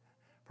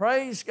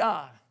 Praise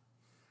God.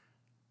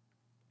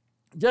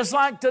 Just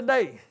like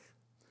today.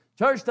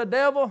 Church, the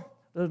devil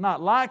does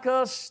not like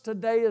us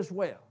today as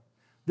well,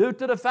 due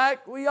to the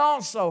fact we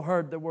also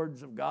heard the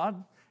words of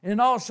God and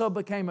also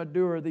became a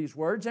doer of these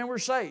words and were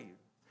saved,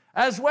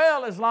 as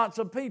well as lots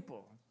of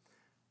people,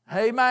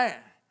 amen,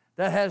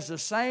 that has the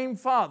same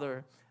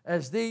father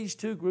as these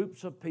two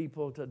groups of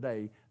people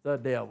today, the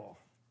devil.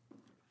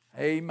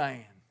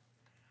 Amen.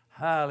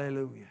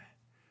 Hallelujah.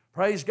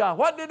 Praise God.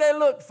 What did they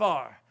look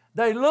for?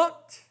 They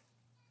looked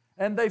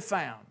and they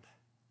found.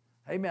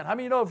 Amen. How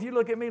many know if you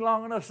look at me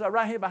long enough, so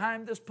right here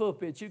behind this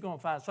pulpit, you're going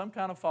to find some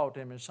kind of fault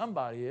in me.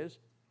 Somebody is.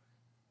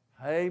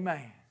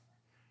 Amen.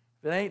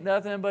 If it ain't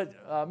nothing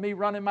but me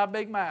running my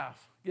big mouth,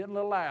 getting a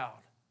little loud,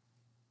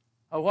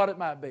 or what it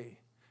might be.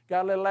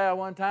 Got a little loud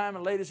one time,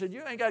 and a lady said,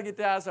 you ain't got to get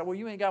the I said, well,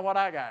 you ain't got what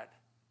I got.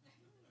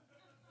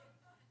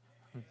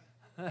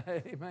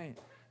 Amen.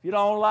 If you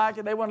don't like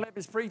it, they wouldn't let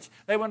me preach.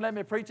 They wouldn't let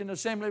me preach in the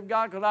Assembly of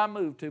God because I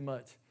moved too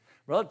much.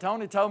 Brother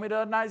Tony told me the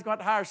other night he's going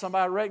to hire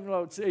somebody. I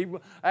reckon,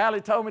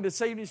 Allie told me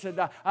this evening. He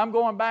said, I'm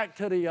going back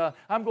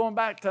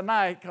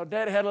tonight because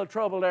Daddy had a little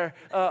trouble there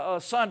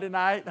Sunday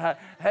night.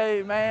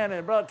 Hey, man,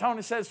 and Brother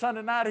Tony said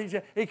Sunday night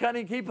he couldn't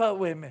even keep up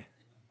with me.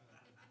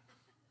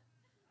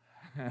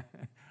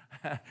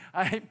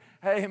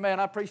 Hey, man,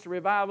 I preached a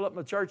revival up in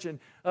the church,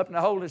 up in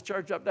the Holiness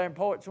Church up there in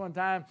Ports one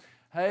time.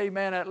 Hey,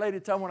 man, that lady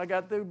told me when I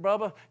got through,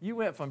 brother, you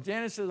went from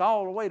Genesis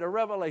all the way to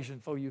Revelation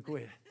before you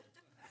quit.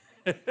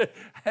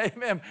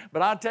 Amen.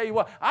 But I'll tell you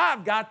what,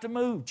 I've got to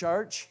move,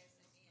 church.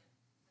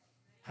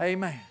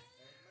 Amen.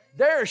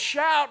 They're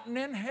shouting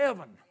in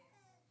heaven.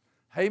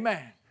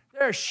 Amen.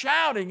 They're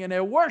shouting and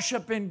they're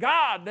worshiping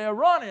God. They're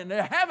running.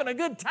 They're having a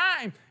good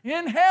time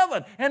in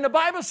heaven. And the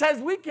Bible says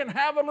we can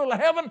have a little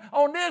heaven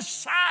on this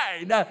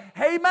side.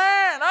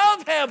 Amen.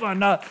 Of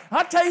heaven.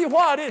 I tell you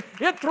what,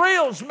 it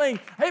thrills me.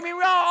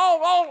 Amen.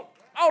 All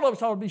of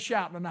us ought to be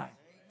shouting tonight.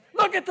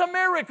 Look at the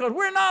miracles.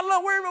 We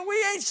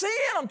ain't seeing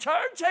them,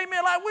 church.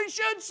 Amen. Like we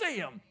should see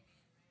them.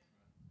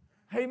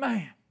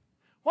 Amen.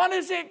 What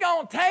is it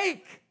going to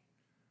take?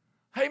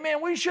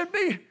 Amen. We should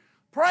be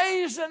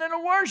praising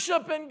and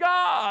worshiping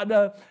God.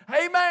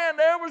 Amen.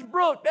 There was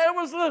Brooke. There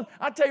was little,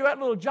 I tell you what,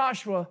 little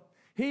Joshua,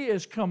 he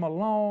has come a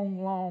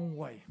long, long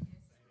way.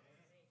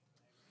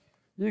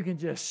 You can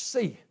just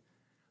see.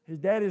 His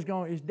daddy's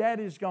going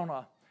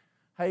to,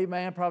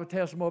 amen, probably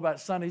tell some more about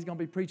Sunday. He's going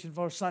to be preaching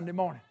for Sunday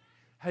morning.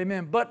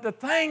 Amen. But the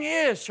thing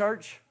is,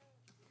 church,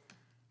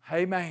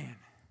 amen,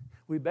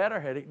 we better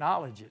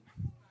acknowledge it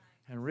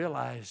and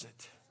realize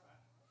it.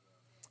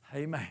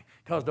 Amen.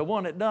 Because the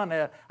one that done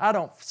that, I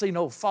don't see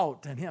no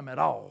fault in him at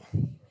all.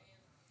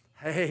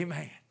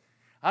 Amen.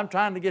 I'm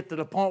trying to get to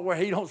the point where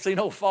he don't see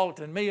no fault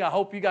in me. I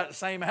hope you got the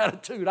same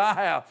attitude I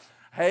have.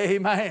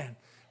 Amen.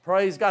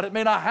 Praise God. It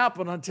may not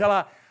happen until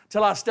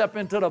I step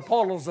into the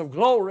portals of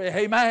glory.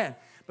 Amen.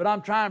 But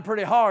I'm trying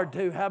pretty hard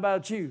to. How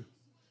about you?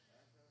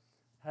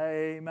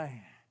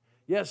 Amen.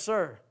 Yes,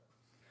 sir.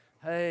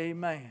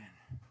 Amen.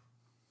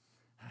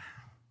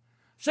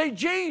 See,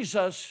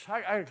 Jesus,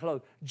 I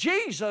close.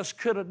 Jesus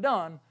could have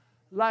done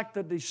like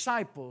the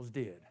disciples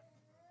did.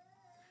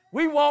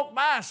 We walk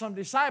by some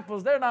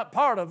disciples, they're not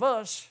part of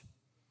us.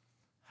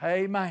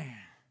 Amen.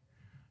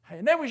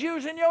 And they was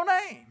using your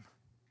name,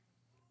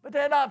 but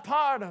they're not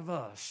part of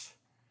us.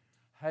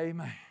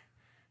 Amen.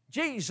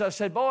 Jesus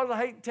said, boys, I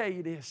hate to tell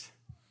you this.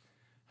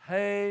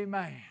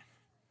 Amen.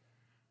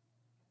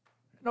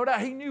 No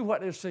doubt he knew what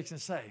they were fixing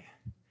to say.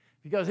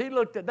 Because they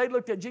looked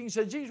at Jesus and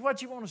said, Jesus,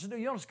 what you want us to do?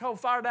 You want us to call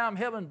fire down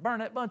from heaven and burn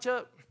that bunch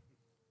up?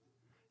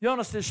 You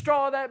want us to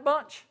destroy that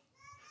bunch?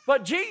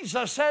 But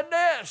Jesus said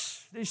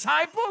this,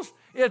 disciples,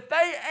 if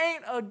they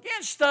ain't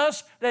against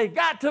us, they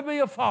got to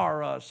be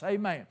for us.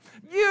 Amen.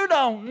 You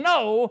don't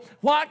know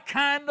what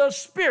kind of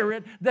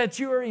spirit that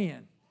you're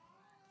in.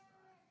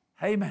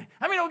 Amen.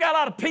 I mean, we got a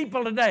lot of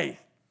people today.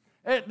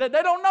 They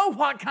don't know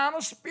what kind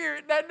of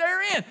spirit that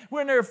they're in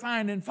when they're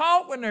finding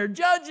fault, when they're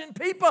judging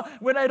people,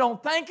 when they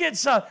don't think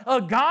it's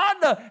a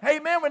God,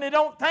 amen, when they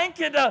don't think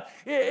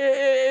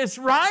it's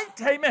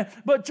right, amen.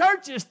 But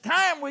church, it's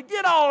time we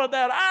get all of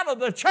that out of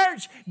the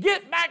church,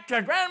 get back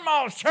to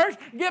Grandma's church,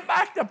 get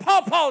back to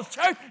Papa's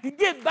church, and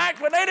get back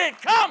when they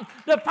didn't come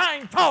to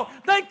find fault.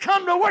 They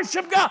come to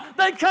worship God.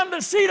 They come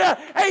to see the,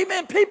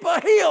 amen, people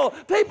healed,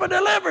 people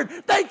delivered.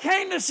 They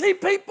came to see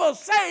people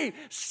saved,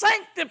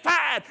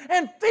 sanctified,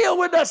 and filled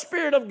with the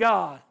Spirit of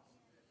God.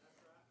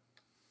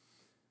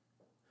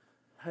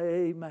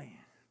 Amen.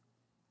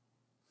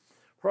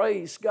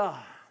 Praise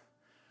God.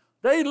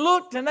 They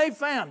looked and they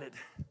found it.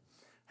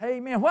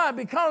 Amen. Why?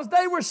 Because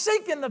they were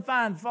seeking to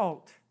find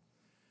fault.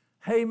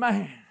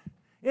 Amen.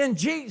 In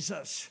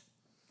Jesus.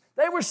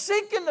 They were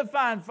seeking to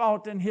find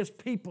fault in His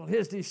people,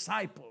 His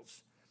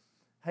disciples.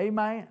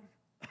 Amen.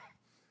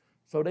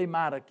 So they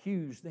might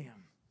accuse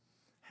them.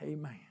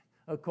 Amen.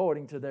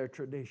 According to their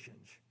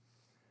traditions.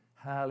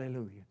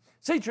 Hallelujah.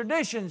 See,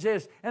 traditions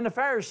is, and the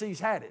Pharisees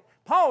had it.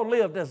 Paul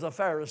lived as a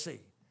Pharisee.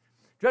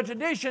 The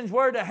traditions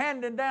were the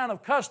handing down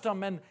of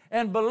custom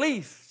and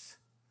beliefs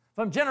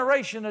from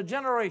generation to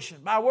generation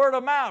by word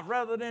of mouth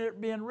rather than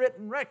it being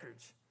written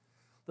records.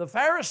 The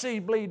Pharisees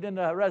believed in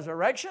the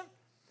resurrection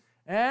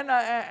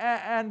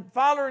and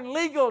following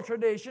legal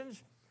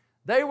traditions.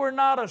 They were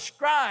not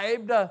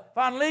ascribed,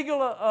 found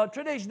legal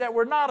traditions that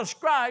were not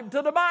ascribed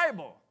to the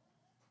Bible.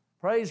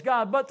 Praise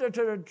God. But the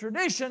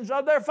traditions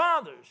of their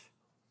fathers.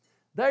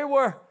 They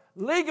were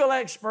legal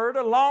expert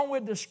along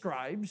with the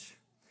scribes.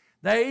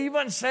 They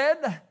even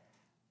said,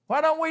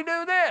 why don't we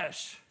do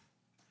this?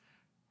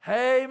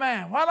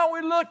 Amen. Why don't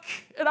we look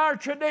at our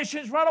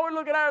traditions? Why don't we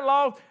look at our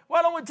laws?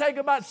 Why don't we take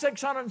about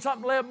 600 and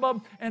something of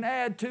them and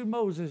add to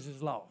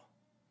Moses' law?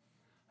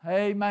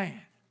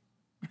 Amen.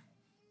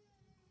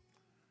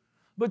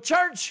 But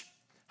church,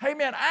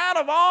 amen, out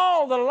of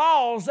all the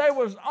laws, there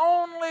was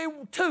only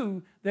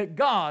two that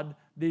God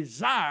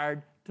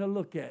desired to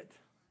look at.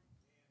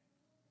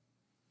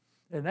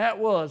 And that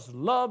was,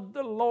 love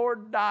the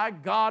Lord thy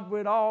God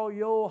with all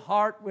your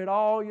heart, with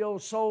all your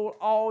soul,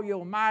 all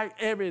your might,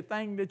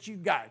 everything that you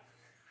got.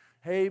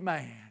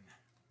 Amen.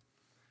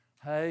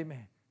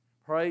 Amen.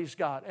 Praise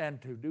God.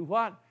 And to do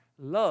what?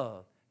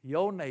 Love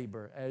your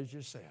neighbor as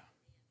yourself.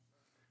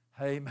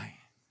 Amen.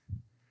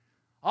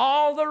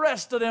 All the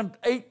rest of them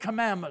 8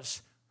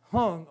 commandments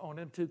hung on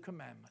them 2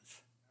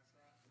 commandments.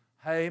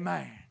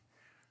 Amen.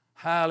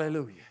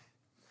 Hallelujah.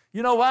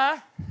 You know why?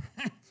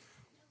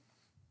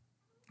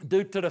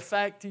 Due to the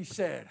fact he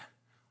said,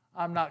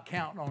 I'm not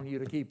counting on you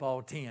to keep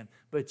all 10,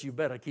 but you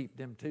better keep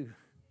them 2.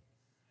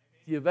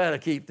 You better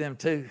keep them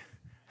 2.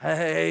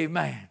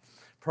 Amen.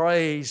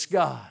 Praise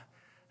God.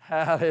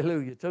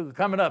 Hallelujah.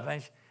 Coming up,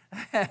 ain't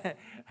you?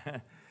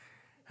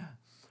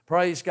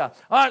 Praise God.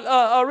 All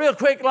right, real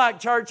quick, like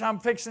church, I'm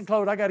fixing to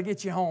close. I got to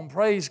get you home.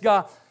 Praise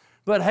God.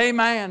 But hey,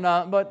 man,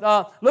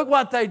 look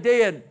what they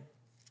did.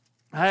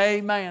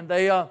 Amen.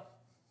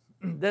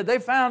 They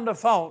found a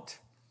fault.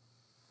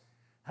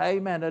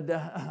 Amen.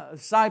 The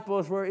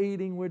disciples were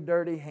eating with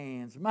dirty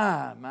hands.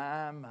 My.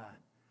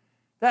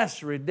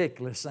 That's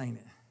ridiculous, ain't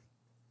it?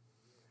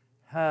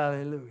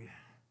 Hallelujah.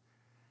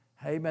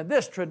 Amen.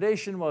 This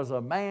tradition was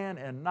a man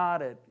and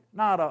not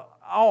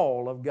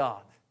all of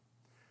God.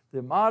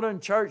 The modern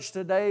church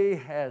today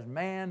has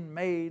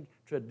man-made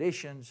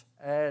traditions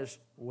as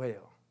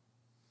well.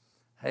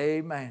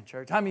 Amen,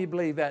 church. How many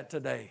believe that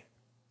today?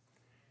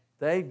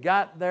 They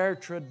got their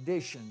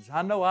traditions.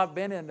 I know I've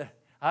been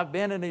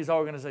in these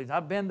organizations.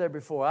 I've been there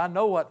before. I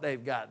know what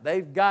they've got.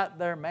 They've got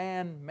their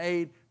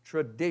man-made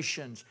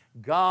traditions.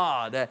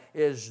 God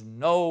is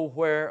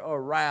nowhere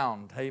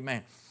around.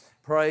 Amen.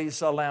 Praise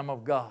the Lamb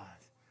of God.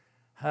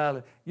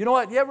 Hallelujah. You know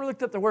what? You ever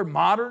looked at the word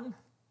modern?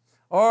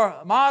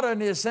 Or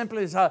modern is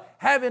simply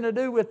having to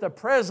do with the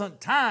present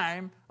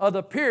time of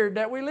the period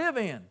that we live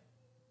in.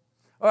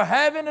 Or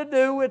having to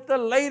do with the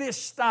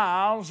latest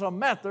styles or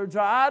methods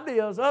or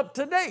ideas up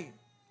to date.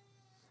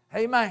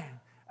 Amen.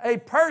 A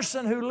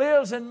person who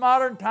lives in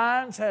modern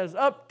times has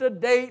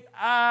up-to-date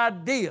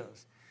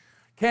ideas.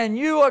 Can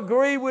you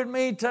agree with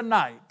me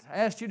tonight? I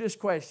asked you this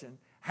question.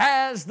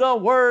 Has the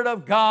Word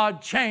of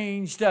God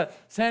changed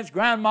since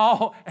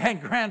Grandma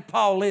and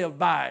Grandpa lived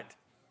by it?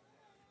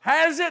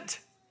 Has it?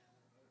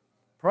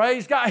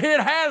 Praise God. It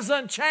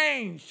hasn't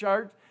changed,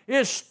 church.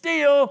 It's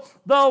still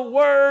the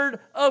Word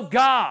of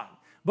God.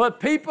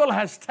 But people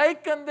has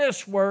taken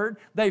this Word,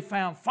 they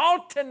found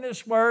fault in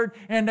this Word,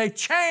 and they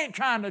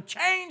trying to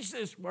change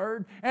this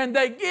Word, and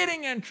they're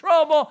getting in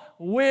trouble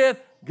with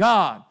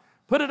God.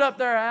 Put it up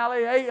there,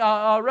 Allie.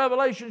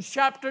 Revelation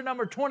chapter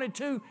number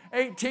 22,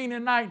 18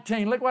 and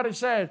 19. Look what it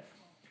says.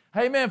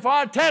 Amen. For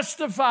I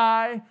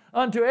testify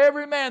unto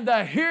every man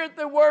that heareth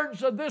the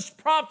words of this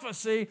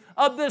prophecy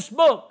of this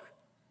book.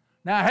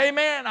 Now,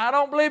 amen, I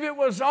don't believe it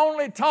was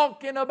only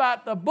talking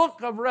about the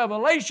book of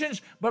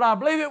Revelations, but I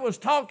believe it was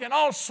talking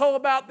also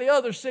about the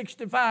other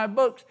 65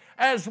 books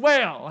as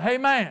well.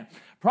 Amen.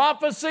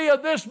 Prophecy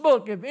of this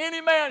book. If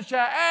any man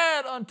shall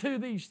add unto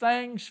these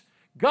things,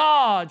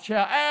 God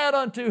shall add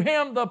unto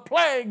him the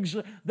plagues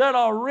that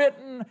are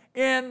written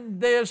in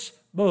this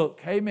book.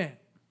 Amen.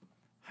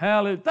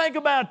 Hallelujah. Think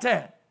about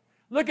that.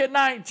 Look at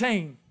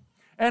 19.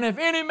 And if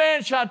any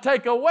man shall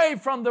take away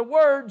from the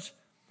words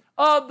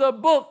of the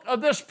book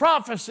of this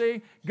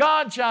prophecy,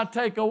 God shall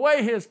take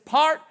away his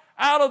part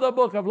out of the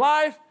book of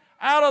life,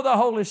 out of the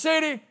holy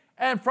city,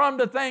 and from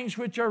the things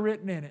which are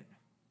written in it.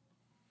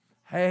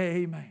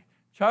 Amen.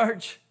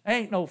 Church,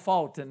 ain't no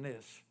fault in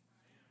this.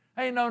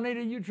 Ain't no need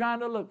of you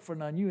trying to look for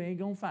none. You ain't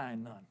going to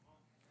find none.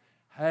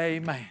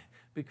 Amen.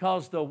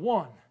 Because the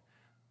one,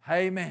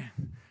 amen,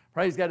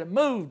 praise God, it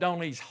moved on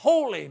these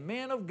holy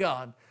men of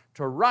God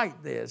to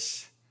write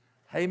this.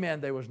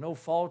 Amen. There was no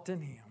fault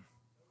in him.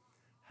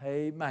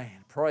 Amen.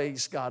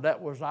 Praise God.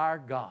 That was our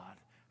God.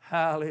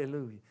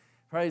 Hallelujah.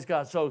 Praise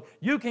God. So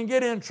you can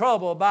get in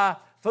trouble by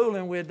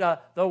fooling with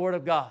the Word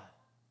of God.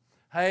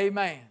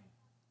 Amen.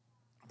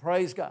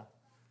 Praise God.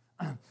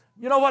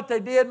 You know what they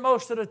did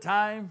most of the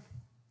time?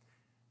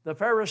 The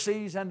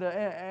Pharisees and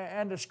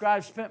the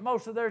scribes spent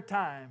most of their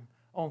time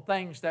on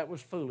things that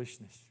was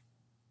foolishness.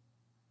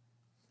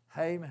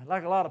 Amen.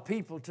 Like a lot of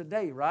people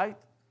today, right?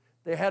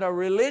 They had a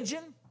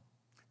religion.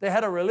 They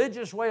had a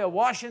religious way of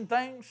washing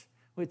things,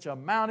 which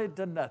amounted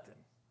to nothing.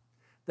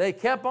 They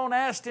kept on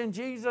asking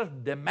Jesus,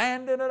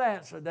 demanding an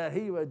answer that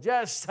he would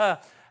just,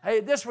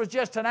 this was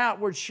just an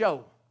outward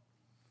show.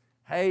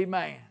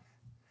 Amen.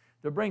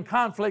 To bring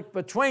conflict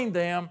between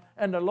them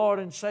and the Lord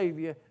and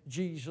Savior,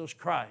 Jesus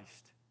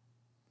Christ.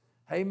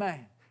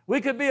 Amen. We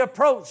could be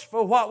approached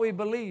for what we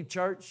believe,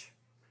 church.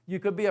 You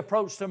could be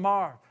approached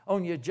tomorrow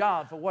on your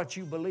job for what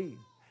you believe.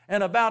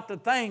 And about the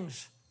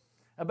things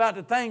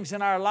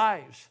in our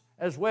lives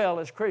as well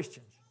as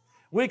Christians.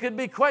 We could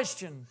be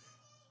questioned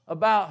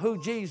about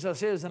who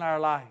Jesus is in our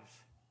lives.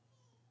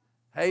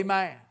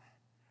 Amen.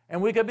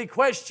 And we could be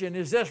questioned,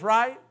 is this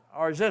right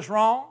or is this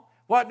wrong?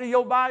 What do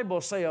your Bible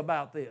say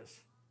about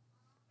this?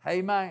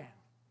 Amen.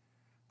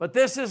 But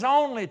this is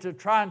only to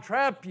try and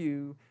trap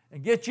you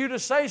and get you to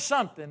say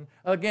something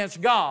against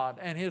God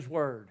and His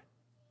Word.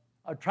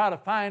 Or try to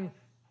find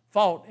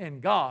fault in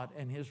God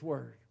and His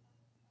Word.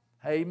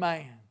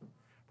 Amen.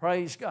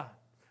 Praise God.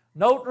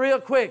 Note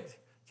real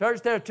quick,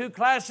 church, there are two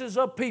classes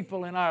of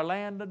people in our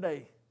land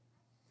today.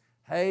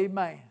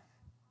 Amen.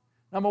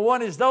 Number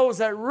one is those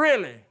that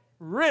really,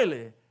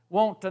 really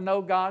want to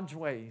know God's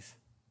ways.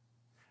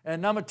 And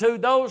number two,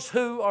 those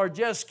who are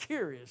just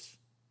curious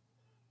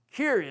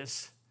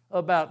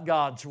about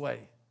God's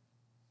way.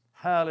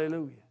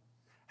 Hallelujah.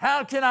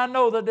 How can I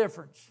know the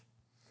difference?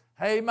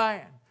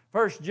 Amen.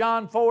 1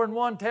 John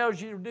 4:1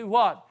 tells you to do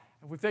what?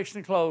 If we're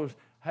fixing to close.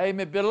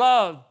 Amen.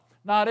 Beloved,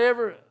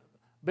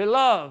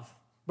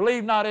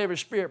 believe not every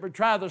spirit, but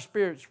try the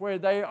spirits where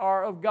they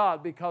are of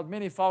God, because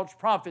many false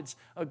prophets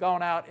have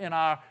gone out in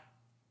our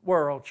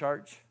world,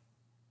 church.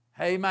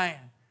 Amen.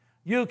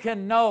 You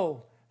can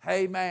know,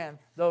 amen,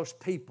 those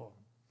people.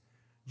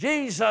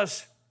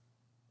 Jesus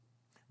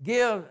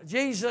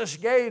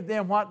gave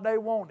them what they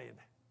wanted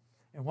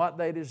and what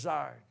they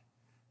desired.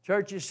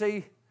 Church, you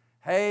see,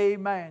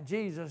 amen,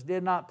 Jesus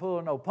did not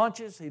pull no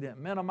punches. He didn't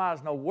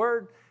minimize no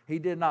word. He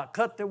did not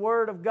cut the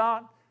word of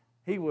God.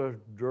 He was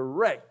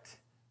direct.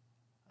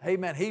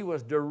 Amen. He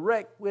was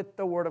direct with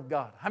the Word of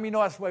God. How many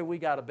know that's the way we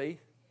got to be?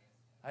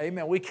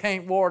 Amen. We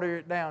can't water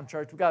it down,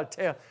 church. We've got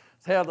to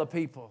tell the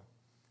people.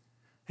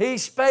 He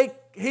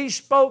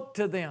spoke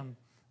to them,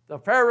 the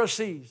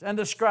Pharisees and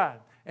the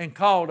scribes, and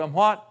called them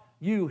what?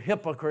 You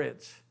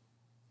hypocrites.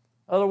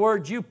 In other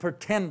words, you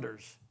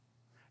pretenders.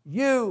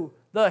 You,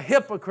 the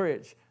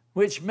hypocrites,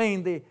 which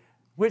means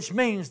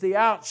the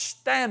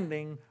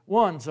outstanding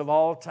ones of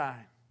all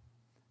time.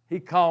 He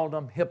called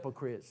them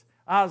hypocrites.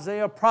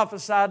 Isaiah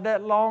prophesied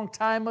that long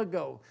time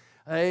ago.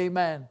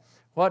 Amen.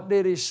 What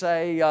did he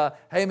say?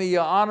 Amen. You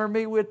honor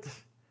me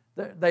with,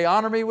 they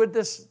honor me with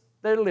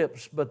their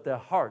lips, but their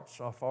hearts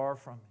are far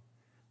from me.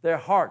 Their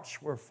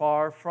hearts were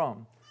far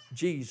from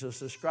Jesus,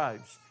 the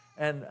scribes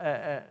and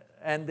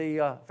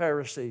the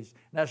Pharisees.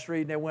 And that's the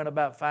reason they went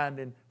about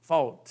finding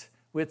fault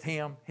with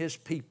him, his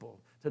people.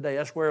 Today,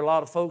 that's where a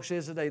lot of folks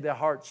is today. Their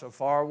hearts are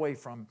far away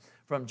from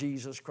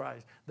Jesus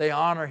Christ. They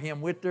honor Him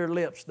with their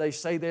lips. They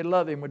say they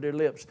love Him with their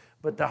lips,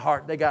 but the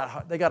heart, they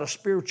got a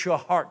spiritual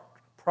heart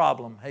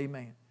problem.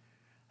 Amen.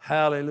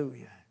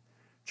 Hallelujah.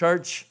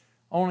 Church,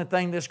 only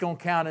thing that's going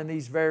to count in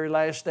these very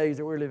last days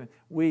that we're living,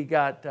 we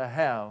got to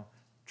have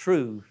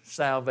true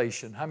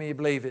salvation. How many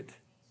believe it?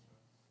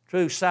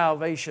 True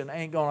salvation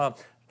ain't going to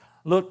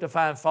look to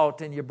find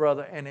fault in your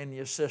brother and in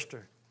your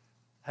sister.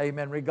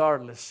 Amen.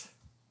 Regardless.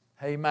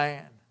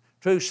 Amen.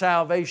 True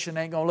salvation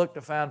ain't going to look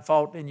to find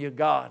fault in your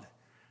God.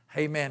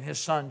 Amen. His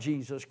Son,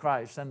 Jesus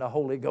Christ, and the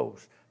Holy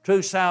Ghost.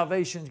 True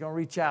salvation is going to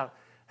reach out,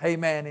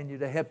 amen, in you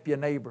to help your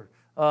neighbor.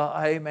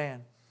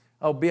 Amen.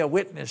 Oh, be a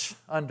witness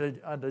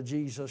unto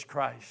Jesus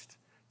Christ.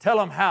 Tell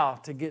them how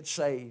to get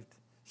saved,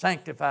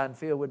 sanctified, and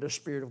filled with the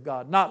Spirit of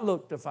God. Not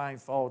look to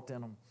find fault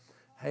in them.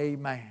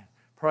 Amen.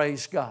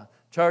 Praise God.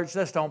 Church,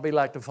 let's don't be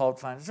like the fault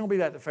finders. Don't be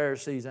like the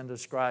Pharisees and the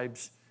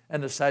scribes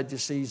and the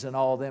Sadducees and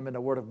all them in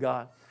the Word of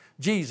God.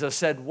 Jesus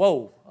said,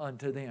 woe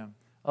unto them.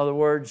 In other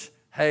words,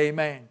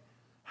 amen.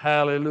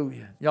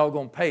 Hallelujah. Y'all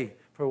going to pay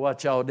for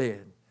what y'all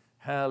did.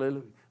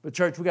 Hallelujah. But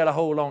church, we got to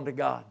hold on to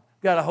God.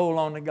 We got to hold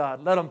on to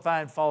God. Let them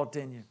find fault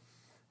in you.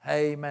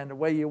 Amen. The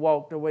way you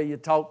walk, the way you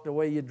talk, the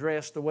way you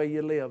dress, the way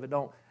you live. It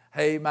don't,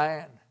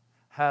 amen.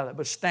 Hallelujah.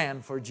 But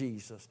stand for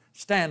Jesus.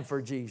 Stand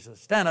for Jesus.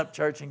 Stand up,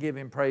 church, and give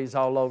Him praise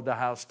all over the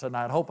house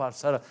tonight. I hope I've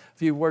said a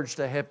few words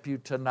to help you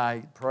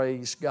tonight.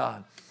 Praise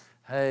God.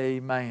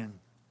 Amen.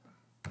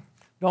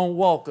 Don't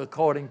walk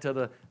according to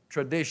the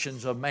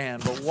traditions of man,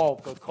 but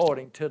walk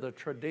according to the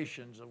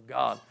traditions of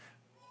God.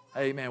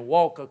 Amen.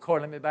 Walk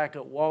according, let me back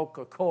up, walk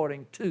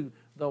according to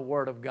the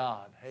Word of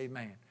God.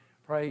 Amen.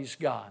 Praise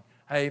God.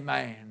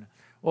 Amen.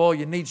 Oh,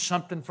 you need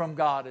something from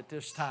God at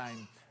this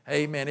time.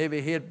 Amen.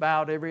 Every head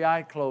bowed, every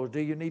eye closed.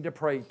 Do you need to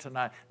pray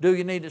tonight? Do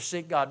you need to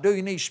seek God? Do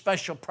you need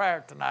special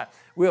prayer tonight?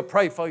 We'll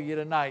pray for you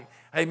tonight.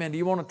 Amen. Do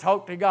you want to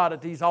talk to God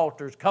at these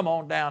altars? Come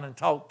on down and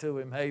talk to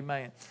Him.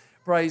 Amen.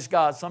 Praise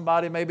God.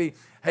 Somebody maybe,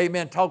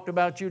 amen, talked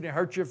about you and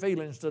hurt your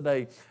feelings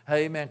today.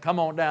 Amen. Come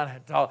on down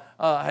and talk.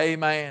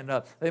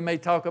 Amen. They may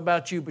talk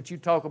about you, but you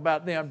talk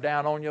about them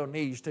down on your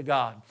knees to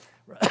God.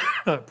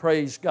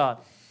 Praise God.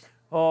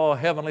 Oh,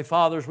 Heavenly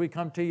Father, as we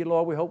come to you,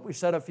 Lord, we hope we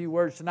said a few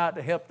words tonight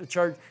to help the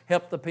church,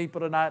 help the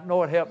people tonight.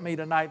 Lord, help me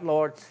tonight,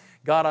 Lord.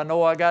 God, I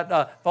know I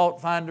got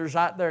fault finders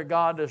out there,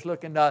 God, that's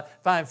looking to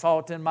find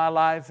fault in my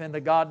life and the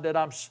God that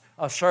I'm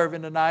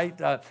serving tonight.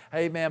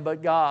 Amen.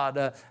 But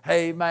God,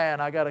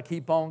 amen, I got to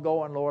keep on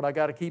going, Lord. I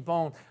got to keep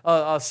on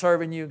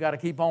serving you. Got to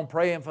keep on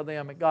praying for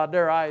them. And God,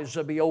 their eyes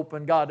will be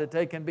open, God, that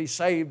they can be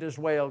saved as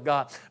well,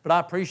 God. But I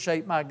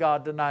appreciate my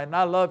God tonight. And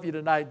I love you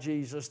tonight,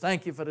 Jesus.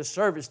 Thank you for the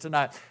service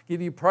tonight.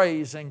 Give you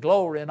praise and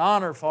glory and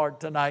honor for it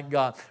tonight,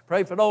 God.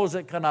 Pray for those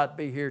that cannot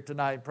be here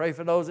tonight. Pray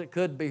for those that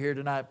could be here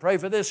tonight. Pray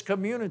for this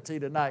community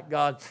tonight,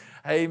 God.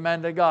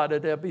 Amen to God,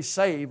 that they'll be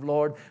saved,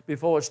 Lord,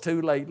 before it's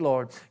too late,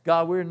 Lord.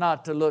 God, we're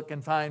not to look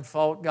and find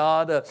fault,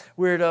 God.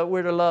 We're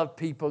to love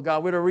people,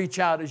 God. We're to reach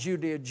out as you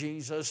did,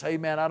 Jesus.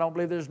 Amen. I don't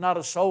believe there's not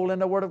a soul in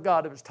the Word of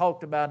God that was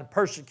talked about and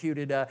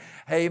persecuted.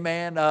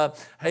 Amen.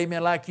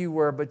 Amen, like you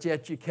were, but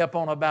yet you kept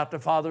on about the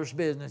Father's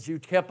business. You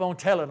kept on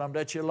telling them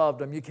that you loved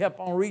them. You kept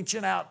on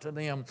reaching out to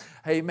them.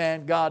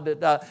 Amen, God,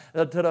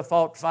 that to the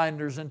fault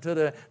finders and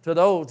to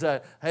those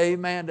that,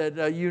 amen,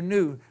 that you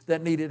knew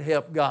that needed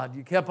help, God.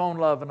 You kept on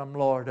loving them,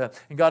 Lord.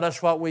 And God,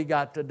 that's what we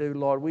got to do,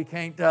 Lord. We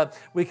can't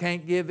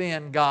give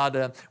in,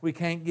 God. We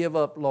can't give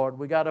up, Lord.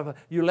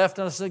 You left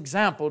us an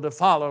example to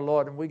follow,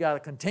 Lord, and we got to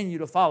continue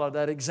to follow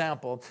that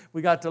example.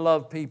 We got to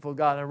love people,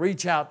 God, and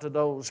reach out to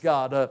those,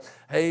 God.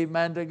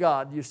 Amen to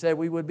God. You said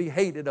we would be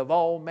hated of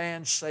all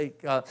man's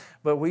sake,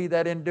 but he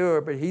that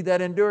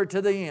endured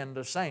to the end,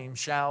 the same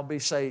shall be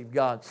saved,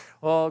 God.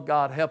 Oh,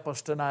 God, help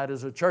us tonight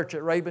as a church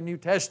at Raven New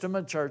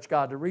Testament Church,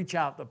 God, to reach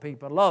out to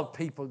people, love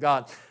people,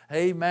 God.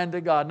 Amen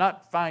to God.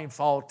 Not find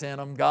fault in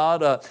them,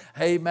 God.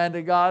 Amen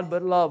to God,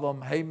 but love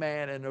them.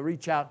 Amen. And to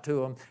reach out to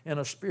them in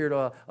a spirit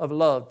of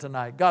love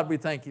tonight. God, we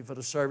thank you for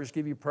the service.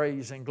 Give you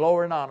praise and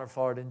glory and honor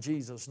for it. In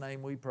Jesus'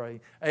 name we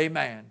pray.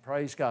 Amen.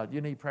 Praise God. You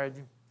need prayer?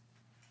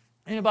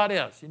 Anybody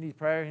else? You need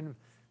prayer?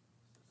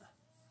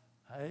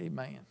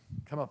 Amen.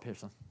 Come up here,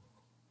 son.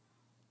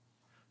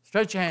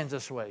 Stretch your hands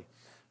this way.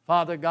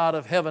 Father God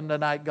of heaven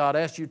tonight, God,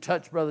 ask you to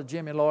touch Brother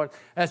Jimmy, Lord.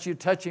 Ask you to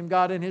touch him,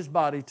 God, in his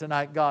body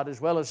tonight, God,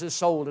 as well as his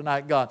soul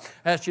tonight, God.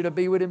 Ask you to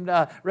be with him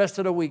the rest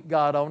of the week,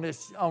 God, on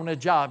the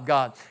job,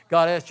 God.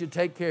 God, ask you to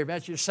take care of him.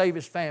 Ask you to save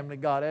his family,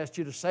 God. Ask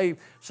you to save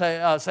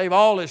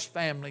all his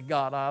family,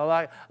 God.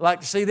 I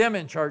like to see them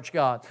in church,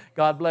 God.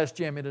 God bless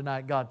Jimmy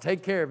tonight, God.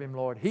 Take care of him,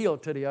 Lord. Heal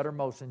to the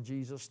uttermost in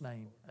Jesus'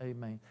 name.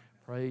 Amen.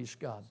 Praise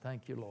God.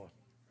 Thank you, Lord.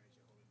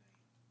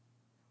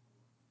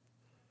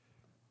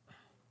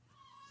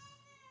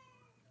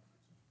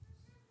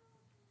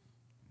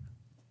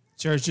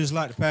 Church, just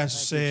like the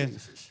pastor Thank you,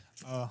 said,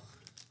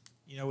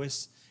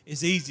 Jesus.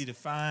 It's easy to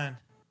find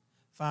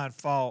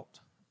fault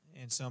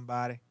in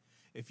somebody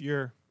if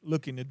you're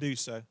looking to do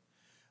so.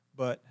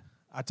 But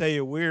I tell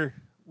you, we're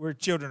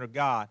children of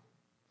God.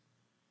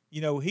 He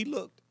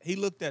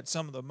looked at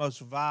some of the most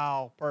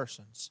vile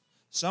persons.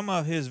 Some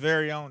of his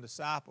very own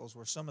disciples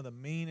were some of the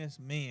meanest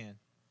men,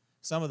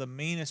 some of the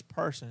meanest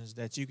persons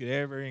that you could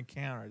ever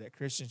encounter, that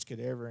Christians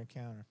could ever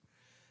encounter.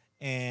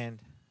 And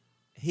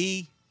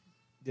he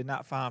did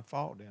not find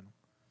fault in them.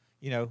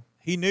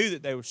 He knew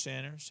that they were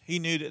sinners. He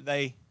knew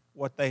that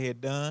what they had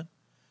done.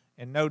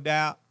 And no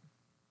doubt,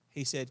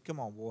 he said, come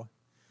on, boy,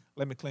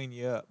 let me clean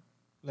you up.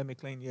 Let me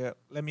clean you up.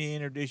 Let me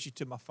introduce you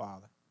to my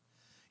Father.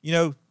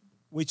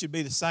 We should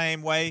be the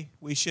same way.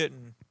 We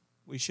shouldn't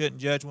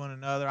judge one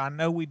another. I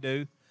know we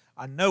do.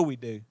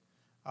 The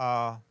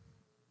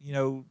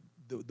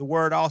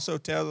Word also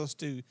tells us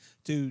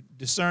to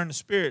discern the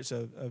spirits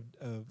of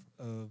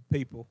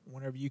people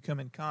whenever you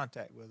come in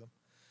contact with them.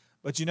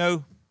 But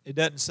it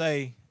doesn't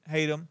say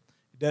hate them.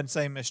 It doesn't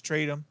say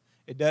mistreat them.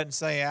 It doesn't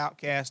say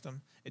outcast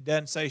them. It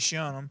doesn't say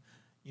shun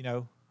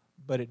them,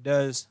 but it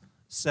does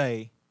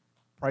say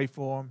pray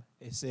for them.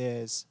 It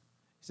says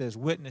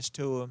witness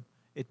to them.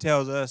 It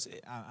tells us,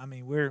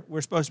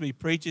 we're supposed to be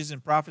preachers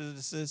and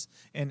prophetesses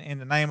in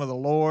the name of the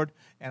Lord.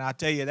 And I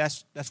tell you,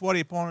 that's what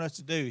He appointed us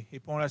to do. He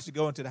appointed us to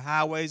go into the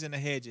highways and the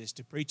hedges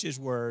to preach His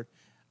word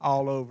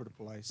all over the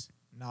place,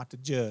 not to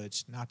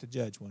judge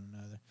one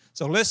another.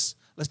 So let's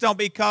don't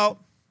be caught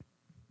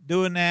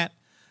doing that.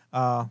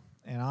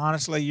 And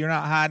honestly, you're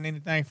not hiding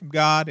anything from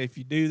God. If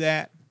you do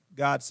that,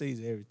 God sees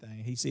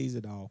everything. He sees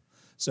it all.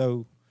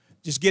 So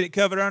just get it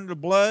covered under the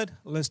blood.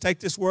 Let's take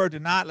this word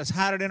tonight. Let's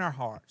hide it in our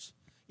hearts.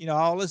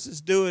 All this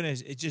is doing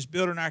is it's just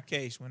building our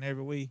case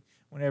whenever we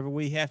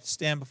have to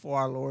stand before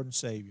our Lord and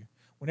Savior.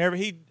 Whenever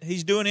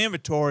He's doing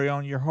inventory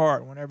on your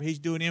heart, whenever He's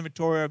doing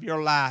inventory of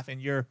your life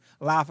and your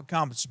life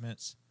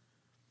accomplishments,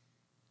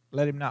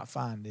 let Him not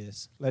find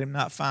this. Let Him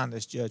not find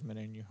this judgment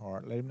in your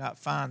heart. Let Him not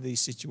find these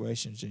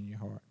situations in your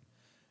heart.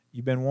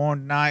 You've been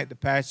warned tonight. The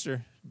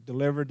pastor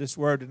delivered this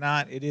word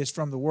tonight. It is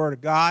from the Word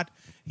of God.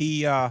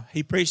 He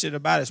preached it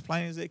about as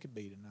plain as it could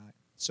be tonight.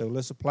 So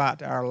let's apply it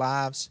to our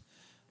lives.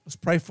 Let's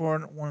pray for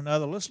one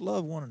another. Let's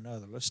love one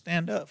another. Let's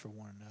stand up for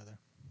one another.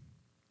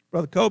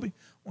 Brother Kobe, I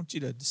want you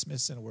to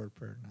dismiss in a word of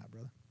prayer tonight,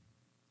 brother.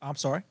 I'm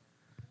sorry.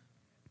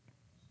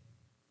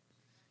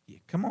 Yeah,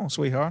 come on,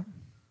 sweetheart.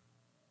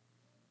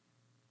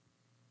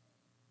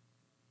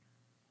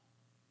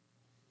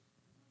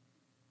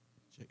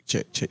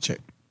 Check.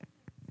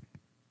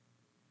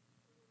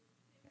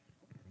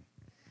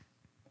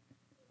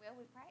 Well,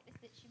 we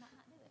practiced it. She might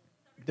not do it.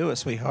 Do it,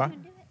 sweetheart.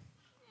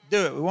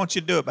 Do it. We want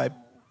you to do it, babe.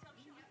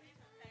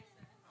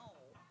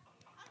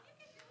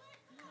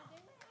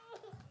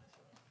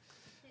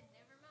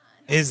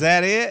 Is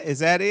that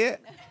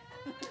it?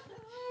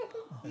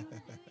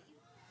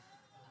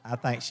 I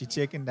think she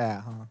chickened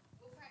out, huh?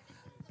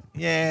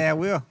 Yeah,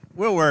 we'll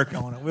work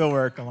on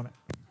it.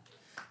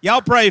 Y'all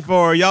pray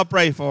for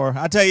her.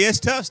 I tell you, it's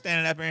tough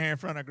standing up in here in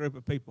front of a group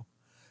of people,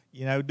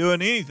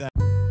 doing anything.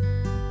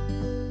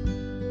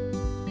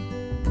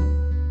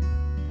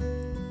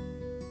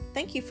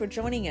 Thank you for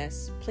joining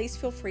us. Please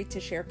feel free to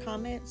share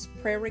comments,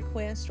 prayer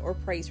requests, or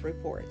praise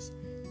reports.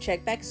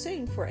 Check back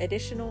soon for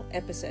additional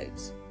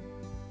episodes.